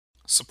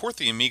Support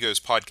the Amigos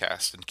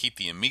podcast and keep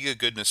the Amiga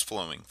goodness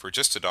flowing for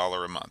just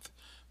 $1 a month.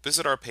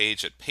 Visit our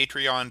page at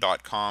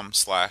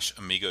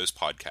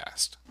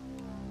patreon.com/AmigosPodcast.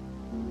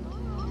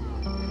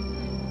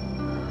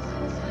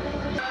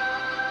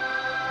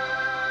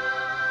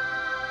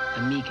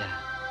 Amiga,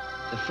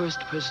 the first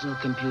personal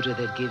computer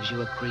that gives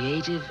you a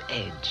creative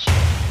edge.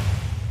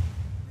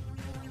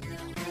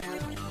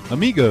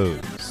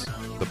 Amigos,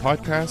 the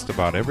podcast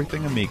about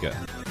everything Amiga.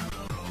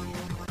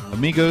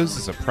 Amigos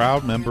is a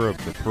proud member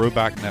of the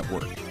Throwback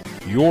Network,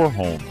 your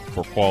home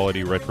for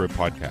quality retro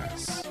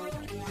podcasts.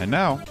 And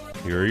now,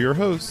 here are your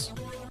hosts,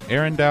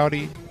 Aaron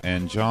Dowdy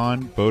and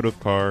John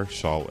Bodovkar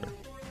Schaller.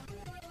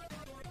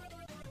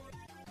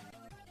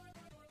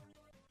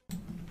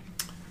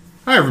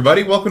 Hi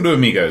everybody, welcome to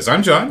Amigos.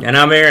 I'm John. And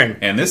I'm Aaron.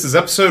 And this is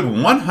episode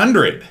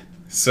 100.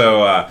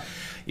 So,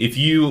 if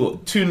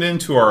you tuned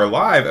into our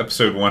live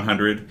episode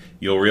 100,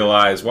 you'll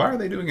realize, why are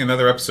they doing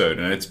another episode?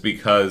 And it's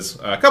because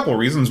a couple of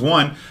reasons.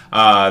 One,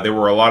 there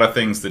were a lot of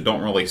things that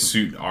don't really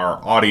suit our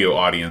audio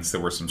audience.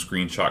 There were some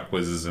screenshot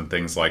quizzes and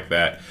things like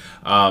that.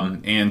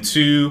 And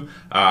two,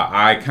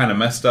 I kind of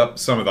messed up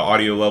some of the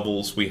audio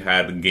levels. We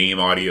had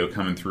game audio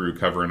coming through,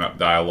 covering up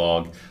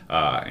dialogue.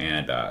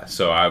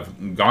 So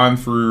I've gone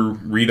through,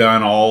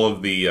 redone all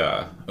of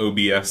the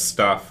OBS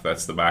stuff.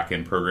 That's the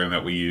back-end program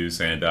that we use.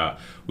 And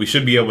we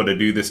should be able to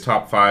do this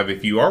top 5.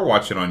 If you are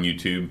watching on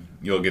YouTube,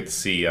 you'll get to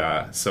see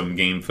some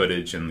game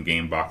footage and the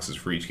game boxes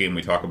for each game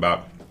we talk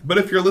about. But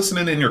if you're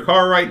listening in your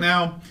car right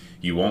now,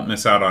 you won't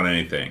miss out on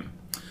anything.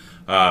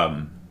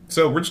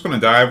 So we're just going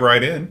to dive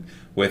right in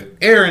with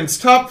Aaron's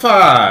top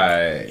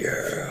 5.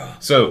 Yeah.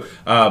 So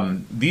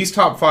these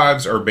top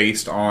 5s are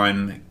based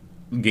on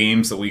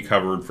games that we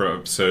covered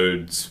from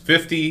episodes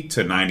 50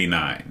 to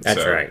 99.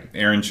 That's right.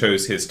 Aaron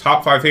chose his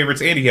top 5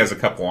 favorites, and he has a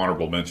couple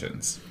honorable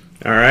mentions.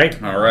 All right.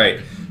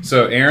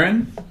 So,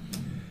 Aaron,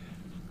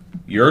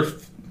 your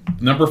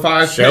number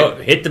 5 So,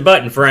 hit the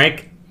button,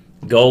 Frank.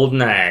 Golden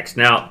Axe.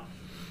 Now,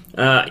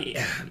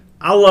 I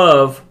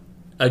love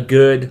a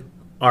good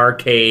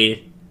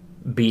arcade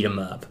beat 'em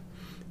up.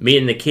 Me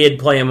and the kid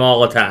play them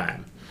all the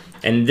time.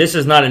 And this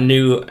is not a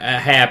new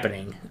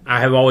happening.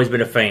 I have always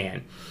been a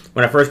fan.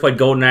 When I first played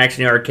Golden Axe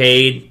in the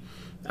arcade,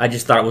 I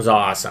just thought it was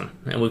awesome.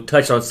 And we've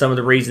touched on some of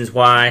the reasons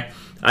why.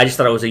 I just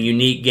thought it was a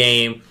unique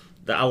game.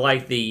 I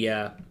like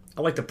the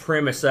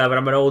premise of it.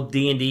 I'm an old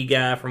D&D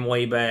guy from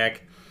way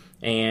back,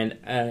 and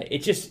it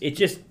just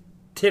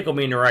tickled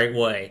me in the right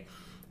way.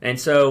 And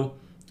so,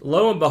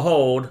 lo and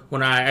behold,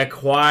 when I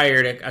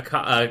acquired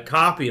a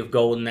copy of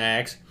Golden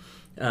Axe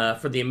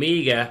for the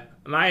Amiga,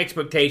 my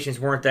expectations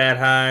weren't that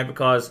high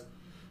because,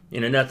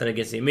 nothing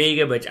against the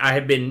Amiga, but I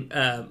had been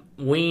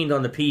weaned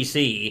on the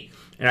PC,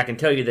 and I can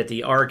tell you that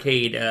the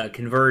arcade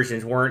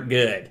conversions weren't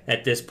good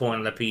at this point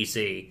on the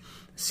PC.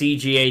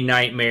 CGA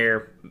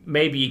nightmare.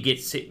 Maybe you get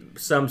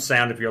some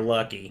sound if you're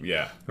lucky.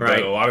 Yeah, right.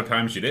 But a lot of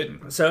times you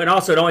didn't. So, and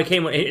also it only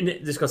came with,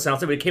 this is going to sound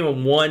stupid, it came with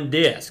one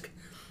disc.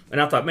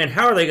 And I thought, man,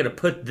 how are they going to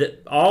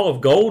put all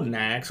of Golden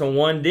Axe on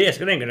one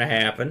disc? It ain't going to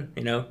happen,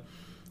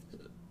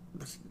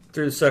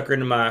 Threw the sucker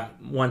into my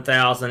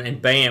 1000,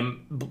 and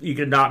bam, you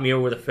could knock me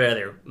over with a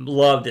feather.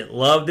 Loved it.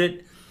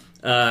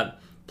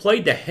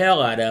 Played the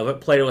hell out of it.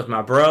 Played it with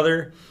my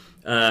brother.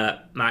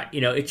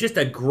 It's just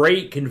a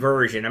great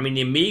conversion. I mean,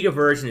 the Amiga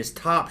version is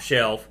top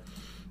shelf,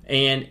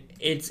 and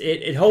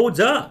it holds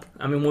up.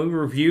 I mean, when we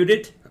reviewed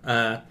it,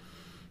 I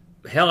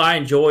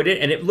enjoyed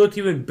it, and it looked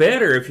even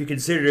better if you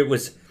considered it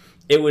was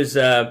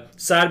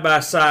side by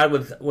side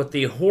with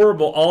the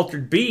horrible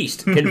Altered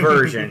Beast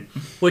conversion,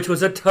 which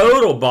was a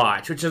total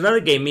botch. Which is another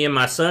game me and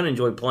my son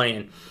enjoyed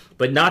playing,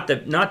 but not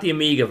the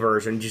Amiga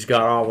version. Just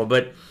got awful.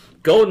 But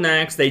Golden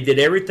Axe, they did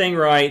everything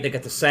right. They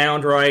got the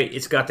sound right.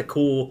 It's got the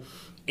cool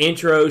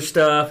intro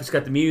stuff. It's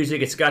got the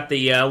music. It's got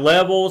the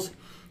levels.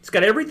 It's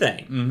got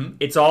everything. Mm-hmm.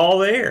 It's all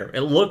there.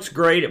 It looks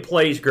great. It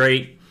plays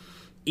great.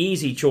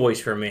 Easy choice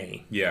for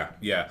me. Yeah.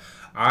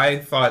 I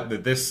thought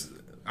that this...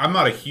 I'm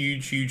not a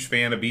huge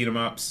fan of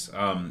beat-em-ups.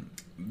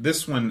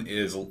 This one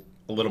is a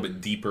little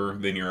bit deeper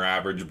than your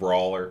average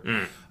brawler.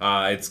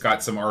 It's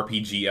got some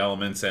RPG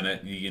elements in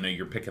it.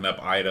 You're picking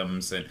up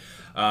items, and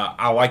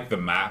I like the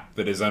map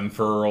that is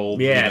unfurled.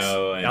 Yes,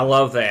 and I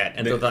love that.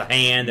 And the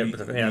hand.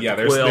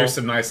 There's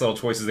some nice little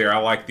choices there. I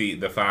like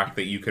the fact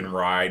that you can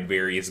ride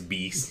various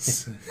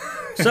beasts.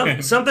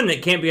 Something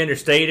that can't be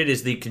understated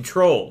is the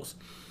controls.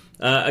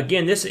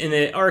 Again, this in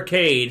the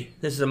arcade,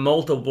 this is a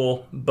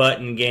multiple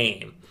button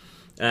game.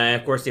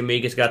 Of course, the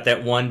Amiga's got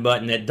that one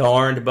button, that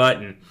darned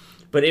button.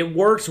 But it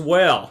works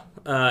well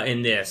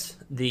in this.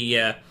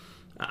 I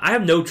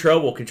have no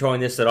trouble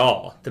controlling this at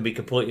all, to be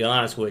completely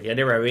honest with you. I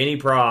never have any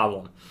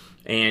problem.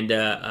 And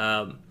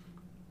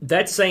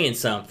that's saying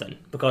something,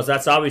 because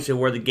that's obviously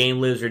where the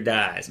game lives or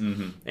dies.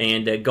 Mm-hmm.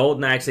 And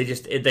Golden Axe,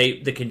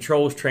 the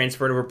controls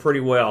transferred over pretty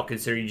well,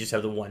 considering you just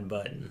have the one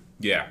button.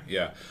 Yeah.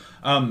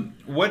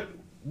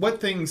 What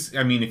things,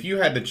 if you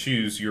had to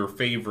choose your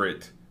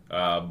favorite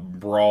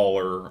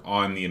brawler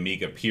on the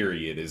Amiga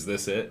period, is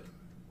this it?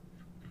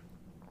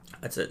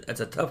 That's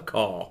a tough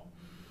call.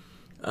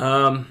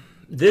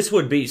 this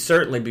would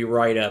certainly be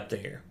right up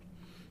there.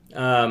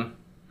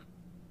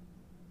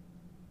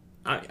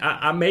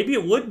 I maybe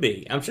it would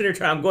be. I'm sitting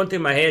here I'm going through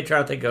my head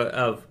trying to think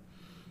of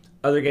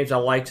other games I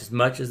liked as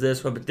much as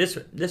this one, but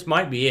this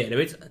might be it. I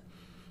mean,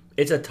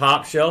 it's a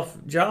top shelf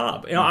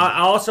job. I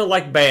also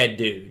like Bad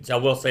Dudes. I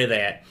will say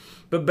that,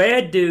 but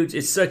Bad Dudes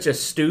is such a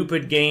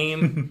stupid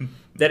game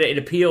that it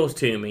appeals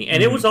to me,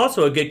 and it was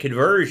also a good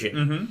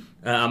conversion.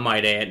 I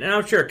might add, and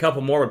I'm sure a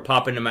couple more would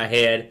pop into my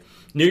head.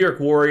 New York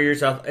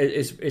Warriors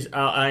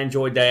I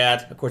enjoyed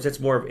that. Of course, it's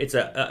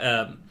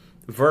a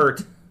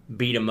vert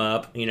beat 'em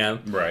up,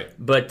 Right.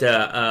 But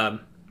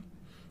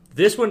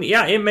this one,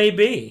 yeah, it may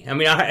be. I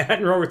mean, I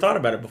hadn't really thought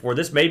about it before.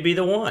 This may be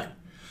the one.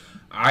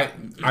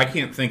 I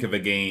can't think of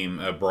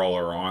a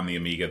brawler on the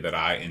Amiga that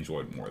I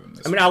enjoyed more than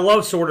this. I mean, I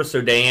love Sword of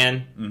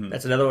Sudan.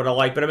 That's another one I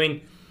like. But I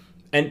mean,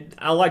 and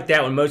I like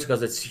that one most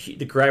because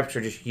the graphics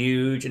are just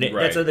huge, and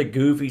that's the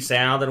goofy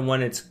sound and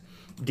one it's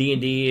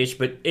D&D-ish,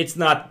 but it's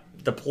not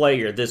the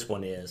player this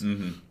one is.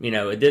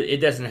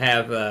 It doesn't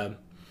have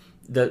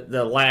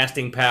the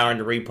lasting power and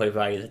the replay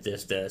value that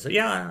this does. So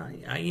yeah,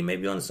 you may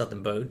be onto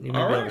something, Bo. You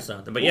may be onto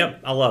something. But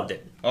yep, I loved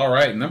it. All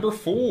right, number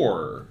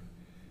 4.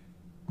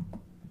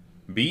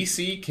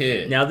 BC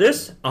Kid. Now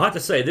this, I'll have to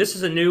say, this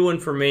is a new one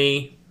for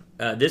me.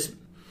 This,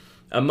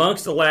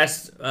 amongst the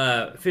last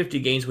 50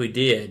 games we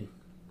did,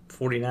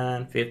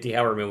 49, 50,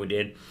 however many we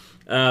did,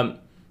 I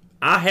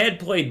had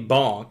played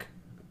Bonk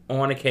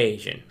on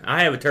occasion.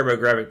 I have a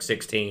TurboGrafx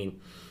 16,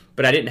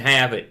 but I didn't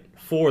have it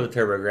for the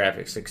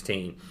TurboGrafx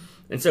 16.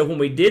 And so when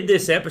we did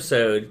this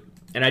episode,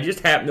 and I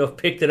just happened to have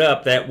picked it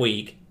up that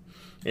week,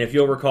 and if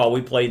you'll recall,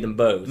 we played them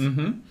both.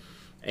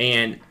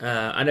 And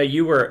I know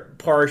you were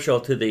partial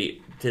to the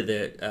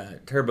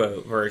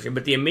Turbo version,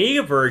 but the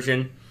Amiga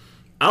version,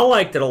 I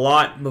liked it a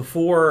lot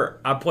before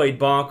I played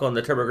Bonk on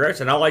the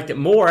TurboGrafx, and I liked it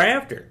more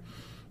after.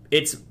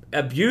 It's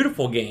a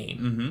beautiful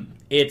game.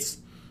 It's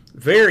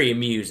very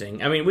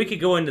amusing. I mean, we could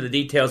go into the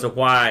details of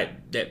why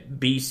that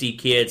BC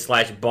Kid /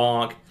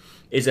 Bonk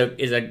is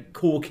a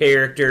cool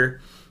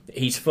character.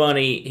 He's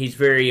funny. He's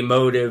very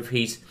emotive.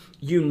 He's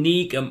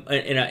unique in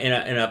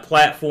a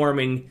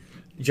platforming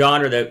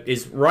genre that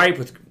is ripe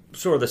with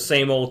sort of the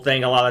same old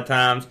thing a lot of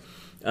times.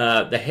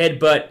 The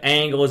headbutt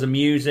angle is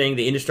amusing.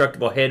 The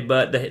indestructible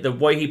headbutt, the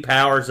way he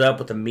powers up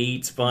with the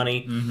meat's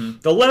funny.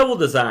 The level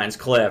design's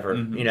clever.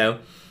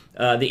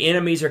 The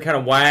enemies are kind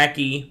of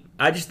wacky.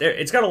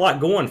 It's got a lot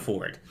going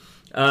for it.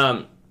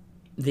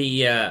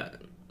 The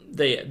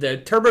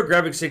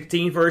TurboGrafx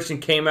 16 version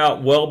came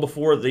out well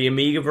before the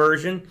Amiga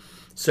version,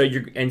 so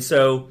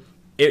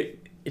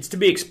it's to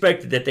be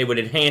expected that they would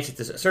enhance it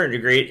to a certain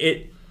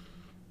degree.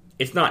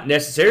 It's not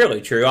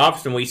necessarily true.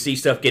 Often we see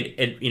stuff get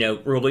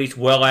released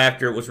well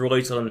after it was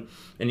released in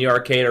the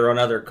arcade or on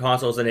other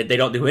consoles, and they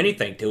don't do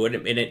anything to it,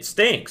 and it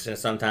stinks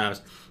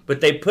sometimes.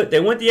 But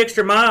they went the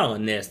extra mile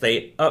in this.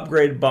 They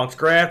upgraded Bonk's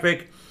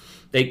graphic.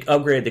 They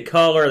upgraded the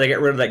color. They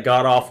got rid of that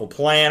god awful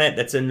planet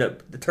that's in the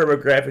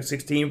TurboGrafx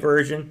 16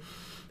 version.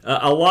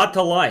 A lot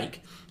to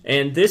like.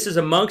 And this is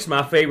amongst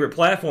my favorite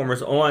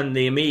platformers on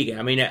the Amiga.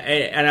 I mean,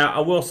 and I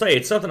will say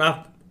it's something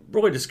I've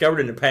really discovered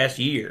in the past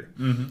year.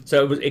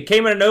 So it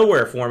came out of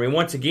nowhere for me.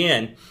 Once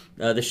again,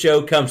 the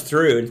show comes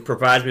through and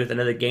provides me with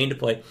another game to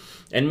play.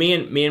 And me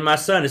and my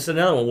son, it's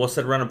another one. We'll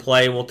sit around and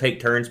play. We'll take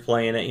turns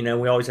playing it.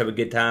 We always have a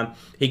good time.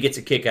 He gets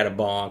a kick out of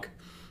Bonk.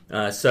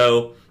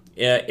 So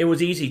it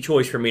was easy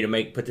choice for me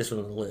to put this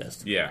one on the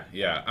list. Yeah.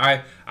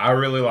 I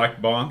really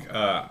like Bonk.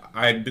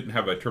 I didn't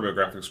have a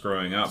TurboGrafx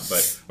growing up,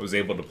 but I was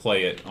able to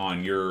play it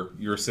on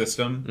your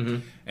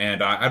system,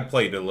 and I'd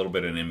played a little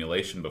bit in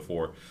emulation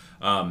before.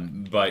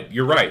 But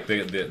you're right.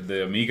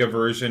 The Amiga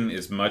version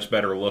is much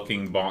better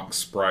looking. Bonk's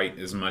sprite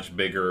is much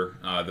bigger.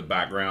 The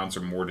backgrounds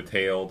are more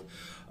detailed.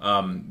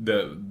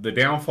 The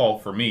downfall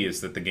for me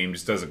is that the game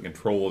just doesn't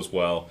control as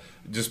well,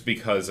 just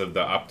because of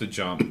the up to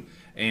jump.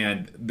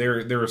 And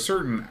there are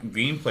certain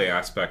gameplay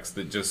aspects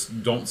that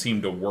just don't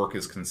seem to work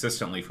as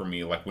consistently for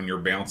me, like when you're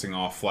bouncing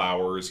off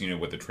flowers,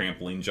 with the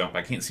trampoline jump.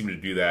 I can't seem to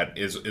do that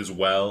as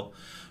well.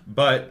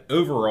 But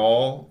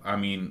overall, I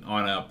mean,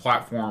 on a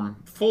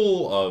platform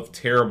full of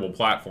terrible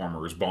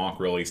platformers, Bonk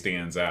really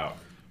stands out.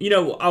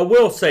 I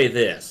will say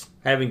this,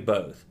 having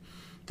both.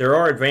 There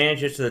are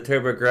advantages to the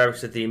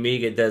TurboGrafx that the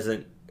Amiga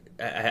doesn't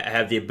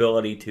have the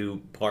ability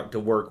to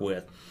work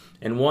with.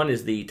 And one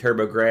is the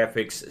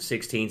TurboGrafx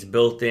 16's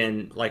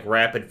built-in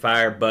rapid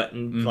fire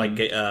button,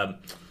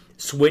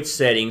 switch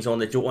settings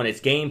on its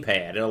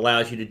gamepad. It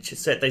allows you to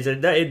set things.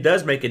 It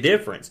does make a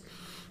difference.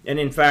 And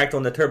in fact,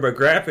 on the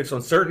TurboGrafx,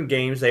 on certain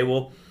games,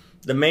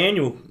 the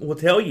manual will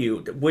tell you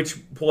which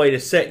way to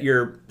set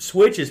your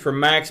switches for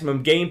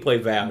maximum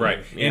gameplay value.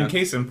 Right. And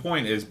case in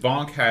point is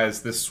Bonk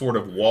has this sort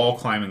of wall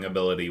climbing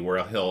ability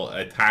where he'll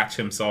attach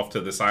himself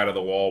to the side of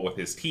the wall with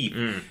his teeth,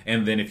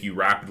 and then if you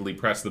rapidly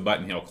press the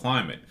button, he'll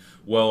climb it.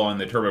 Well, on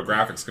the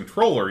TurboGrafx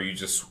controller, you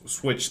just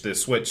switch the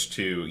switch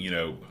to,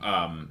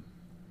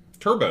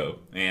 Turbo,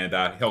 and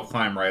he'll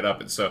climb right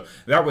up it. So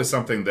that was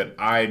something that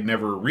I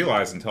never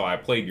realized until I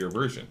played your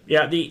version.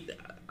 Yeah,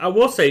 I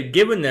will say,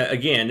 given the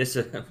again, this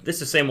is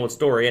the same old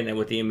story, isn't it,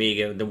 with the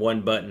Amiga, the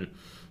one button.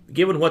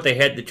 Given what they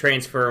had to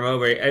transfer them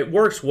over, it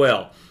works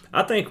well.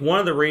 I think one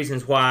of the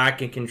reasons why I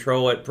can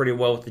control it pretty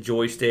well with the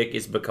joystick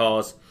is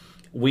because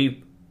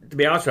to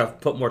be honest, I've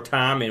put more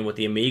time in with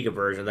the Amiga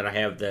version than I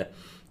have the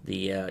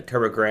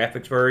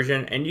TurboGrafx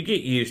version, and you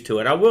get used to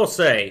it. I will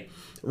say,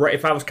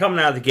 if I was coming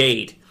out of the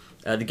gate,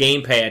 the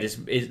gamepad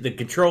is the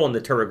control in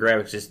the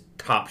TurboGrafx is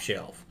top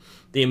shelf.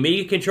 The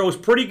Amiga control is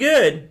pretty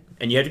good,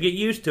 and you have to get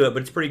used to it,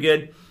 but it's pretty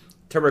good.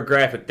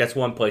 TurboGrafx, that's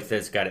one place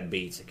that's got it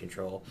beats the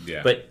control.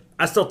 Yeah. But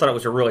I still thought it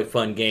was a really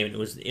fun game, and it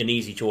was an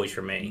easy choice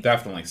for me.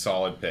 Definitely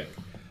solid pick.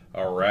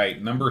 All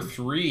right, number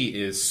 3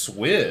 is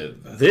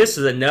Swiv. This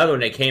is another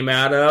one that came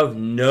out of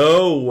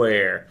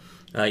nowhere.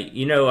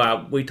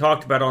 We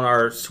talked about on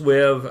our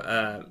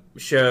Swiv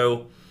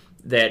show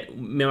that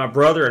me and my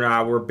brother and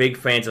I were big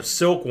fans of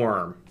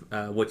Silkworm,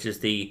 which is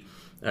the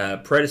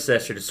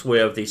predecessor to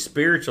Swiv. The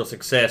spiritual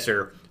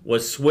successor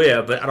was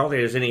Swiv, but I don't think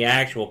there's any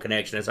actual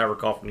connection, as I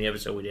recall from the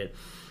episode we did.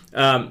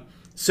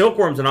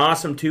 Silkworm's an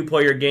awesome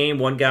 2-player game.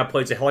 One guy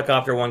plays a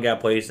helicopter, one guy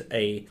plays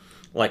a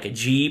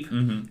Jeep,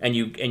 and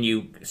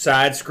you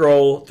side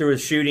scroll through a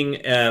shooting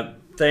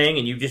thing,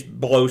 and you just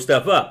blow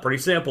stuff up.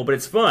 Pretty simple, but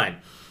it's fun.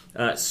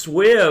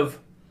 Swiv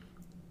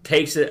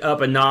takes it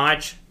up a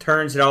notch,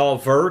 turns it all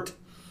vert,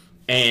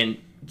 and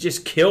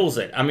just kills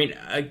it. I mean,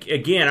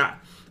 again,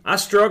 I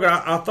struggled.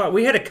 I thought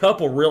we had a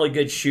couple really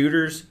good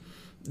shooters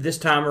this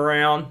time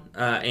around,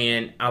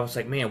 and I was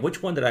like, man,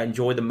 which one did I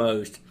enjoy the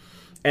most?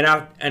 And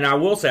I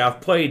will say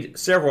I've played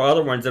several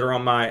other ones that are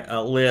on my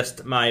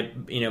list, my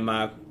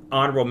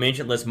honorable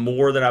mention list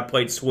more than I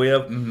played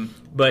Swiv.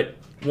 But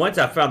once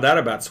I found out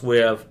about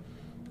Swiv,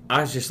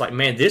 I was just like,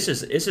 man, this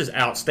is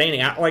outstanding.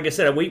 Like I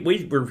said, we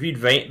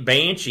reviewed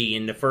Banshee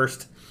in the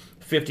first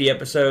 50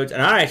 episodes,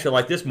 and I actually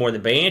like this more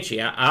than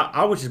Banshee.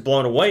 I was just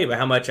blown away by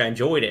how much I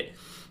enjoyed it.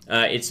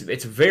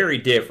 It's very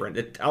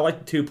different. I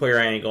like the 2-player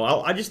angle.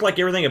 I just like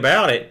everything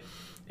about it,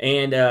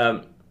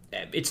 and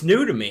it's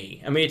new to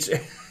me. I mean, it's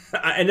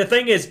and the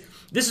thing is,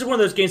 this is one of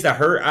those games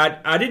that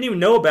I didn't even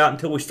know about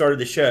until we started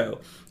the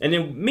show. And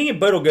then me and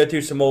Bud will go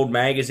through some old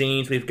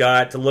magazines we've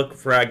got to look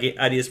for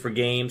ideas for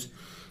games.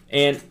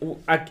 And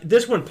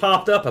this one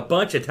popped up a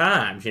bunch of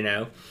times,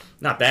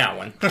 Not that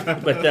one.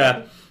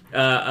 But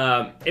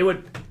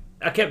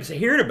I kept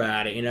hearing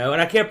about it,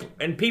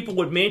 and people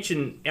would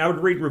mention, I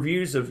would read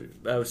reviews of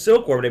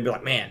Silkworm, and they'd be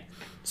like, man,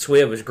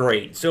 Swiv is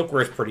great.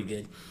 Silkworm is pretty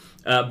good.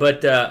 But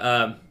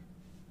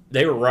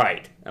they were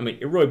right. I mean,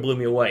 it really blew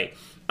me away.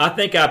 I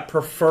think I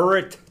prefer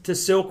it to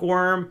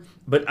Silkworm,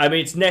 but I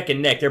mean it's neck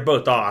and neck. They're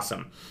both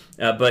awesome.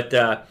 But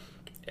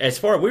as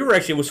far we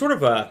sort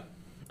of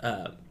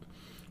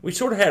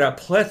had a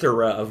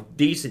plethora of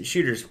decent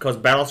shooters because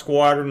Battle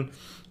Squadron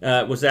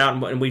was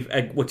out, and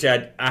which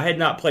I had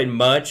not played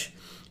much.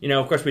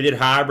 Of course, we did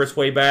Hybris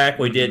way back.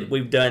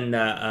 We've done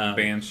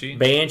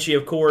Banshee,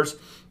 of course.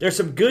 There's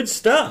some good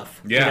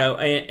stuff, yeah.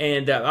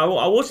 I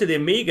will say the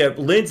Amiga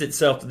lends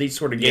itself to these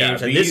sort of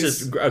games, and this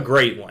is a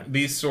great one.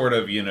 These sort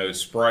of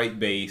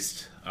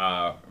sprite-based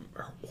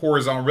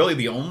horizontal. Really,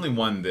 the only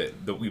one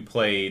that we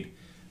played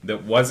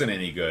that wasn't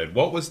any good.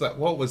 What was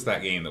that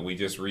game that we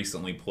just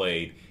recently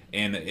played?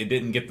 And it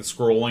didn't get the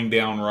scrolling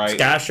down right.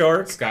 Sky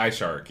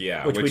Shark,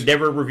 yeah. Which we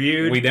never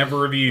reviewed. We never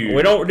reviewed.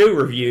 We don't do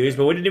reviews,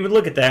 but we didn't even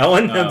look at that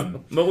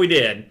one. But we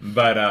did.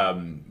 But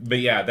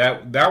yeah,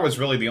 that was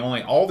really the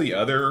only. All the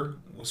other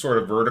sort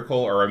of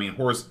vertical,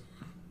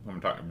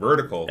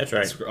 vertical. That's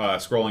right.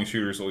 Scrolling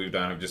shooters that we've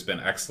done have just been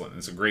excellent.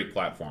 It's a great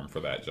platform for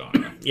that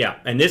genre. Yeah,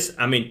 and this,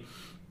 I mean,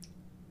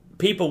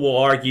 people will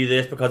argue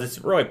this because it's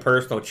really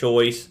personal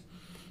choice.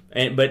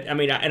 I love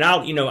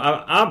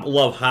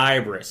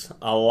Hybris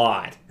a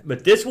lot,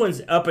 but this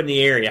one's up in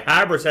the area.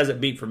 Hybris has it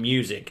beat for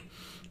music,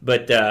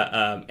 but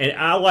and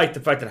I like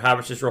the fact that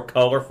Hybris is real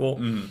colorful.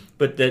 Mm-hmm.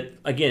 But the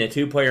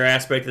 2-player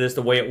aspect of this,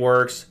 the way it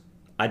works,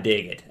 I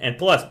dig it. And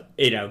plus,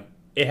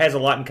 it has a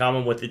lot in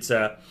common with its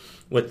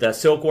with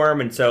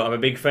Silkworm, and so I'm a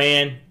big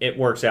fan. It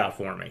works out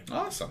for me.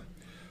 Awesome.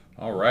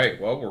 All right.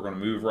 Well, we're going to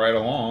move right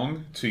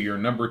along to your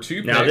number 2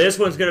 pick. Now, this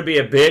one's going to be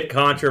a bit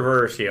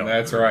controversial.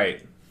 That's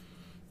right.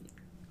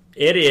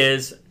 It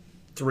is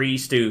Three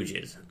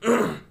Stooges.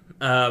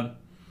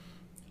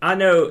 I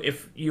know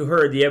if you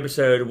heard the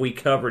episode we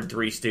covered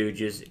Three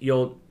Stooges,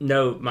 you'll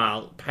know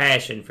my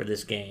passion for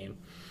this game.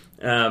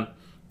 I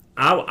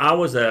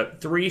was a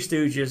Three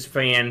Stooges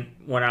fan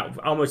when I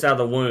almost out of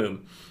the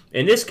womb.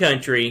 In this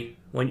country,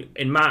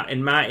 in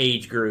my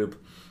age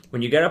group,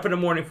 when you got up in the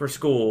morning for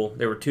school,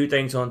 there were 2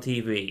 things on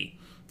TV: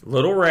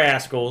 Little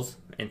Rascals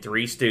and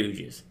Three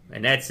Stooges,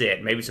 and that's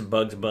it. Maybe some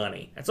Bugs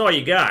Bunny. That's all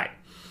you got.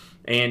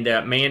 And,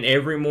 man,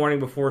 every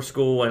morning before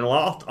school, and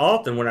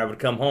often when I would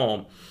come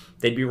home,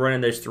 they'd be running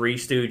those Three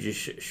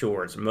Stooges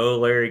shorts. Moe,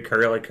 Larry,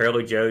 Curly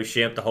Joe,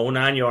 Shemp, the whole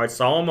 9 yards.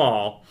 Saw them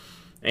all.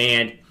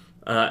 And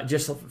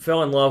just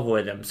fell in love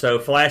with them. So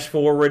flash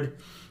forward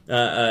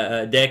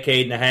a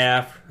decade and a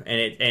half,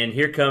 and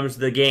here comes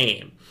the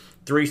game.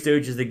 Three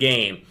Stooges, the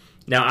game.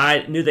 Now,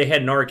 I knew they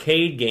had an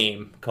arcade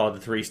game called The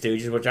Three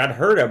Stooges, which I'd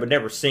heard of but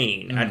never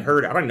seen. I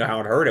don't know how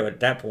I'd heard of it at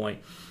that point.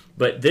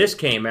 But this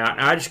came out,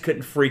 and I just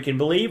couldn't freaking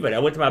believe it. I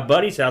went to my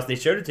buddy's house, and they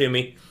showed it to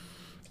me,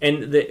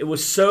 and it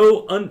was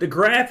so the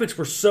graphics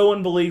were so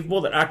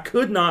unbelievable that I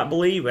could not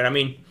believe it. I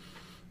mean,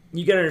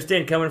 you got to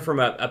understand, coming from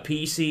a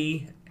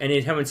PC and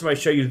then having somebody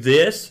show you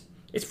this,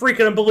 it's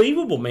freaking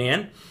unbelievable,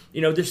 man.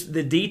 You know,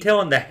 the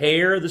detail and the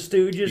hair of the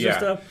Stooges and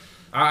stuff.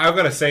 I've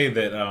got to say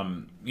that,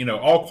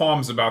 all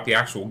qualms about the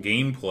actual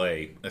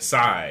gameplay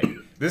aside,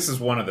 this is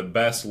one of the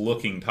best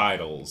looking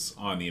titles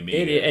on the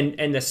Amiga.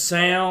 And the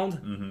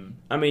sound,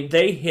 I mean,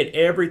 they hit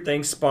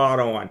everything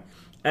spot on.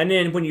 And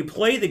then when you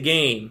play the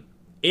game,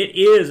 it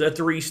is a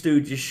Three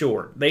Stooges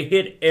short. They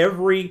hit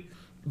every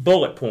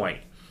bullet point.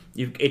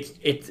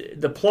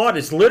 The plot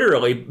is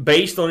literally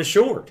based on a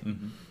short.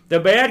 The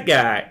bad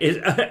guy is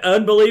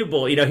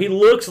unbelievable. You know, he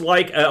looks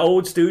like an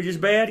old Stooges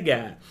bad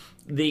guy.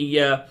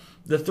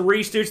 The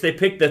Three Stooges, they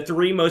picked the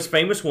three most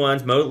famous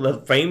ones,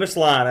 the famous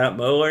lineup,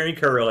 Moe, Larry, and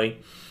Curly,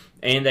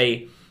 and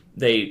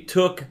they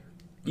took.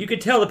 You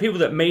could tell the people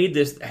that made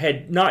this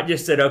had not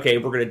just said, "Okay,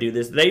 we're going to do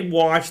this." They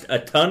watched a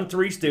ton of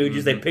Three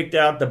Stooges. They picked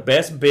out the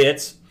best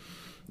bits.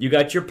 You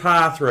got your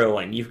pie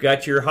throwing. You've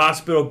got your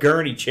hospital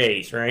gurney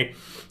chase, right?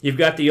 You've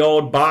got the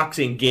old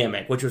boxing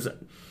gimmick, which was,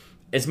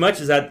 as much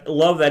as I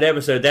love that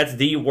episode, that's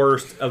the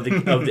worst of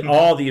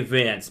all the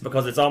events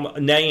because it's almost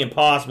nearly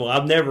impossible.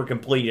 I've never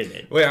completed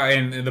it. Well,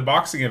 and in the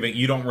boxing event,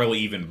 you don't really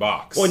even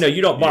box. Well, no,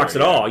 you don't box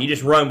at all. You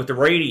just run with the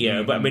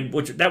radio. But I mean,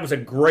 that was a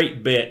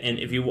great bit. And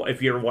if you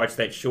ever watch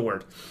that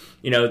short,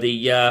 you know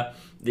the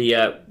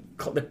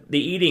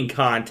eating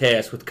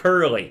contest with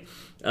Curly,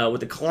 with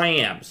the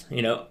clams.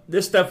 You know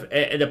this stuff,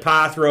 the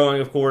pie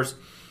throwing, of course,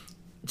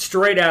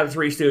 straight out of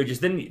Three Stooges.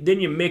 Then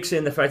you mix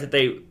in the fact that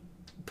they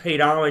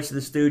paid homage to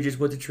the Stooges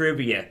with the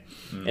trivia.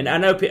 And I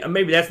know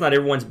maybe that's not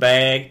everyone's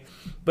bag,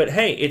 but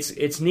hey,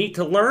 it's neat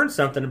to learn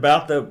something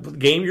about the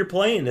game you're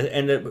playing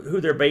and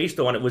who they're based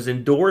on. It was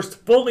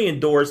fully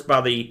endorsed by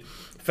the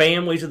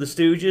families of the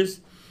Stooges,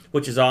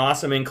 which is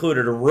awesome. It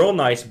included a real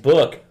nice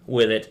book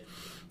with it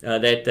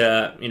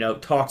that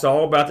talks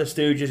all about the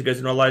Stooges, goes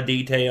into a lot of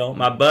detail.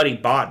 My buddy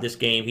bought this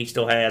game; he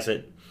still has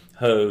it,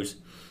 Hose,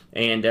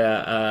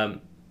 and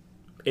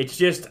it's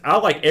just, I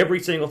like every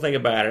single thing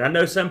about it. I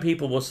know some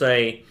people will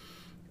say,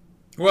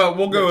 well,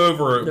 we'll go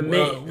over it.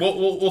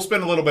 We'll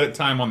spend a little bit of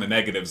time on the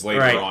negatives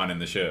later on in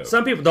the show.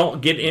 Some people don't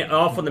get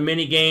off on the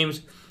mini games,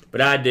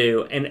 but I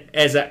do. And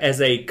as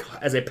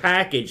a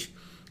package,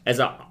 as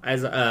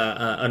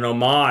an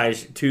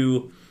homage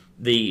to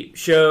the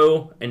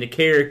show and the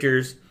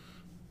characters,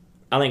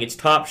 I think it's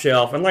top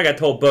shelf. And like I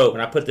told Bo when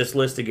I put this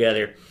list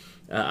together,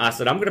 I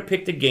said I'm going to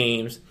pick the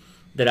games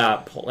that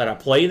I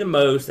play the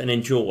most and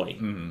enjoy,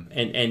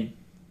 and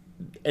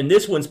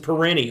this one's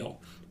perennial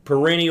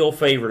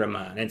favorite of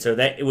mine, and so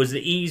that it was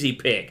the easy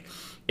pick.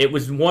 It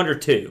was 1 or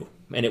 2,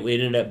 and it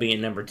ended up being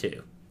number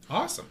 2.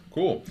 Awesome,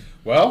 cool.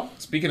 Well,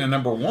 speaking of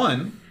number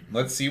 1,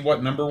 let's see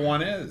what number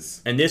 1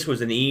 is. And this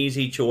was an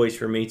easy choice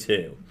for me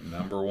too.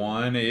 Number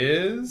 1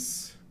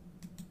 is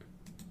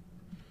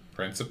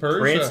Prince of Persia.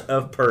 Prince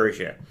of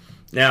Persia.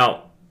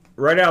 Now,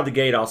 right out of the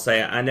gate, I'll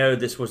say I know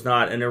this was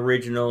not an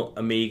original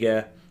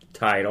Amiga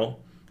title.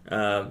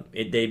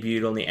 It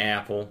debuted on the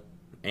Apple,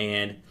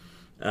 and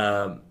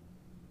it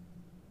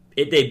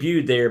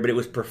debuted there, but it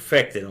was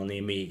perfected on the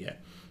Amiga.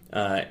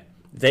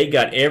 They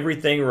got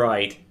everything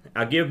right.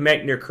 I'll give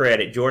Mechner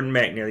credit. Jordan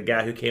Mechner, the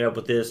guy who came up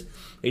with this,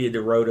 he did the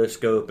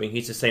rotoscoping.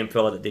 He's the same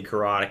fellow that did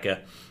Karateka.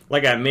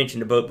 Like I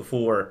mentioned about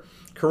before,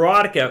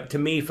 Karateka to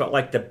me felt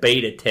like the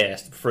beta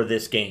test for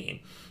this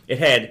game.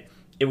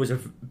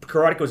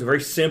 Karateka was a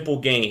very simple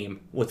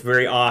game with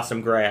very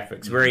awesome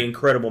graphics, very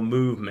incredible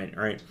movement,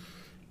 right?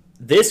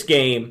 This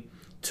game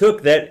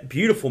took that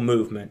beautiful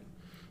movement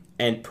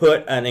and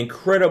put an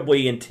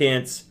incredibly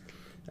intense,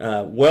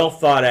 well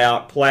thought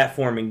out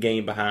platforming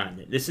game behind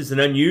it. This is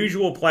an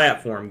unusual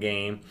platform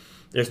game.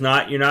 You're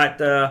not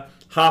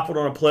hopping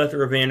on a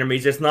plethora of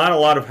enemies. There's not a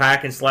lot of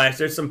hack and slash.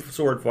 There's some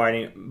sword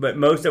fighting, but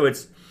most of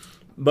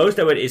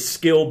it is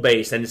skill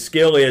based, and the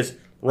skill is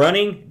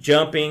running,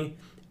 jumping,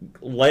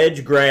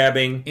 ledge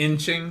grabbing,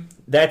 inching.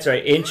 That's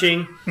right,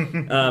 inching.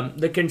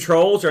 The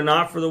controls are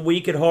not for the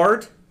weak at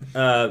heart.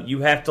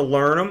 You have to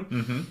learn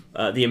them.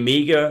 The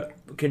Amiga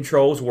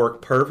controls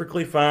work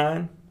perfectly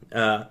fine.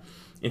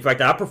 In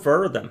fact, I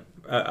prefer them.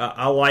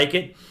 I like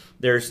it.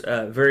 There's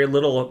very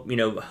little,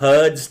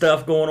 HUD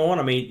stuff going on.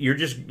 I mean, you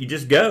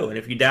just go, and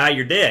if you die,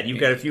 you're dead. You've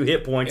got a few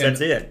hit points.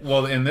 That's it.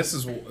 Well, and this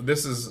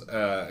is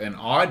an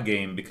odd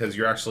game because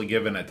you're actually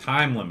given a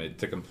time limit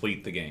to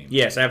complete the game.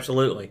 Yes,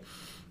 absolutely.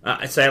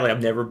 Sadly,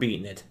 I've never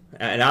beaten it,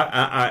 and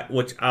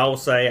which I will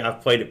say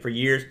I've played it for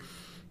years.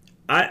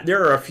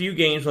 There are a few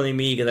games on the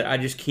Amiga that I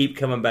just keep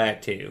coming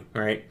back to,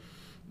 right?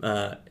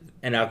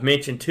 And I've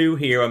mentioned 2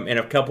 here and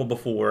a couple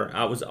before.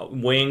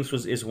 Wings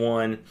is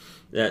one,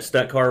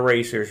 Stunt Car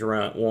Racers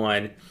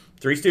one,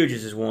 Three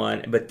Stooges is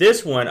one, but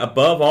this one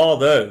above all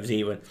those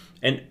even,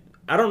 and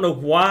I don't know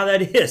why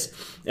that is.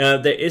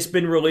 It's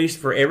been released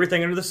for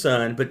everything under the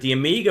sun, but the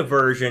Amiga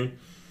version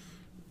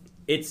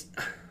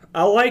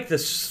I like the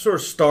sort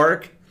of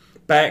stark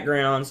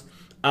backgrounds.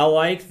 I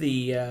like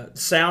the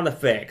sound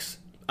effects.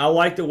 I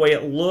like the way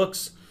it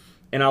looks,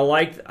 and I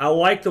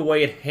like the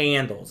way it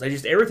handles.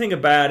 Everything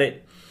about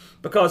it,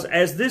 because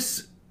as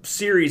this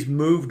series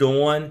moved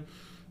on,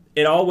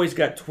 it always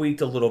got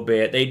tweaked a little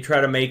bit. They'd try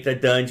to make the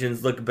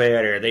dungeons look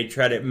better. They'd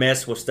try to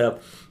mess with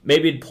stuff.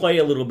 Maybe it'd play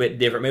a little bit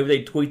different. Maybe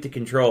they'd tweak the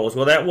controls.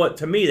 Well,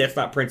 to me, that's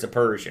not Prince of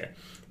Persia.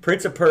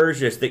 Prince of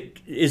Persia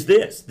is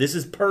this. This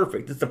is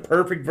perfect. It's the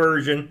perfect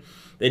version.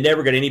 They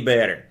never got any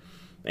better.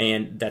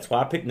 And that's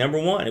why I picked number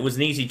 1. It was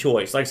an easy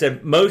choice. Like I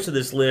said, most of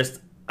this list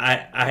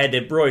I had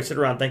to really sit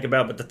around and think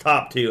about, but the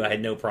top 2 I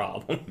had no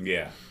problem.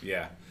 Yeah.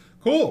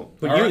 Cool.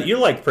 But you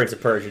liked Prince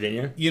of Persia,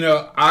 didn't you?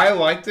 I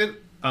liked it.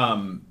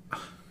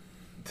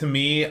 To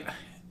me,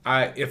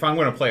 if I'm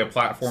going to play a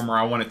platformer,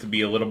 I want it to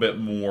be a little bit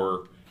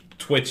more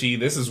twitchy.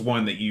 This is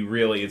one that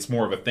it's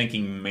more of a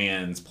thinking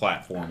man's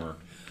platformer.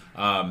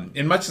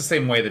 In much the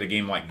same way that a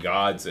game like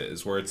Gods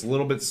is, where it's a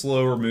little bit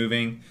slower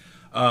moving.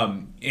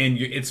 And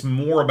it's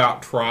more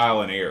about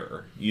trial and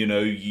error.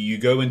 You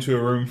go into a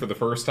room for the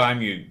first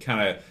time, you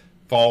kind of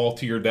fall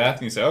to your death,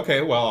 and you say,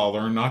 okay, well, I'll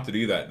learn not to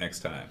do that next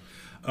time.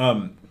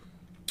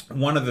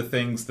 One of the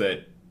things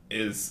that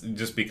is,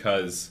 just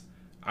because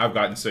I've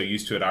gotten so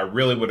used to it, I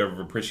really would have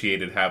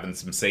appreciated having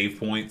some save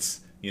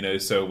points.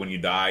 So when you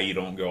die, you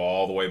don't go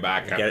all the way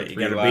back after 3 lives. You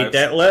got to beat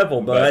that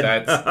level,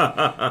 bud.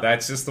 But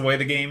that's just the way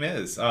the game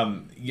is.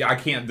 I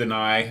can't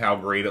deny how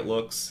great it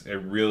looks. It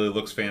really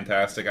looks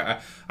fantastic.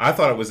 I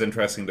thought it was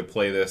interesting to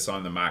play this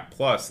on the Mac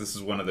Plus. This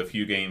is one of the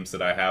few games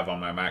that I have on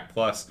my Mac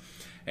Plus.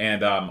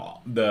 And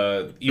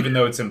even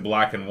though it's in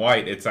black and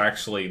white, it's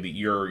actually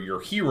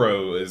your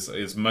hero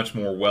is much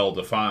more well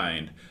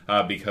defined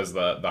because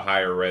the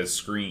higher res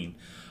screen.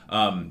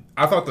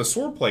 I thought the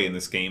swordplay in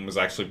this game was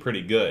actually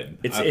pretty good.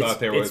 That's not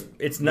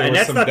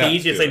the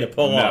easiest thing to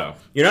pull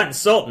off. You're not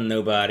insulting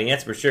nobody,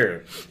 that's for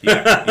sure.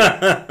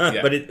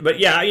 Yeah. But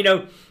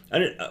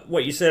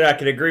what you said I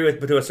could agree with,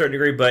 but to a certain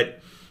degree.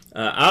 But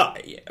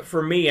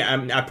for me,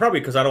 I probably,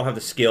 because I don't have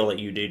the skill that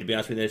you do, to be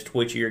honest with you, those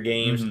twitchier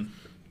games. Mm-hmm.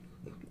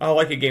 I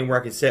like a game where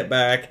I can sit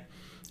back.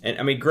 And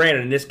I mean,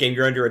 granted, in this game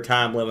you're under a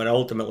time limit.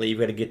 Ultimately,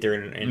 you've got to get there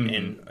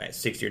in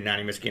 60 or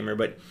 90 minutes gamer,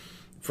 but.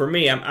 For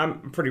me,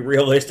 I'm pretty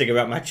realistic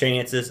about my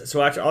chances,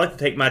 so I like to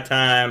take my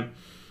time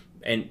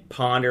and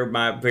ponder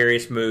my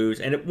various moves.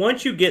 And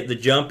once you get the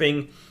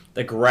jumping,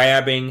 the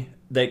grabbing,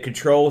 the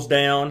controls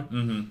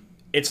down,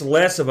 it's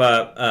less of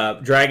a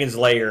Dragon's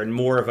Lair and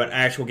more of an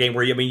actual game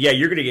where you're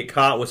going to get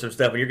caught with some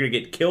stuff and you're going to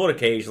get killed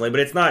occasionally,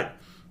 but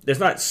there's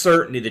not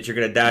certainty that you're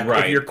going to die.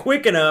 Right. If you're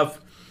quick enough,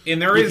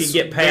 and there is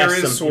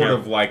sort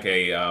of like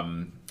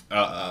a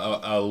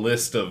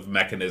list of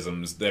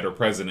mechanisms that are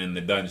present in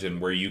the dungeon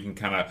where you can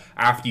kind of,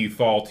 after you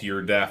fall to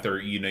your death, or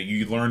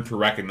you learn to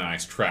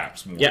recognize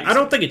traps more easily. I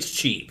don't think it's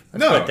cheap. I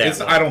don't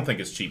think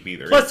it's cheap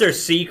either. Plus,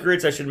 there's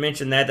secrets. I should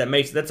mention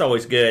that's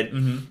always good.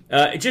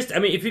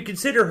 Mm-hmm. If you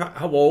consider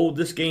how old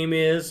this game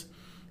is,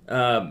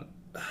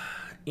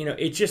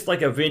 it's just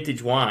like a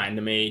vintage wine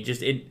to me.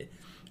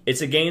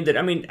 It's a game that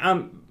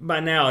by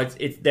now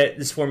it's that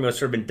this formula's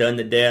sort of been done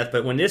to death.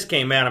 But when this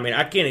came out,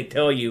 I can't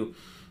tell you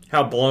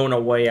how blown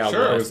away I was to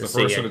see it. It was the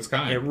first of its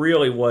kind. It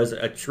really was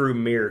a true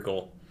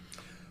miracle.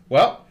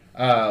 Well,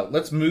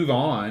 let's move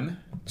on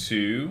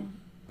to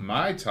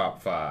my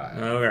top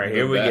 5. All right,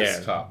 here we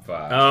go. Top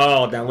 5.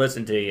 Oh, now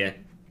listen to you.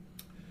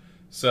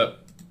 So,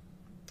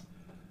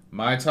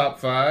 my top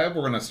 5,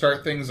 we're going to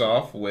start things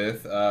off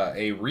with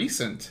a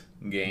recent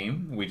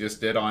game we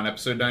just did on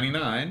episode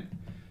 99,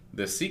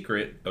 The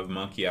Secret of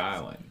Monkey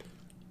Island.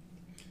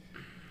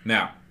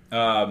 Now,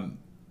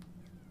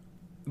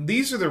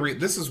 this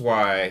is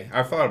why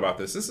I've thought about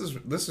this.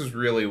 This is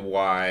really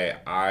why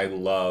I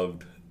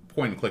loved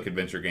point-and-click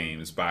adventure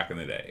games back in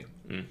the day.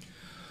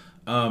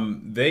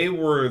 They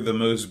were the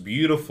most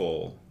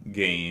beautiful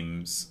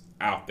games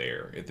out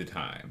there at the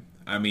time.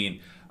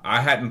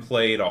 I hadn't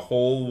played a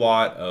whole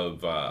lot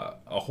of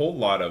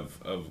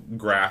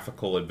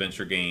graphical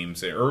adventure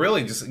games, or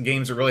really just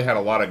games that really had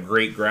a lot of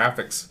great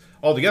graphics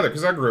altogether.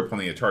 Because I grew up on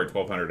the Atari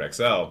 1200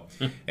 XL,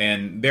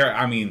 and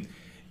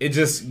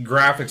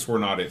graphics were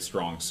not its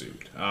strong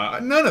suit.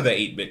 None of the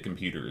 8-bit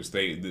computers,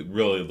 they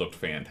really looked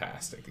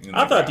fantastic.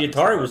 I thought the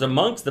Atari was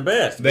amongst the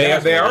best. They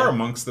are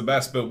amongst the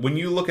best, but when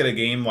you look at a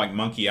game like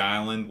Monkey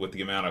Island with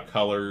the amount of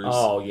colors...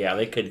 Oh, yeah,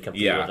 they couldn't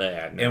compete with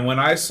that. No. And when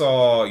I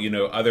saw,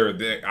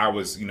 I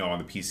was, on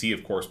the PC,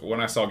 of course, but when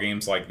I saw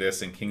games like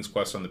this and King's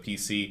Quest on the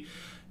PC,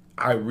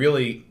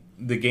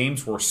 the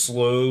games were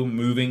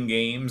slow-moving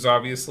games,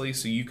 obviously,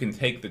 so you can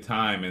take the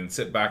time and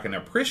sit back and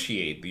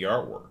appreciate the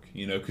artwork,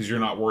 because you're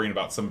not worrying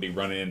about somebody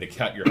running in to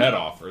cut your head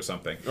off or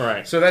something.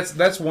 Right. So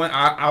that's one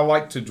I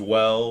like to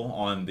dwell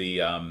on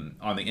the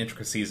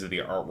intricacies of the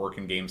artwork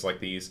in games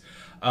like these.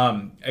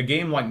 A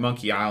game like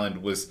Monkey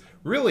Island was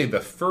really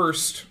the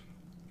first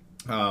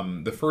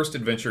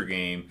adventure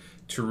game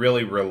to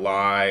really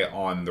rely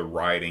on the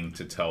writing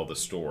to tell the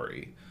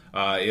story.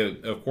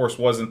 It, of course,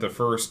 wasn't the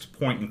first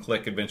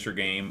point-and-click adventure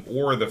game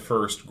or the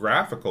first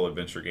graphical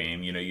adventure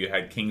game. You know, you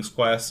had King's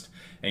Quest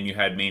and you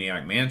had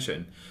Maniac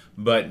Mansion,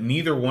 but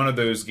neither one of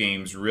those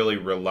games really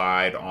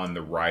relied on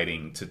the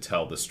writing to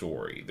tell the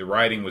story. The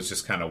writing was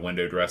just kind of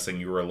window dressing.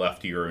 You were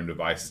left to your own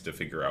devices to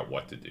figure out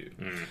what to do.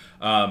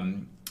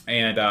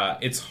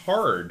 It's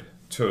hard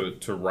to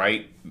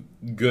write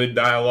good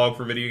dialogue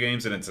for video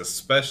games, and it's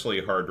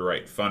especially hard to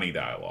write funny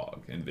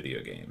dialogue in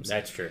video games.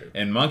 That's true.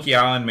 And Monkey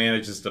Island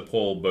manages to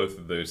pull both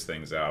of those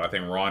things out. I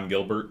think Ron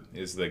Gilbert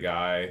is the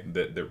guy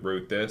that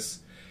wrote this,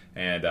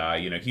 and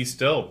he's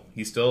still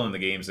in the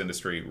games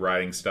industry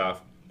writing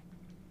stuff.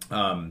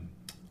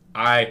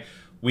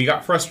 We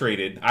got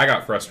frustrated. I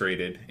got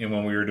frustrated, and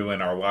when we were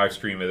doing our live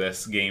stream of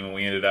this game, and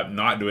we ended up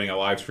not doing a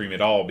live stream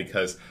at all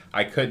because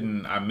I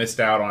missed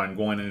out on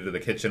going into the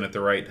kitchen at the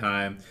right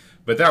time.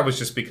 But that was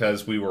just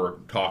because we were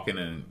talking,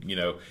 and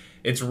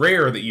it's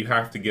rare that you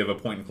have to give a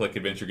point-and-click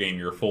adventure game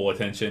your full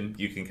attention.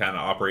 You can kind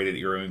of operate it at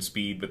your own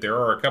speed, but there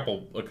are a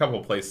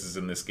couple places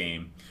in this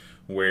game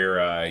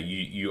where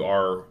you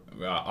are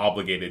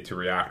obligated to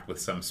react with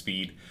some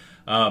speed.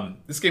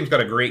 This game's got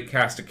a great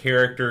cast of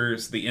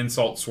characters. The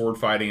insult sword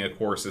fighting, of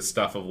course, is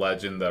stuff of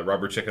legend. The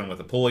rubber chicken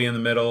with a pulley in the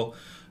middle.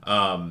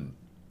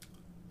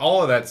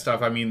 All of that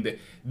stuff. I mean,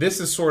 this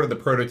is sort of the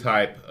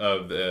prototype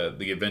of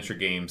the adventure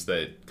games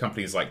that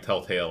companies like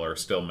Telltale are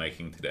still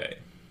making today.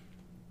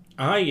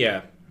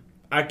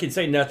 I can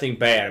say nothing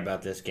bad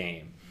about this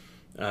game.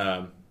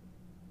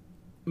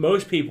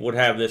 Most people would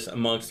have this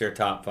amongst their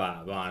top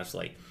 5,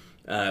 honestly.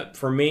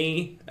 For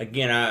me,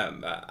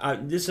 again,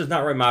 this is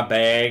not really my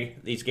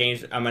bag. These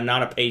games, I'm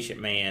not a patient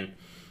man,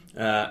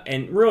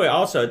 and really,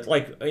 also,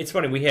 it's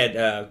funny. We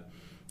had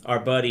our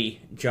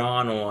buddy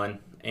John on,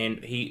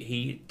 and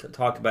he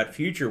talked about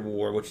Future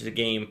War, which is a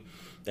game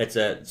that's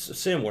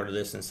similar to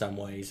this in some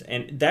ways.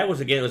 And that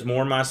was, again, it was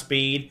more my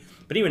speed.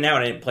 But even now,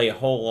 I didn't play a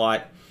whole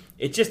lot.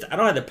 It's just I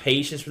don't have the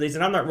patience for these,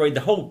 and I'm not really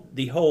the whole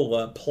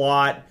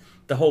plot,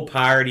 the whole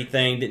piratey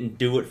thing didn't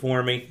do it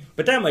for me.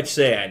 But that much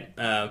said.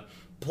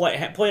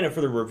 Playing it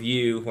for the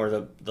review or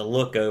the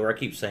look over, I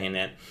keep saying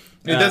that.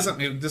 It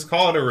doesn't. Just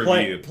call it a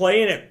review.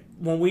 Playing it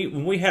when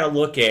we had a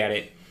look at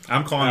it.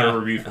 I'm calling it a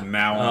review from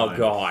now on. Oh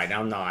God,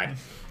 I'm not.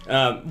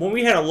 When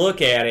we had a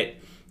look at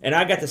it, and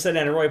I got to sit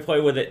down and really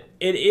play with it,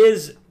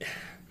 it's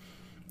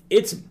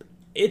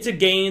a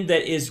game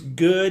that is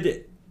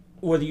good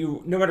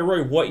no matter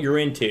really what you're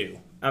into.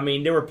 I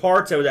mean, there were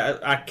parts of it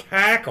that I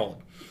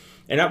cackled,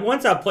 and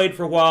once I played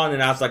for a while, and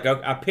then I was like,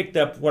 I picked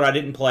up what I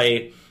didn't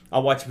play. I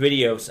watched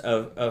videos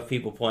of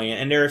people playing it,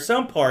 and there are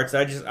some parts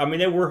that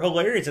they were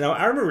hilarious, and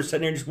I remember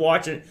sitting there and just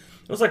watching it.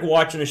 It was like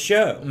watching a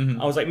show.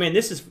 Mm-hmm. I was like, man,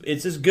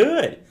 it's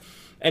good,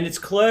 and it's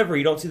clever.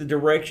 You don't see the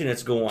direction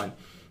it's going.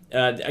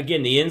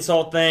 Again, the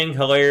insult thing,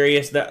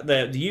 hilarious.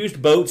 The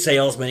used boat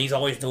salesman, he's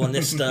always doing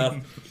this stuff.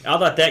 I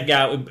thought that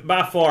guy was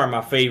by far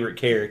my favorite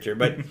character.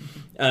 But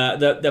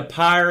the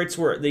pirates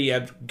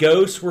the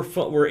ghosts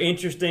were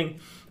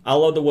interesting. I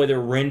love the way they're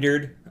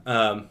rendered.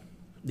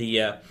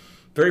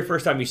 Very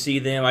first time you see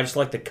them, I just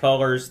like the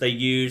colors they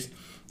used.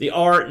 The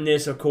art in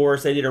this, of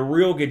course, they did a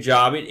real good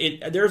job.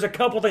 There's a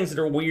couple things that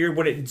are weird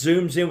when it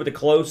zooms in with the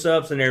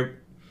close-ups and they're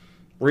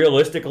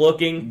realistic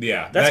looking.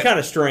 Yeah, that's kind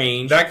of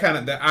strange.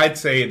 I'd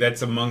say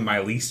that's among my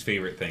least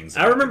favorite things.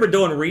 I remember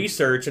doing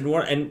research, and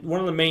one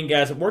of the main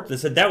guys that worked there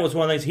said that was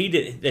one of the things he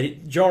did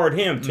that jarred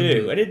him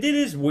too, and it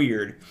is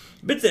weird.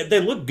 But they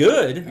look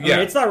good. I mean,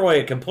 it's not really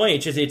a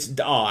complaint; it's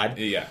odd.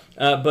 Yeah.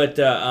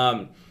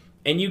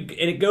 And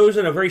it goes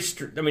in a very.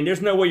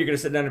 There's no way you're going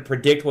to sit down and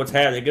predict what's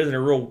happening. It goes in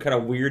a real kind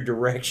of weird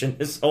direction.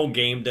 This whole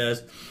game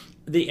does.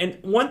 And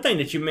one thing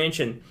that you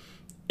mentioned,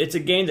 it's a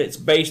game that's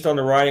based on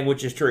the writing,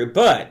 which is true,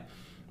 but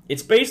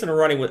it's based on the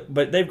writing.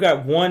 But they've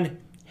got one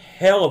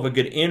hell of a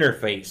good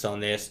interface on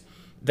this.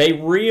 They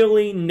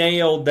really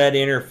nailed that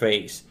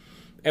interface.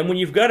 And when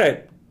you've got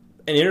an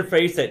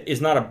interface that is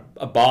not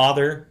a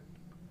bother,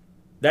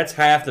 that's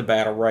half the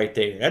battle right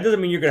there. That doesn't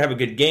mean you're going to have a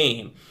good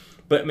game.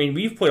 But,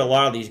 we've played a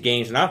lot of these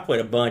games, and I've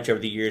played a bunch over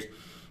the years.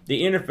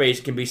 The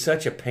interface can be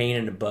such a pain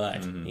in the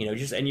butt.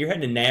 Mm-hmm. And you're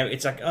having to navigate.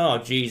 It's like, oh,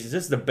 geez, is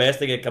this the best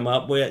they could come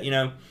up with?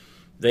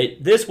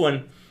 This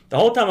one, the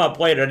whole time I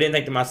played it, I didn't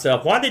think to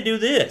myself, why'd they do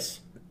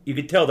this? You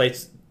could tell they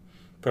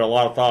put a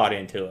lot of thought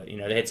into it.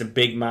 They had some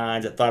big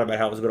minds that thought about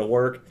how it was going to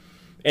work.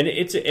 And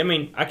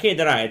I can't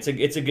deny it.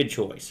 It's a good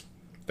choice.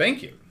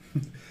 Thank you.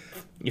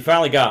 You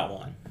finally got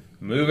one.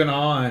 Moving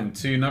on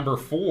to number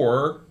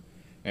 4.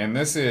 And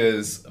this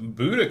is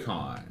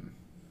Budokan.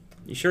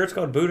 You sure it's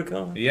called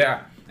Budokan?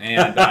 Yeah.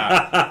 And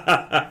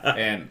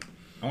and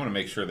I want to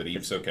make sure that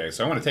Eve's okay.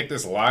 So I want to take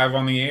this live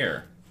on the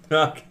air.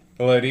 Okay.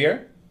 Hello,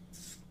 dear?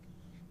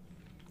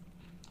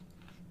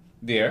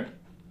 Dear?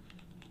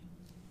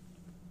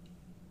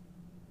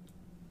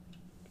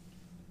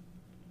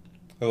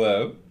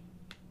 Hello?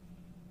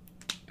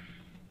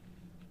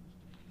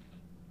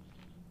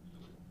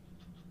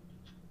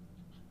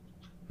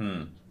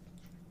 I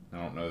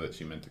don't know that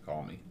she meant to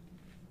call me.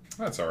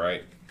 That's all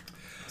right.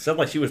 Sounds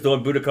like she was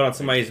doing Budokan on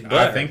somebody's butt.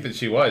 I think that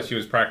she was. She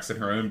was practicing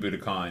her own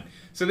Budokan.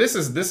 So this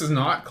is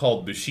not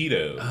called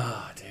Bushido.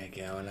 Oh,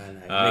 dadgummit, I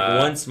know.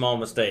 Make one small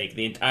mistake.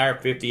 The entire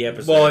 50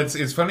 episodes. Well,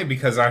 it's funny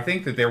because I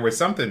think that there was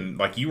something,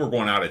 like you were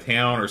going out of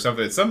town or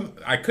something.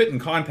 I couldn't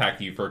contact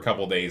you for a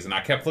couple of days, and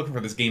I kept looking for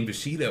this game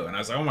Bushido, and I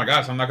was like, oh my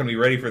gosh, I'm not going to be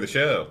ready for the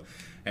show.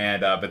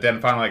 And but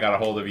then finally I got a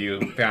hold of you,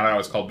 found out it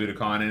was called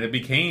Budokan, and it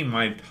became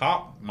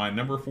my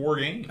number 4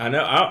 game. I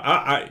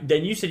know.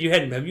 Then you said you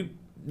hadn't. Have you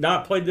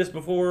not played this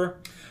before?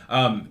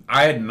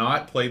 I had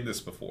not played this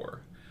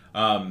before.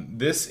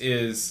 This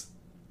is,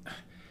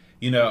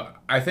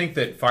 I think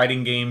that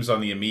fighting games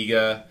on the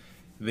Amiga,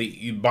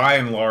 by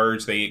and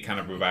large, they get kind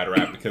of a bad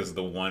rap because of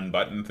the one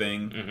button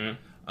thing.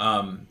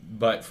 Mm-hmm.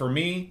 But for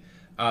me,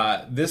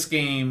 this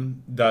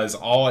game does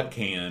all it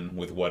can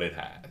with what it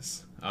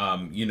has.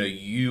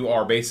 You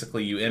are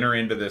basically, you enter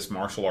into this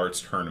martial arts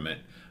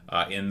tournament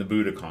in the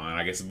Budokan.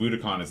 I guess the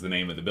Budokan is the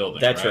name of the building.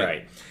 That's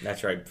right.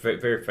 That's right.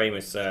 Very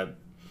famous.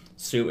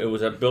 It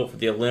was built for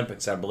the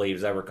Olympics, I believe,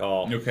 as I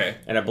recall. Okay.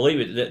 And I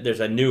believe there's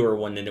a newer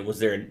one than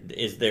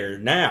is there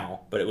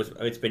now, but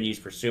it's been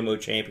used for sumo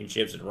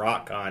championships and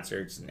rock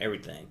concerts and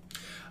everything.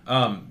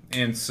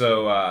 And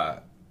so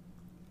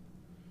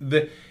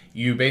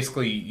you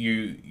basically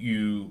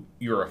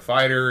you're a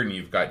fighter and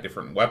you've got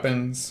different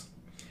weapons.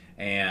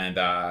 And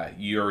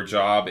your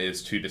job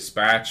is to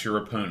dispatch your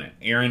opponent.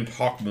 Aaron,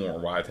 talk more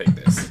while I take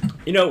this.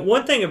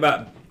 One thing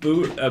about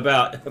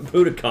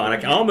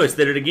Budokan, I almost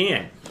did it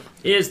again,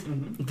 is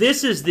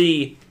this is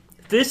the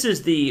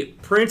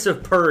Prince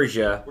of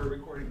Persia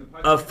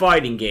of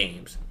fighting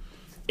games.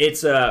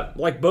 It's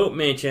like Boat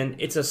mentioned,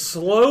 it's a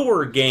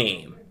slower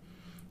game,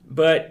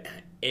 but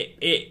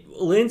it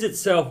lends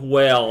itself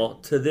well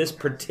to this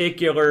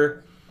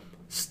particular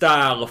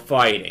style of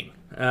fighting.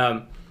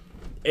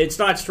 It's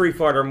not Street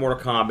Fighter or Mortal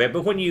Kombat,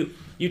 but when you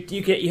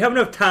have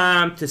enough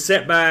time to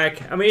sit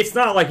back. I mean, it's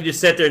not like you just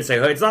sit there and say,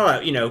 "Oh, it's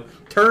not a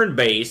turn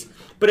based,"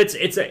 but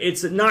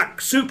it's not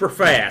super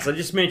fast. I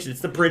just mentioned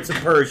it's the Prince of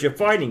Persia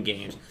fighting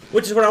games,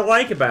 which is what I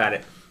like about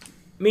it.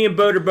 Me and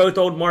Boat are both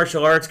old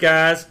martial arts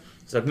guys,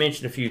 as I've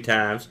mentioned a few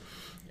times.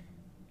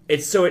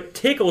 It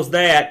tickles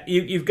that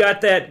you've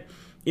got that.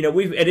 And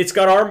it's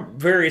got our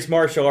various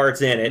martial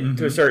arts in it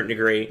to a certain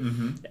degree.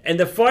 Mm-hmm. And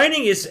the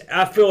fighting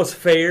I feel is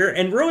fair.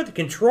 And really the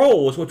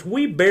controls, which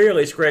we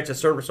barely scratch the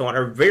surface on,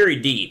 are very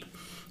deep.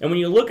 And when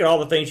you look at all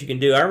the things you can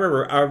do, I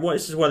remember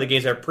this is one of the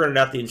games I printed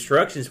out the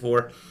instructions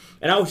for,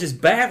 and I was just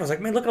baffled. I was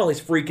like, man, look at all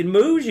these freaking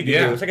moves you can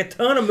do. It's like a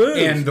ton of moves.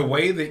 And the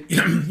way that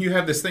you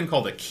have this thing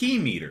called a key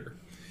meter.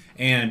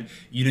 And,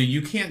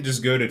 you can't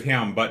just go to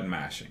town button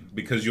mashing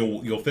because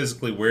you'll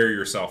physically wear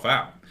yourself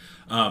out.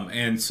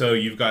 And so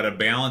you've got to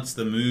balance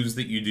the moves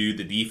that you do,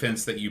 the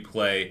defense that you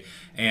play,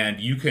 and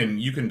you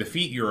can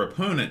defeat your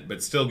opponent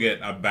but still get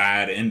a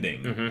bad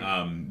ending.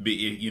 Mm-hmm.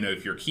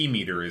 If your key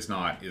meter is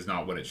not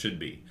what it should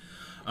be.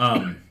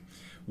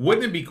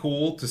 Wouldn't it be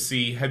cool to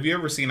see? Have you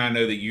ever seen? I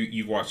know that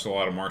you've watched a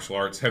lot of martial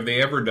arts. Have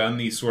they ever done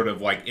these sort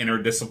of like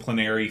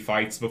interdisciplinary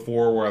fights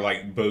before, where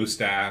like bow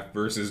staff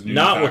versus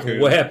not with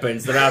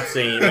weapons that I've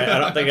seen? I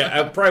don't think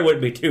I probably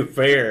wouldn't be too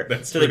fair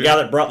to the guy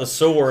that brought the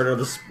sword or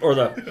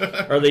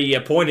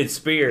the pointed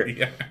spear.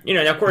 Yeah.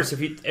 Now, of course,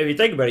 if you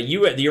think about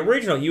it, the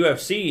original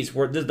UFCs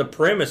were the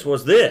premise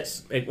was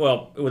this.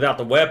 Without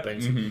the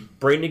weapons,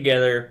 bring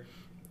together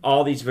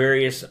all these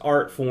various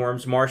art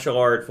forms, martial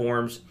art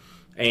forms.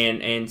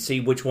 And see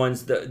which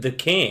one's the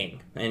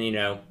king, and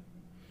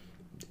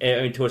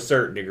to a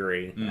certain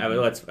degree.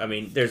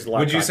 Mm-hmm. There's a lot.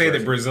 Would you say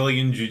that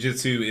Brazilian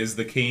Jiu-Jitsu is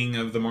the king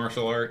of the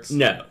martial arts?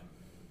 No,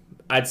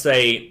 I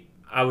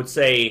would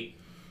say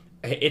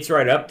it's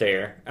right up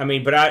there.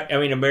 But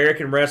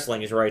American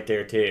wrestling is right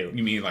there too.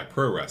 You mean like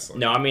pro wrestling?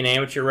 No, I mean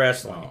amateur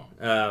wrestling.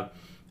 Oh.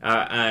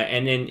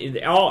 And then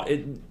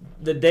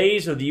the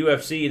days of the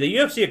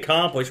UFC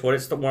accomplished what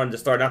it's wanted to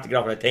start. Not to get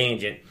off on a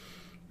tangent.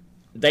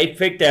 They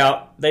figured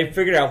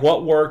out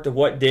what worked and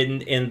what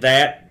didn't in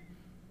that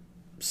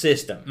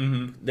system.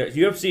 Mm-hmm. The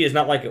UFC is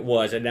not like it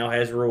was. It now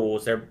has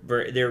rules.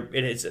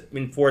 It's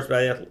enforced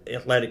by the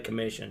athletic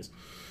commissions.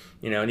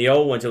 In the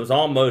old ones, it was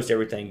almost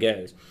everything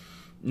goes.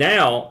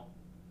 Now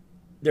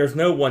there's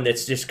no one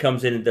that just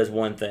comes in and does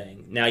one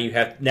thing. Now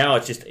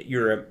it's just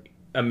you're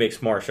a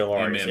mixed martial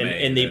artist,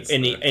 and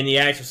the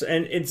actual,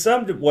 and in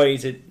some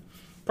ways it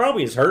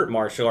probably has hurt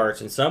martial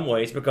arts in some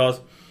ways because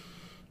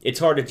it's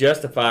hard to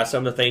justify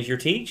some of the things you're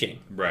teaching.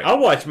 Right. I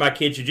watch my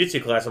kid's jiu-jitsu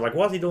class. I'm like,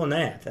 why is he doing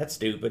that? That's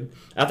stupid.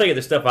 I think of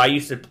the stuff I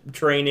used to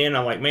train in.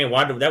 I'm like, man,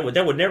 why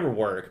that would never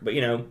work? But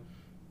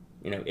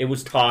it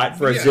was taught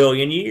for a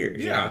zillion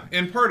years. Yeah,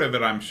 and part of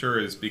it, I'm sure,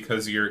 is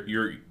because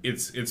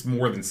it's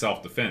more than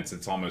self-defense.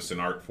 It's almost an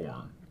art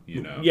form.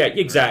 Yeah,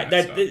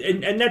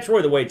 exactly. And that's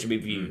really the way it should be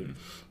viewed. Mm-hmm.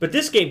 But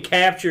this game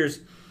captures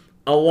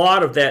a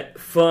lot of that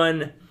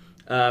fun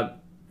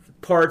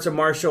parts of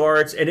martial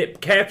arts, and it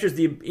captures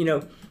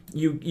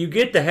You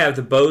get to have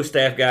the bow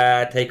staff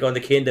guy take on the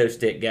kendo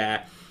stick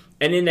guy,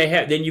 and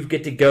then you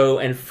get to go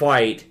and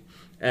fight.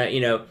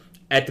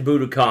 at the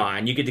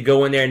Budokan. You get to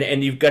go in there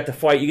and you've got to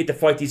fight. You get to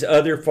fight these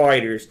other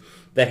fighters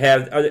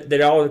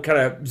that all kind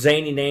of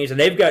zany names, and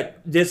they've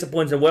got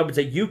disciplines and weapons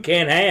that you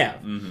can't have,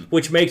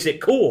 which makes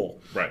it cool.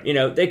 Right.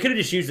 They could have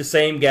just used the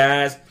same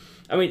guys.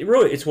 I mean,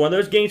 really, it's one of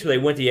those games where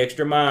they went the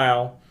extra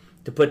mile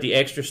to put the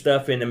extra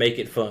stuff in to make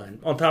it fun.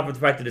 On top of the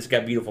fact that it's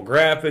got beautiful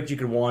graphics, you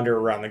can wander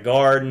around the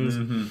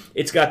gardens.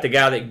 It's got the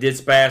guy that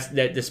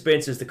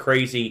dispenses the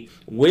crazy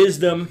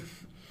wisdom.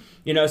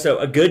 So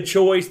a good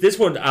choice. This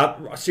one,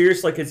 I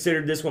seriously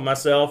considered this one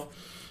myself.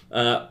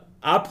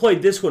 I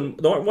played this one.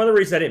 One of the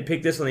reasons I didn't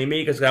pick this on the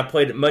Amiga is because I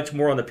played it much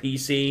more on the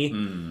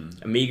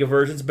PC. Amiga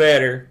version's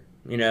better,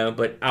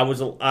 but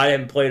I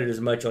haven't played it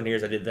as much on here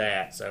as I did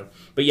that. So,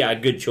 but yeah, a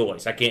good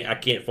choice. I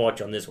can't fault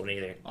you on this one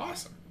either.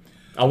 Awesome.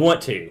 I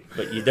want to,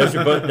 but those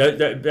are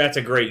both. That's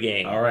a great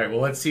game. All right, well,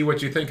 let's see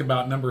what you think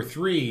about number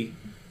 3,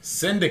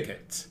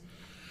 Syndicate.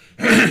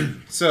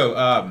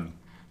 So,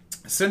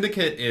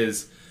 Syndicate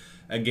is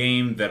a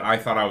game that I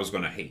thought I was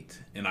going to hate,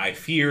 and I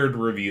feared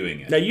reviewing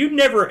it. Now, you've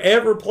never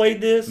ever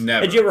played this?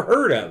 Never. Had you ever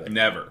heard of it?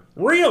 Never.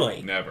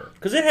 Really? Never.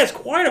 Because it has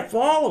quite a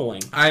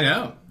following. I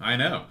know. I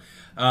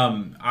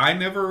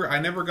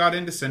never got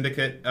into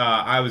Syndicate.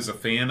 I was a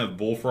fan of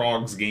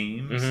Bullfrog's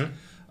games.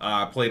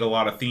 I played a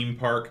lot of Theme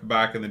Park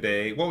back in the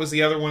day. What was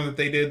the other one that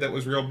they did that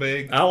was real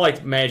big? I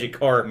liked Magic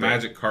Carpet.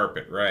 Magic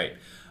Carpet, right.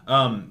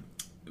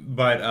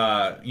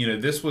 But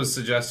this was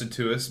suggested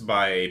to us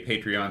by a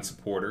Patreon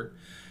supporter,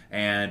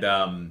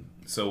 and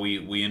so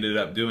we ended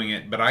up doing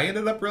it. But I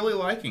ended up really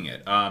liking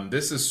it.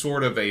 This is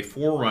sort of a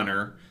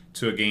forerunner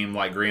to a game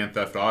like Grand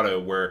Theft Auto,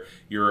 where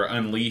you're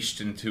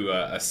unleashed into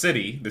a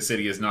city. The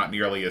city is not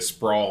nearly as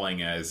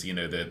sprawling as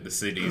the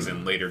cities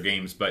in later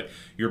games, but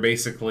you're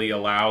basically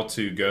allowed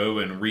to go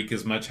and wreak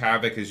as much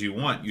havoc as you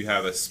want. You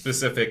have a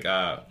specific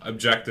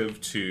objective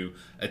to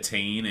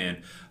attain, and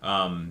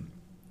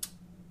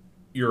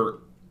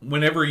what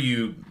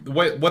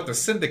the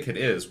Syndicate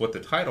is, what the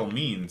title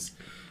means,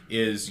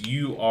 is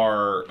you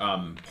are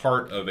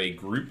part of a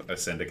group, a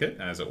syndicate,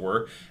 as it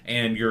were,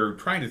 and you're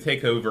trying to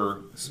take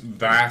over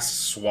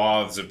vast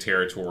swaths of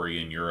territory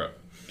in Europe.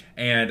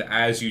 And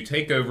as you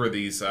take over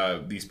these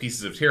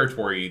pieces of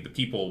territory, the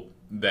people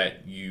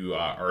that you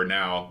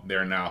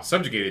they're now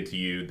subjugated to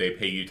you. They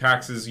pay you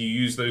taxes. You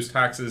use those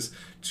taxes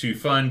to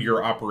fund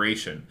your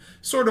operation,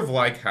 sort of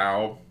like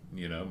how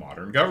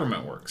modern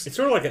government works. It's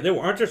sort of like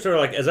aren't there sort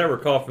of like, as I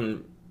recall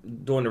from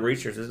doing the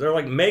research, they're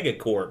like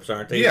megacorps,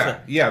 aren't they?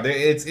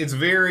 It's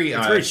very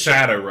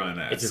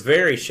Shadowrun-esque. It's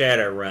very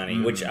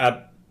Shadowrunning, which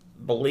I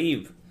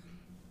believe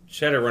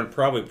Shadowrun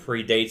probably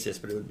predates this,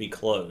 but it would be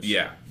close.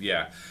 Yeah.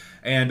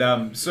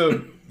 And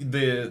so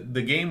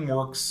the game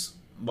works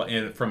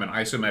from an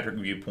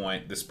isometric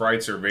viewpoint. The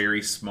sprites are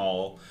very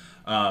small,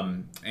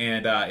 and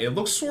it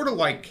looks sort of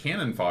like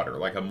cannon fodder,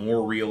 like a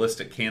more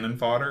realistic cannon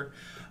fodder.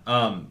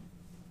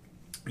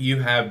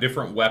 You have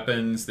different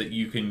weapons that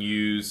you can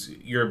use.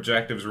 Your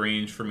objectives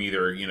range from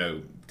either,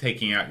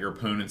 taking out your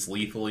opponents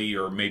lethally,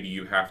 or maybe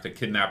you have to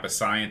kidnap a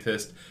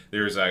scientist.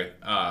 There's I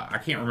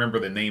can't remember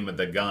the name of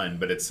the gun,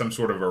 but it's some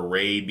sort of a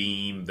ray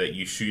beam that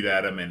you shoot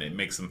at them and it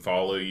makes them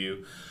follow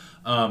you.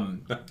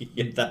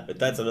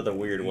 That's another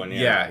weird one.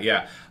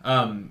 Yeah.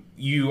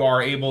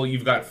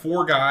 You've got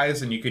 4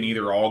 guys, and you can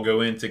either all go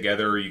in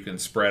together or you can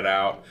spread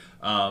out.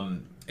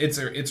 It's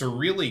a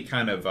really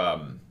kind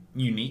of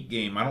unique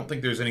game. I don't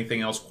think there's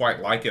anything else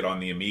quite like it on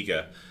the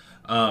Amiga.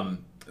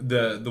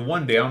 The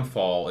one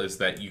downfall is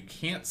that you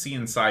can't see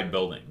inside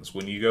buildings.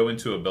 When you go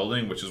into a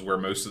building, which is where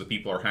most of the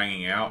people are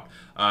hanging out,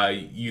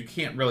 you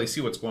can't really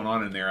see what's going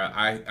on in there.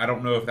 I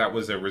don't know if that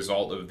was a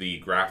result of the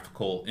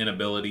graphical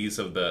inabilities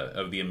of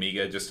the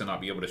Amiga, just to not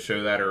be able to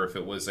show that, or if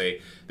it was they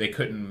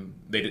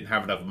didn't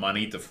have enough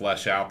money to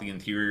flesh out the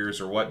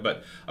interiors or what.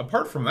 But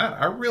apart from that,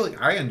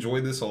 I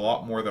enjoyed this a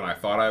lot more than I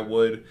thought I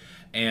would,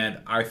 and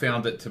I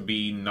found it to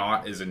be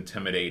not as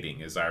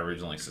intimidating as I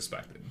originally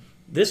suspected.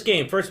 This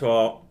game, first of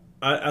all,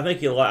 I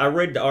think you'll. I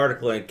read the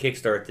article in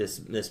Kickstart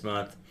this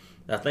month.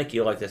 I think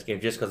you'll like this game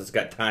just because it's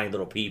got tiny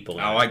little people.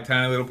 I like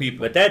tiny little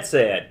people. But that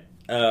said,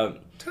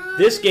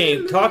 this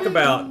game talk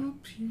about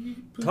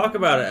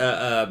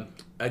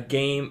a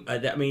game.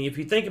 I mean, if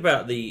you think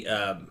about it's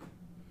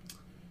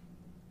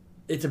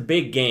a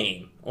big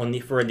game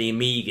for the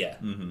Amiga.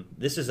 Mm-hmm.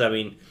 This is,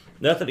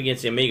 nothing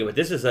against the Amiga, but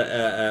this is an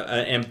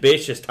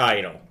ambitious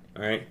title.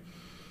 All right.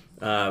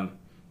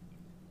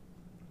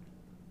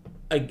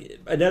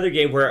 Another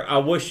game where I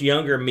wish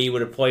younger me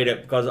would have played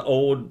it, because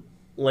old,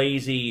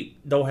 lazy,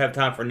 don't have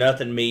time for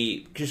nothing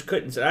me just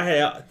couldn't.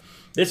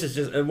 This is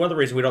just one of the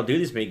reasons we don't do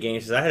these many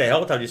games. Is I had a hell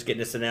of a time just getting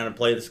to sit down and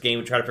play this game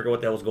and try to figure out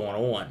what the hell was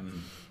going on. Mm-hmm.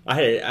 I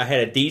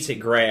had a decent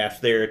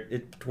grasp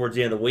there towards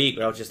the end of the week,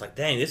 but I was just like,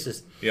 dang, this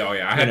is... Yeah,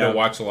 I had to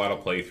watch a lot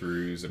of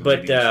playthroughs and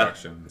read the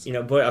instructions.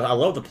 But I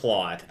love the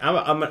plot.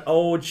 I'm an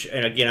old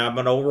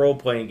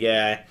role-playing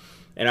guy,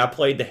 and I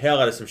played the hell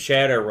out of some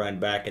Shadowrun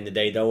back in the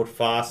day, the old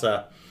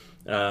FASA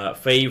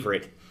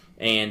favorite,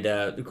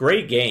 and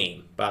great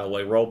game, by the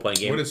way, role-playing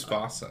game. What is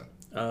FASA?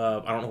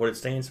 I don't know what it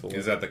stands for.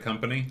 Is that the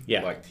company?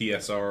 Yeah. Like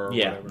TSR or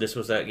yeah, whatever? This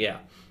was that, yeah.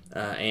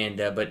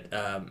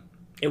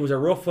 it was a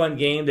real fun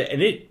game,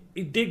 and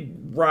it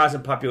did rise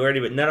in popularity,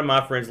 but none of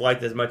my friends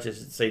liked it as much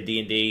as, say,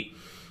 D&D.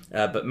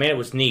 But, man, it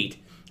was neat.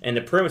 And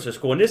the premise was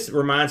cool. And this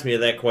reminds me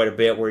of that quite a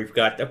bit, where you've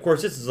got, of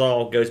course, this is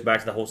all goes back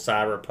to the whole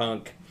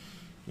cyberpunk,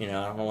 I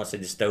don't want to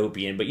say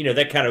dystopian, but,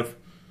 that kind of,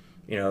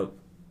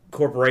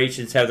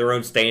 corporations have their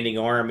own standing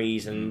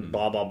armies and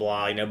blah, blah,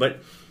 blah,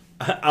 But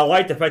I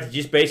like the fact that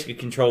you just basically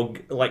control,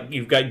 like,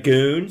 you've got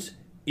goons.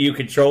 You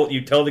tell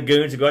the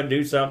goons to go out and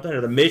do something,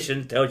 or the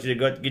mission tells you to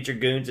go out and get your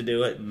goons to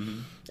do it. Mm-hmm.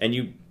 And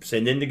you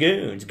send in the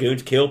goons.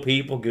 Goons kill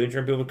people. Goons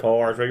run people with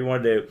cars, whatever you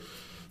want to do.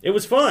 It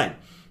was fun.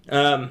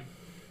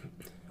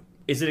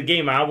 Is it a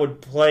game I would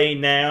play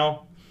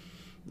now?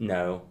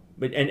 No.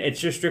 But it's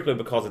just strictly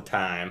because of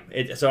time.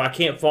 So I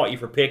can't fault you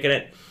for picking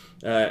it.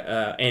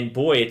 And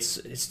boy, it's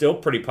still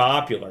pretty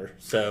popular.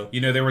 So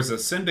there was a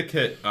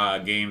Syndicate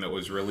game that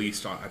was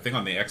released on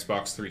the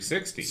Xbox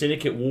 360.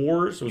 Syndicate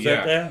Wars, was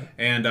that?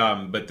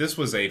 And but this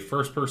was a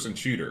first-person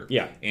shooter.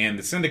 Yeah, and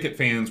the Syndicate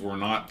fans were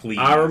not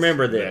pleased. I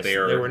remember this. They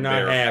were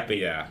not happy.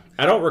 Yeah,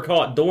 I don't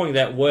recall it doing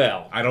that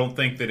well. I don't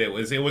think that it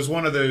was. It was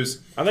one of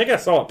those. I think I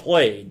saw it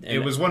played. It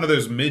was one of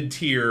those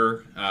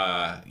mid-tier,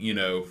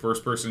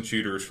 first-person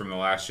shooters from the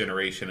last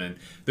generation, and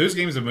those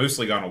games have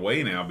mostly gone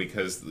away now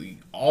because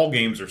all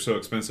games are so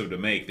expensive to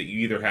make that you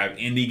either have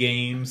indie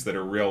games that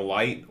are real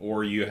light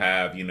or you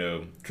have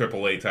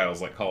AAA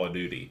titles like Call of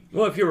Duty.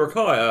 Well, if you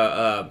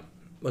recall,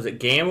 was it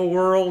Gamma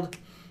World?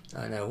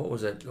 I know what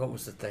was it. What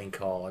was the thing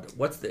called?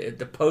 What's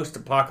the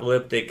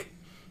post-apocalyptic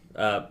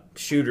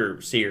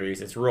shooter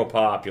series? It's real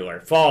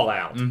popular.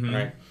 Fallout,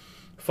 right?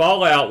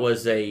 Fallout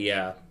was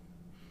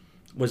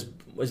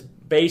was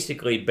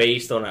basically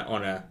based on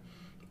a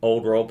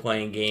old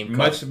role-playing game.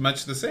 Much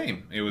the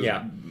same. It was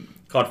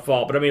called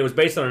Fallout, but it was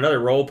based on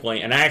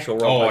an actual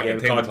role-playing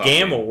game called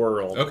Gamma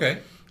World. Okay.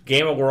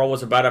 Gamma World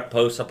was about a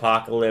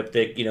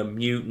post-apocalyptic,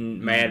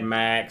 mutant, Mad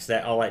Max,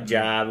 all that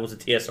jive. It was a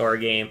TSR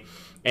game,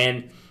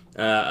 and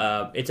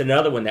it's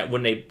another one that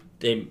when they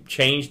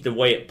changed the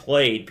way it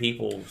played,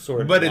 people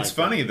sort of. But it's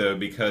funny though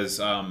because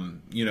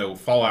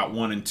Fallout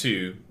 1 and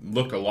 2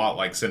 looked a lot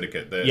like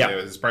Syndicate.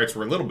 The sprites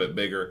were a little bit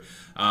bigger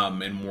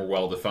and more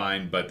well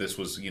defined, but this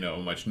was a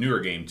much newer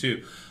game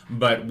too.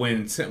 But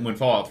when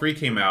Fallout 3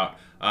 came out,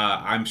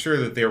 I'm sure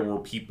that there were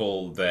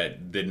people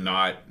that did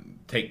not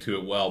take to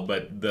it well,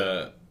 but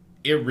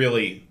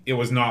it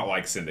was not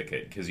like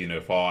Syndicate because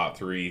Fallout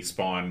 3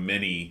 spawned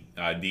many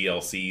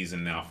DLCs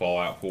and now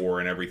Fallout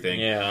 4 and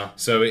everything. Yeah.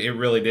 So it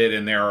really did,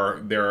 and there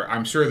are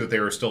I'm sure that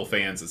there are still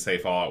fans that say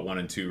Fallout 1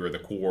 and 2 are the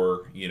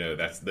core.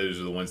 Those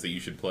are the ones that you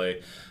should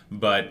play,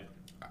 but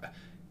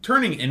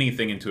turning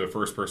anything into a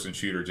first-person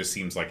shooter just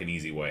seems like an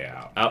easy way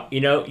out.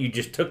 You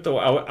just took the.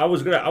 I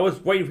was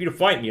waiting for you to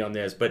fight me on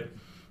this, but.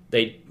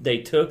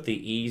 They took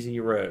the easy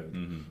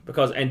road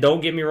because, and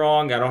don't get me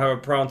wrong, I don't have a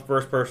problem with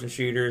first-person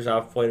shooters.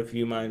 I've played a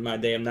few in my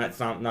day. I'm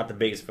not the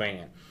biggest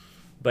fan,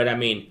 but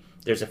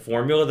there's a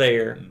formula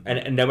there,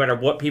 and no matter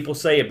what people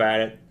say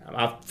about it,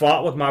 I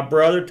fought with my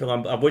brother till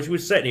I wish he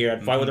was sitting here.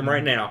 I'd fight with him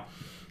right now.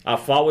 I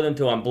fought with him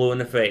till I'm blue in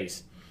the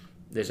face.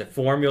 There's a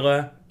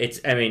formula.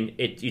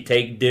 You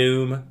take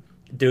Doom.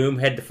 Doom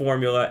had the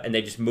formula, and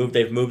they've moved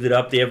it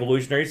up the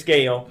evolutionary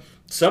scale.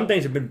 Some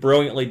things have been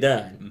brilliantly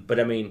done, but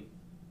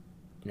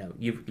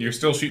you're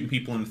still shooting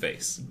people in the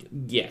face.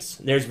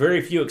 Yes, there's very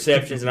few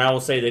exceptions, and I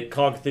will say that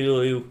Call of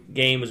Cthulhu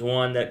game is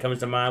one that comes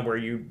to mind where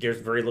there's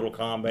very little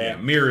combat.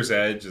 Yeah, Mirror's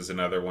Edge is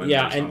another one.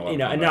 Yeah, and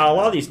now a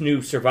lot of these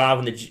new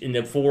survival in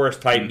the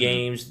forest type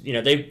games,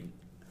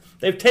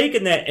 they've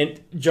taken that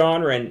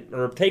genre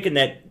or taken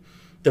that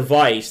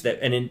device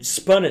and then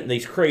spun it in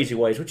these crazy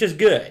ways, which is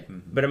good.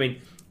 But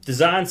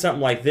design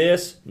something like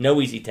this,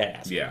 no easy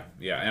task. Yeah,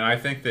 and I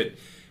think that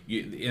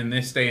in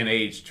this day and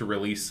age, to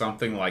release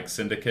something like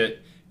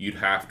Syndicate, you'd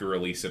have to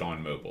release it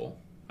on mobile.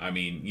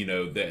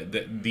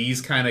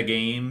 These kind of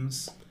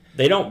games,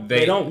 they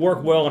don't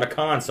work well on a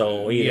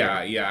console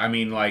either.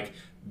 Yeah.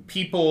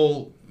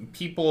 People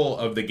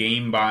of the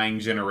game buying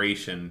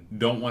generation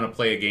don't want to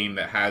play a game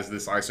that has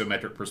this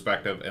isometric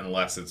perspective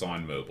unless it's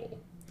on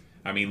mobile.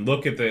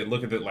 Look at the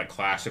like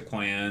Clash of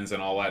Clans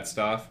and all that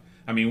stuff.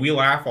 We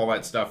laugh all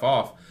that stuff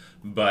off,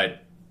 but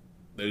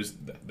those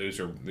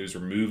are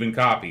moving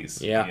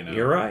copies. Yeah,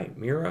 you're right.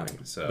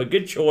 So, but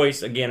good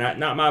choice again.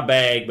 Not my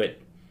bag, but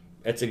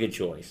that's a good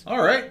choice.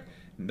 All right,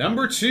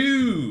 number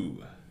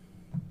 2,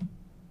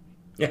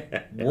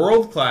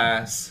 world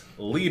class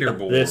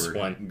leaderboard. This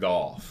one,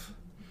 golf.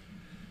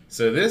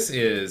 So this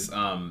is.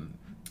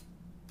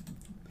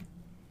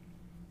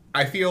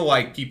 I feel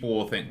like people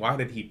will think, why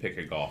did he pick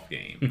a golf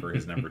game for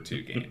his number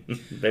 2 game?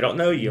 They don't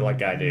know you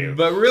like I do.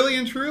 But really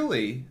and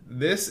truly,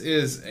 this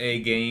is a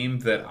game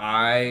that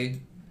I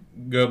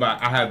go by.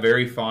 I have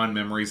very fond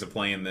memories of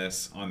playing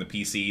this on the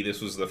PC.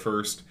 This was the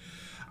first.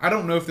 I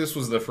don't know if this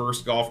was the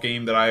first golf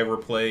game that I ever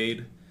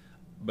played,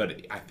 but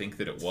I think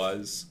that it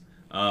was.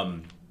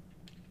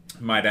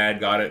 My dad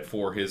got it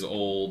for his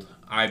old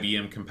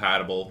IBM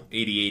compatible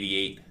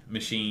 8088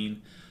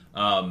 machine.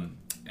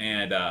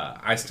 And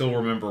I still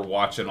remember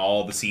watching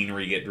all the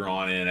scenery get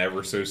drawn in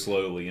ever so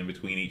slowly in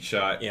between each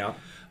shot. Yeah.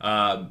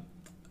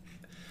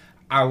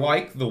 I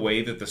like the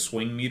way that the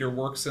swing meter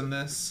works in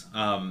this.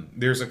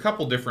 There's a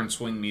couple different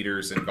swing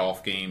meters in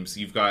golf games.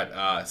 You've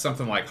got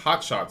something like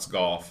Hot Shots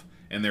Golf,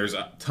 and there's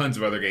tons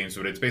of other games,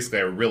 but it's basically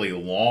a really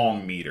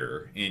long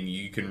meter, and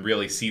you can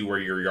really see where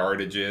your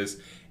yardage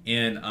is.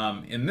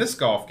 And in this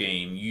golf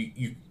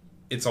game,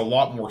 it's a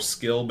lot more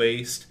skill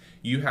based.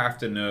 You have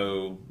to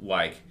know,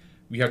 like,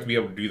 you have to be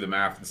able to do the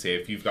math and say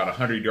if you've got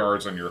 100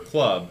 yards on your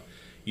club,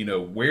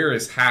 where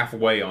is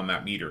halfway on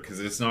that meter,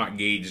 because it's not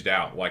gauged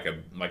out like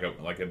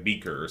a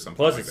beaker or something.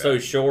 Plus, like it's that. so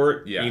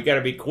short. Yeah. You got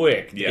to be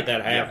quick to Yeah, get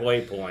that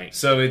halfway point.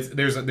 So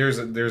there's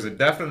a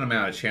definite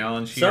amount of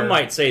challenge here. Some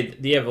might say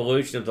the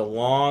evolution of the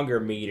longer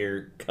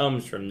meter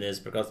comes from this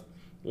because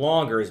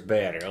longer is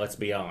better. Let's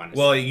be honest.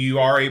 Well, you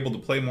are able to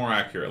play more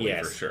accurately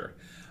Yes. for sure.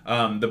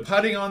 The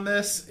putting on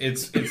this,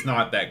 it's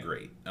not that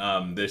great.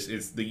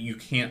 You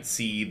can't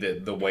see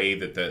the way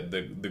that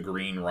the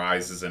green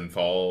rises and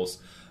falls.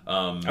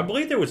 I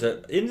believe there was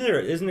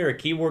isn't there a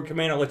keyboard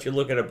command that lets you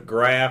look at a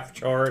graph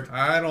chart?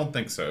 I don't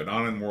think so.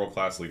 Not in World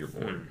Class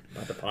Leaderboard.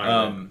 About the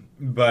pilot.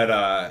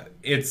 But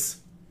it's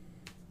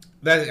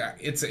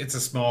a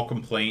small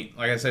complaint.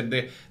 Like I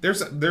said,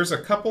 there's a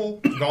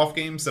couple golf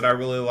games that I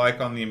really like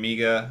on the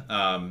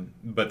Amiga,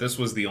 but this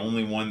was the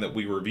only one that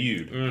we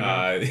reviewed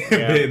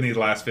in these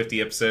last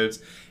 50 episodes,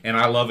 and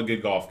I love a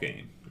good golf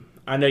game.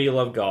 I know you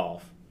love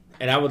golf,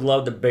 and I would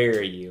love to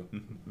bury you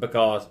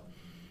because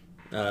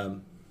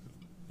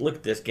look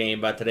at this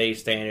game by today's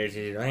standards.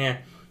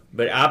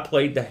 But I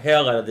played the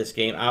hell out of this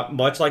game.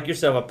 Much like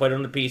yourself, I played it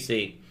on the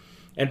PC.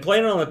 And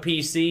playing it on the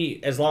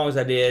PC as long as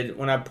I did,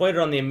 when I played it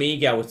on the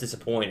Amiga, I was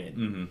disappointed.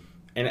 Mm-hmm.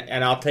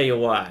 And I'll tell you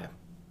why.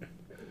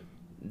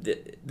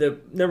 The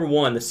number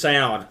one, the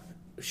sound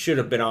should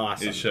have been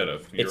awesome. It should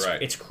have. You're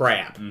right. It's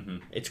crap. Mm-hmm.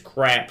 It's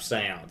crap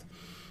sound.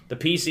 The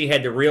PC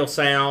had the real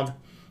sound.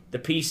 The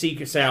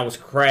PC sound was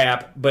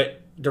crap, but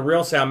the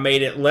real sound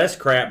made it less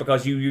crap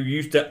because you're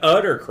used to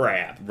utter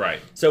crap. Right.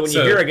 So when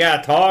you hear a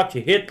guy talk,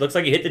 looks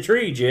like you hit the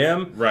tree,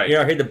 Jim. Right.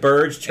 Hear the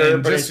birds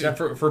chirping. And just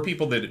for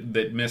people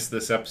that missed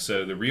this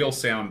episode, the real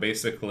sound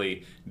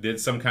basically did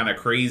some kind of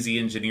crazy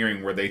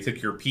engineering where they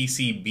took your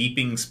PC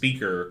beeping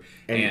speaker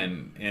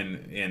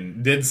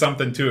and did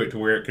something to it to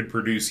where it could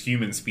produce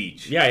human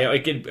speech. Yeah,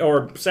 it could,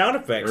 or sound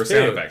effects. Or too.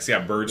 sound effects, yeah,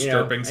 birds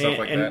chirping, stuff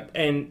like that.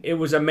 And it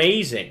was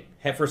amazing.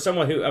 For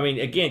someone who,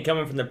 again,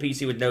 coming from the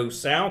PC with no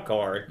sound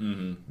card,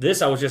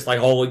 this I was just like,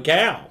 holy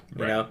cow,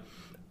 you know.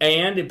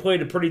 And it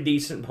played a pretty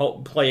decent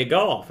play of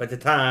golf. At the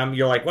time,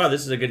 you're like, wow,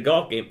 this is a good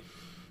golf game.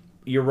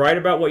 You're right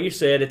about what you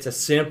said. It's a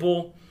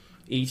simple,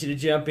 easy to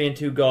jump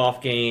into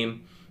golf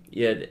game.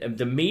 Yeah,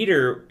 the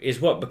meter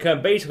is what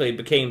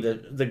became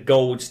the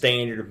gold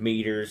standard of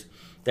meters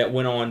that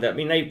went on.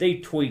 They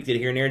tweaked it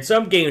here and there. And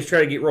some games try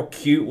to get real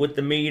cute with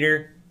the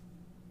meter.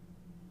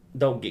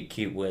 Don't get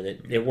cute with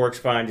it. It works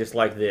fine just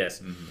like this.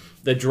 Mm-hmm.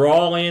 The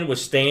draw-in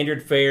was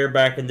standard fare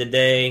back in the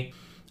day.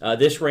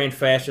 This ran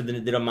faster than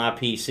it did on my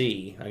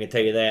PC. I can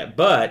tell you that.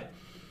 But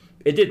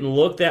it didn't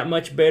look that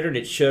much better than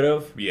it should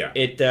have. Yeah.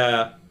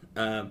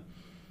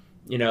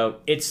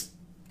 It's...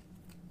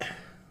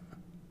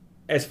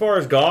 As far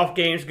as golf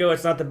games go,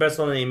 it's not the best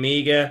on the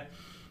Amiga.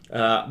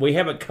 We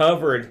haven't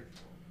covered...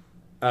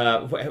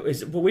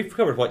 we've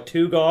covered,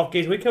 2 golf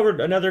games? We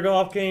covered another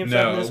golf game?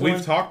 No,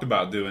 we've talked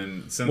about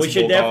doing sensible We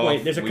should definitely.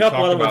 golf. There's a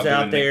couple other ones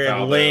out there,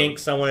 and Faldo.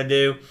 links I want to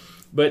do.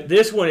 But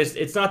this one,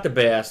 it's not the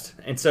best.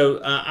 And so,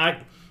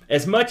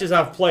 as much as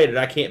I've played it,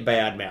 I can't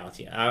badmouth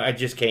you. I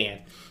just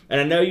can't.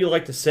 And I know you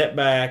like to sit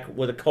back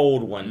with a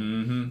cold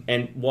one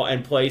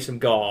and play some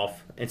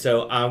golf. And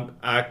so,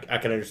 I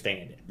can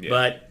understand it. Yeah.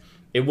 But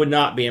it would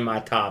not be in my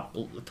top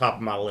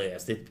of my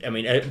list.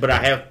 But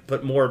I have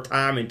put more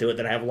time into it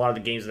than I have a lot of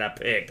the games that I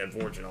picked,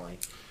 unfortunately.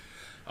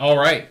 All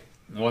right.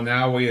 Well,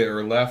 now we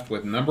are left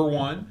with number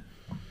 1.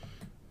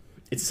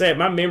 It's sad.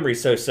 My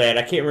memory's so sad.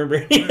 I can't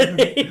remember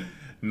anything.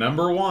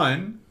 Number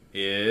 1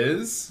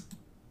 is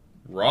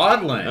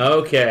Rodland.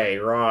 Okay,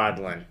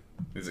 Rodland.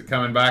 Is it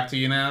coming back to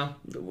you now?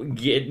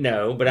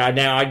 No, but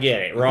now I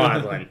get it.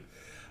 Rodland.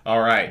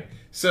 All right.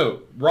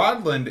 So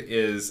Rodland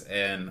is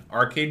an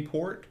arcade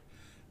port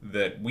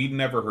that we'd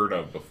never heard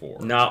of before.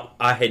 No,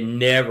 I had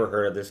never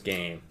heard of this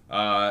game.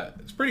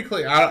 It's pretty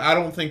clear. I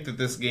don't think that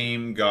this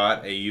game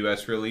got a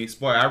U.S. release.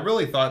 Boy, I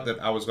really thought that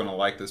I was going to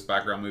like this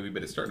background movie,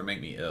 but it's starting to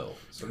make me ill.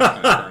 So I'm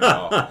just going to turn it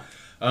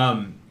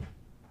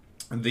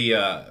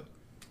off.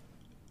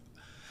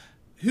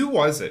 Who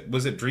was it?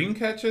 Was it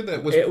Dreamcatcher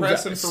that was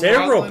pressing for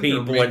several Rodland,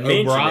 people or had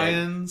mentioned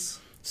O'Brien's?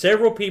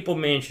 Several people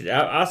mentioned it.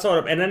 I saw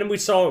it, and then we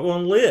saw it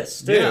on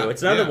lists, too. Yeah,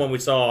 it's another one we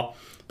saw.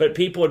 But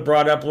people had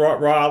brought up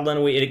Rodland,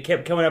 and it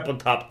kept coming up on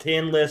top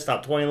 10 lists,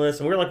 top 20 lists,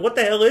 and we were like, what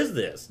the hell is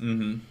this?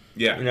 Mm-hmm.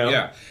 Yeah, you know?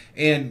 Yeah.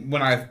 And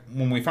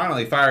when we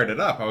finally fired it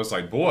up, I was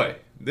like, boy,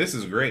 this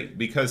is great.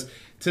 Because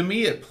to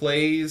me, it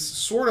plays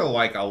sort of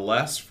like a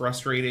less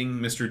frustrating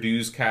Mr.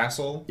 Do's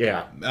Castle.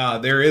 Yeah.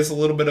 There is a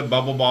little bit of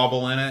Bubble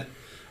Bobble in it.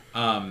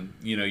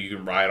 You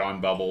can ride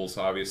on bubbles,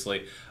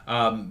 obviously.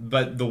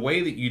 But the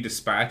way that you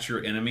dispatch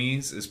your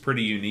enemies is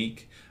pretty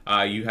unique.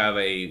 You have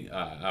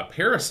a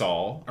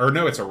parasol, or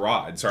no, it's a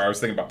rod. Sorry, I was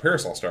thinking about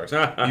parasol stars.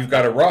 You've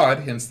got a rod,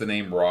 hence the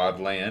name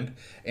Rodland,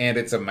 and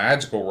it's a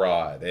magical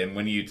rod. And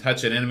when you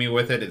touch an enemy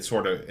with it, it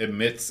sort of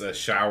emits a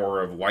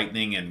shower of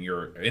lightning, and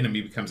your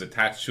enemy becomes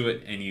attached to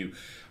it, and you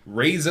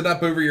raise it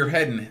up over your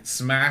head and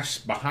smash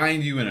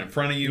behind you and in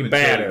front of you. You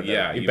batter them.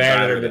 Yeah, you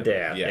batter them to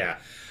death. Yeah.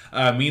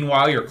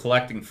 Meanwhile, you're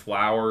collecting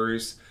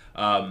flowers.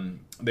 You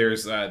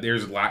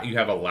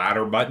have a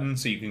ladder button,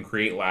 so you can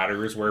create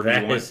ladders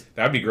wherever you want.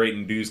 That'd be great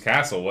in Dew's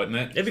Castle, wouldn't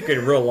it? It'd be great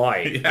in real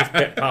life.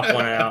 Just pop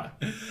one out.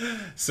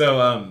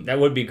 So that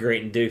would be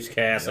great in Dew's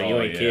Castle. You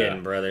ain't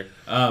kidding, brother.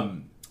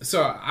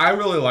 So I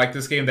really like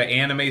this game. The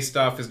anime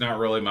stuff is not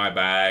really my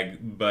bag,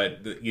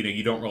 but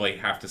you don't really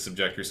have to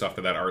subject yourself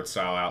to that art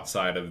style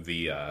outside of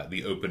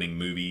the opening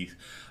movie.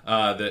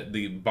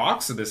 The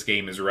box of this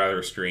game is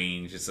rather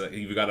strange.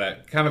 You've got a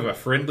kind of a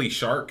friendly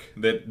shark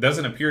that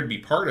doesn't appear to be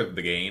part of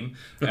the game,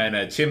 and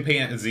a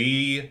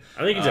chimpanzee.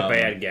 I think he's a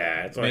bad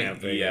guy. That's what I'm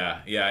thinking.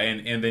 Yeah,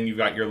 and then you've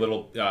got your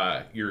little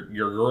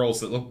your girls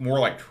that look more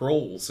like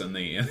trolls in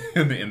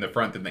the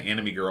front than the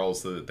anime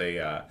girls that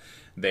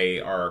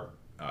they are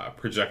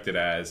projected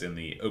as in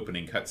the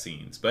opening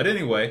cutscenes. But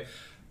anyway,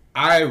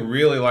 I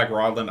really like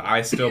Rodland.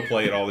 I still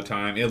play it all the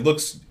time. It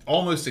looks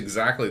almost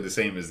exactly the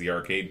same as the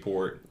arcade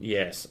port.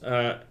 Yes.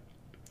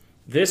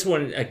 This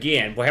one,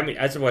 again,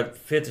 that's what,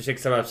 fifth or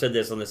sixth time I've said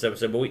this on this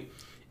episode, but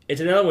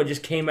it's another one that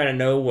just came out of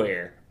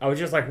nowhere. I was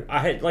just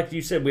like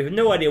you said, we have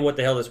no idea what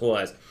the hell this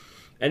was.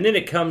 And then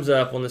it comes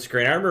up on the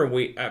screen. I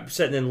remember I'm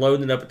sitting and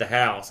loading it up at the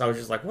house. I was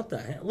just like, what the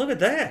hell? Look at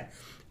that.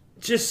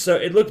 Just so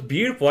it looks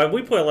beautiful.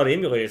 We play a lot of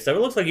emulated stuff. It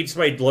looks like you just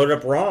loaded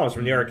up ROMs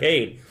from the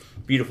arcade.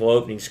 Beautiful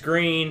opening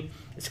screen.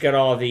 It's got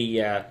all the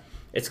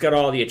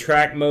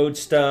attract mode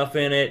stuff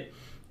in it.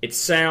 It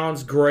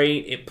sounds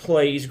great. It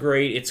plays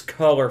great. It's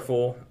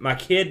colorful. My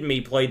kid and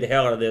me played the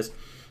hell out of this.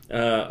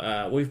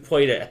 We've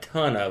played a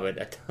ton of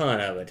it.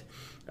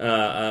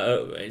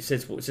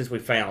 Since we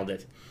found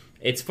it.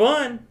 It's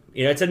fun.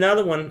 It's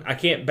another one. I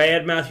can't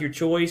badmouth your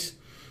choice.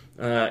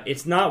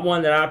 It's not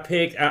one that I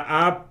picked.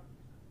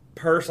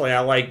 Personally,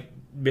 I like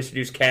Mr.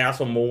 Deuce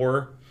Castle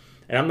more,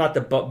 and I'm not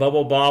the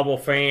Bubble Bobble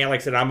fan.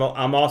 Like I said,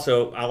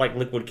 I like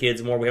Liquid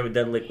Kids more. We haven't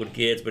done Liquid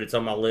Kids, but it's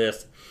on my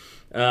list.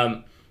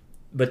 But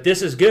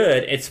this is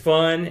good. It's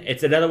fun.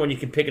 It's another one you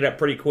can pick it up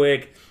pretty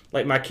quick.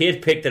 Like my kids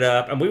picked it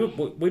up, and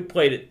we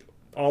played it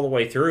all the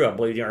way through. I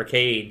believe the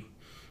arcade.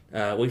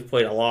 We've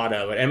played a lot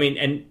of it. I mean,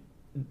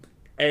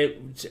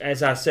 and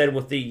as I said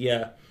with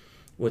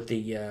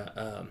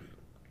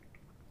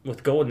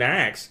Golden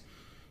Axe.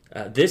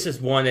 This is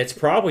one that's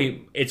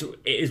probably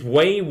is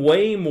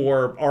way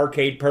more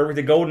arcade perfect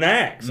than Golden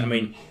Axe. Mm-hmm. I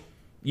mean,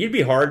 you'd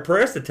be hard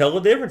pressed to tell the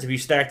difference if you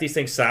stack these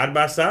things side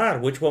by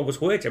side. Which one was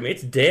which? I mean,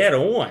 it's dead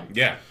on.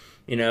 Yeah,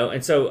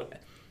 And so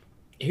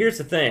here's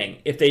the thing: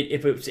 if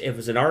it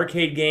was an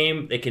arcade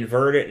game, they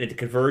convert it, and the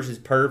conversion is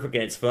perfect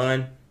and it's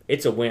fun.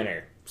 It's a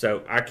winner.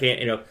 So I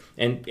can't,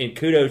 and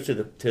kudos to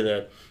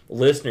the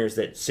listeners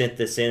that sent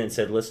this in and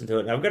said listen to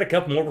it. And I've got a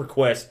couple more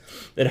requests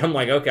that I'm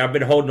like, okay, I've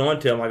been holding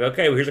on to. I'm like,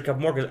 okay, well, here's a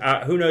couple more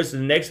because who knows the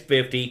next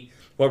 50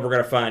 what we're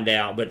going to find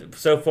out. But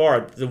so far,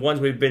 the ones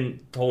we've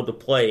been told to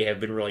play have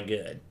been really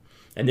good,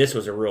 and this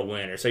was a real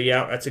winner. So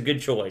yeah, that's a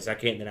good choice. I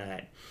can't deny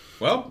it.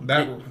 Well,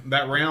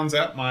 that rounds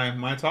out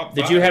my top 5.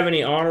 Did you have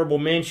any honorable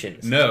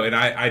mentions? No, and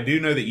I do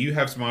know that you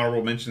have some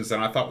honorable mentions,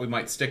 and I thought we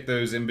might stick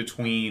those in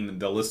between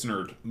the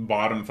listener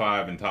bottom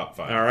 5 and top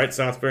 5. All right,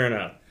 sounds fair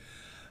enough.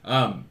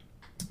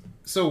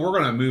 So we're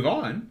going to move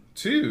on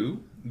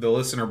to the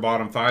listener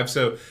bottom 5.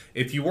 So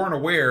if you weren't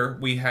aware,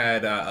 we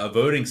had a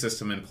voting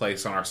system in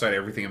place on our site,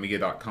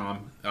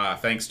 everythingamiga.com,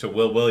 thanks to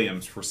Will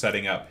Williams for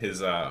setting up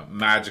his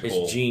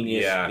magical his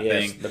genius,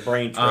 thing. The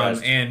brain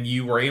trust. And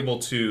you were able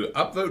to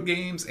upvote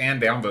games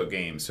and downvote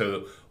games.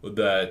 So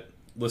the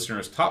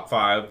listeners' top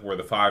 5 were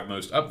the 5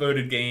 most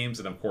upvoted games,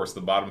 and of course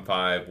the bottom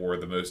 5 were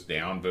the most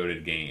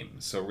downvoted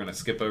games. So we're going to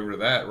skip over to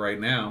that right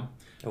now.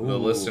 Ooh. The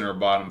listener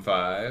bottom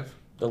 5.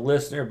 The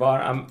listener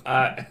bottom.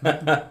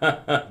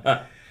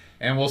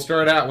 And we'll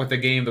start out with a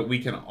game that we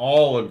can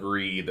all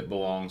agree that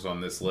belongs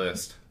on this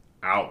list,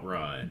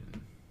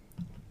 Outrun.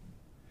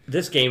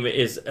 This game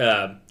is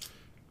a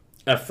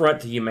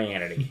affront to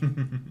humanity.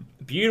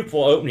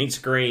 Beautiful opening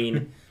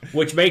screen,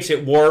 which makes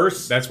it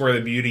worse. That's where the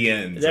beauty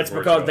ends. That's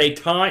because they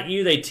taunt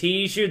you, they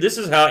tease you. This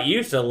is how it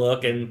used to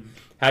look and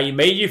how you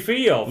made you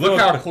feel. Look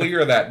how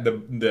clear that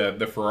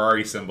the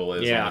Ferrari symbol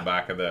is on the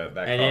back of that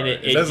car.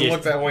 It doesn't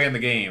look that way in the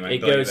game. It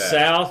goes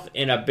south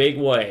in a big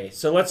way.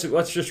 So let's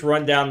just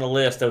run down the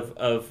list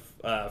of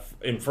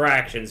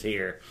infractions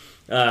here.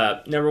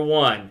 Number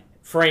 1,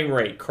 frame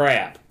rate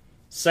crap,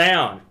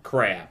 sound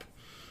crap,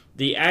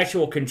 the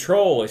actual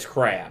control is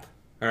crap.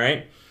 All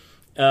right,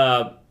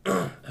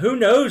 who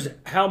knows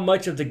how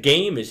much of the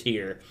game is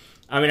here?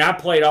 I mean, I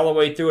played all the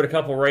way through it a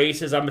couple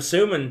races. I'm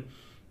assuming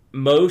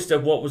most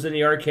of what was in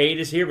the arcade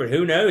is here, but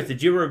who knows?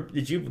 Did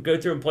you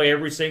go through and play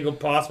every single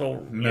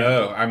possible?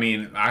 No, I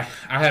mean, I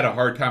had a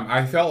hard time.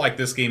 I felt like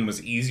this game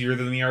was easier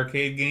than the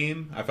arcade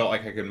game. I felt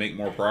like I could make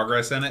more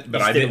progress in it,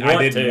 but I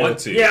didn't want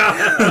to.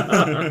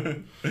 Yeah.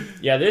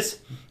 Yeah, this,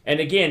 and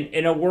again,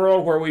 in a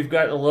world where we've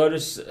got the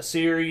Lotus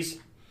series,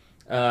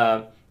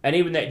 and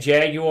even that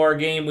Jaguar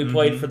game we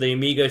played for the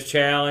Amigos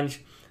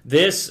Challenge,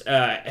 this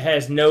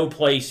has no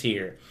place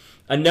here.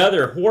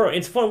 Another horror.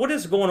 It's fun. What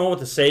is going on with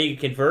the Sega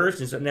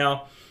conversions?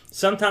 Now,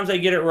 sometimes they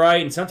get it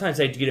right, and sometimes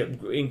they get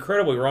it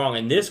incredibly wrong.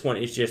 And this one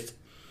is just.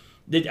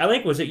 I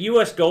think was it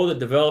U.S. Gold that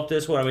developed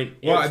this one? I mean,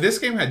 this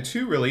game had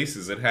 2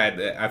 releases. It had,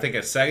 I think,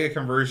 a Sega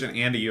conversion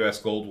and a U.S.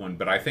 Gold one,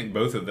 but I think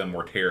both of them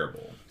were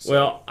terrible. So.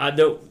 Well,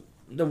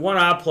 the one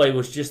I played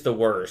was just the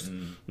worst.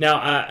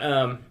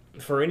 Now,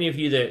 for any of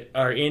you that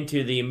are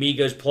into the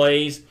Amigos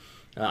plays.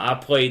 I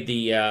played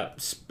the,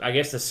 I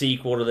guess the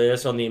sequel to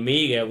this on the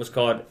Amiga. It was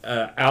called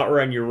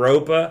Outrun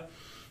Europa.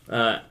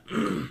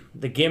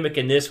 The gimmick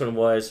in this one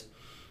was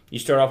you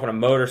start off on a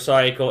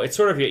motorcycle. It's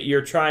sort of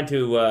you're trying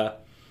to.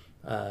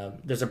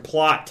 There's a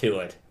plot to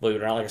it, believe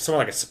it or not, sort of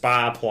like a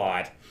spy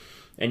plot.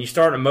 And you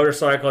start on a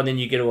motorcycle, and then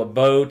you get to a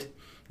boat.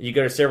 You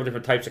go to several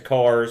different types of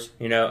cars,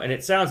 and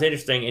it sounds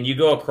interesting. And you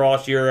go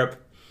across Europe,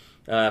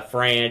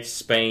 France,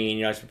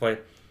 Spain,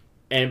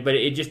 but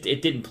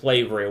it didn't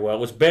play very well. It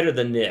was better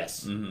than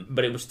this,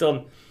 but it was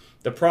still.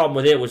 The problem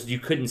with it was you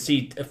couldn't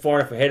see far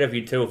enough ahead of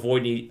you to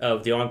avoid any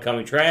of the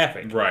oncoming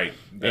traffic. Right,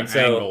 the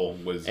angle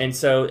was.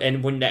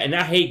 And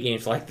I hate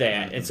games like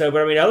that. And so,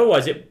 but I mean,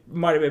 otherwise it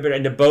might have been better.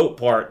 And the boat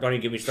part, don't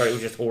even get me started. It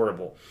was just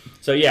horrible.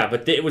 So yeah,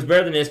 but it was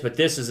better than this. But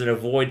this is an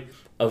avoid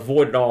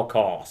at all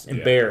costs.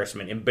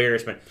 Embarrassment.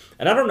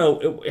 And I don't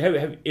know.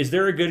 Is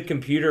there a good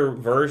computer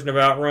version of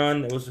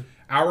Outrun? It was.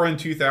 Outrun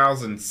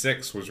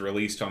 2006 was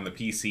released on the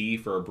PC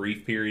for a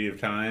brief period of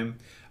time.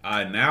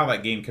 Now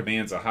that game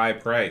commands a high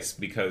price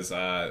because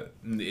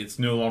it's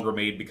no longer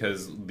made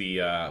because the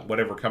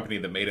whatever company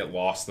that made it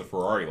lost the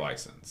Ferrari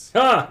license.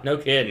 No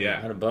kidding.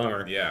 Yeah. What a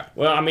bummer. Yeah.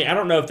 Well, I mean, I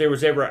don't know if there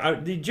was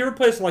ever. Did you ever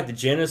play something like the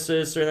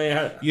Genesis or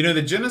anything?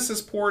 The Genesis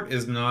port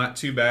is not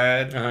too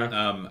bad.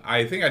 Uh-huh.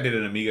 I think I did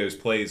an Amigos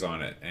Plays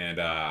on it, and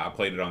I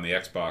played it on the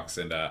Xbox,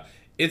 and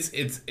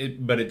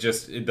but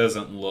it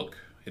doesn't look.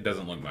 It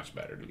doesn't look much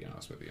better, to be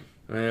honest with you.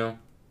 Well,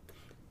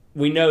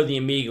 we know the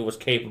Amiga was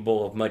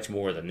capable of much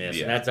more than this,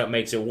 and that's what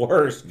makes it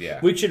worse. Yeah.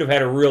 We should have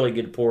had a really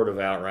good port of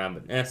Outrun,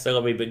 but that's still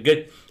be but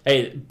good.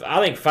 Hey, I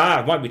think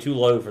 5 might be too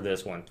low for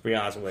this one, to be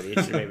honest with you.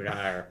 It should maybe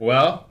higher.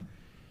 Well,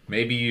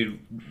 maybe you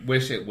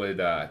wish it would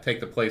take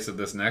the place of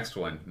this next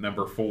one,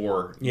 number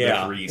 4.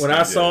 Yeah. When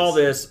I saw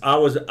this, I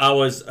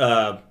was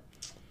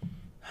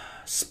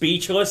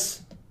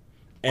speechless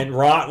and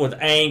wrought with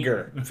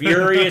anger,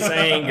 furious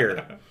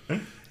anger.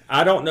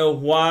 I don't know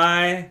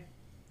why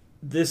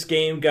this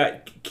game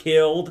got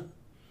killed.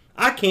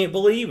 I can't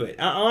believe it.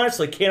 I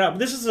honestly cannot.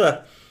 This is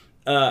a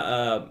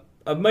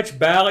much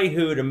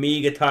ballyhooed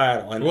Amiga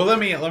title. And well, let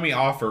me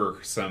offer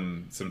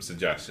some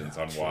suggestions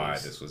on why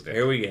this was different.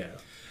 Here we go.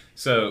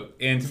 So,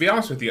 and to be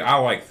honest with you, I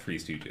like Three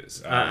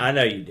Stooges. I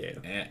know you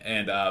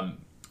do.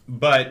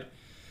 But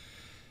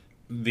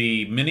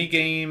the mini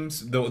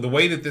games, the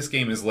way that this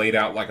game is laid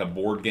out like a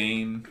board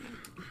game,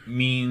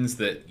 means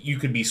that you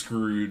could be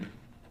screwed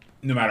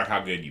no matter how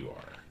good you are.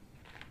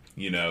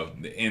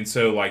 And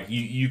so like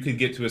you could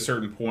get to a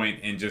certain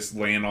point and just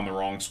land on the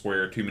wrong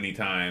square too many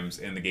times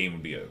and the game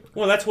would be over.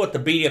 Well, that's what the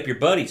beat up your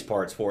buddies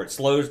part's for. It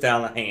slows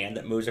down the hand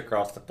that moves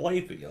across the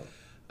playfield.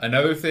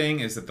 Another thing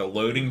is that the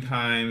loading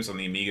times on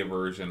the Amiga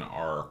version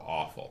are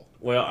awful.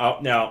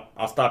 Well,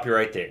 I'll stop you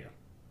right there.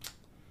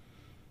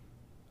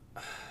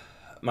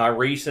 My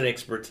recent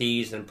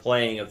expertise in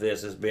playing of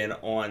this has been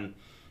on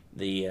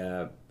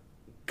the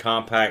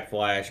compact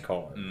flash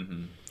card.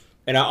 Mm-hmm.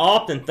 And I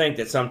often think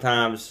that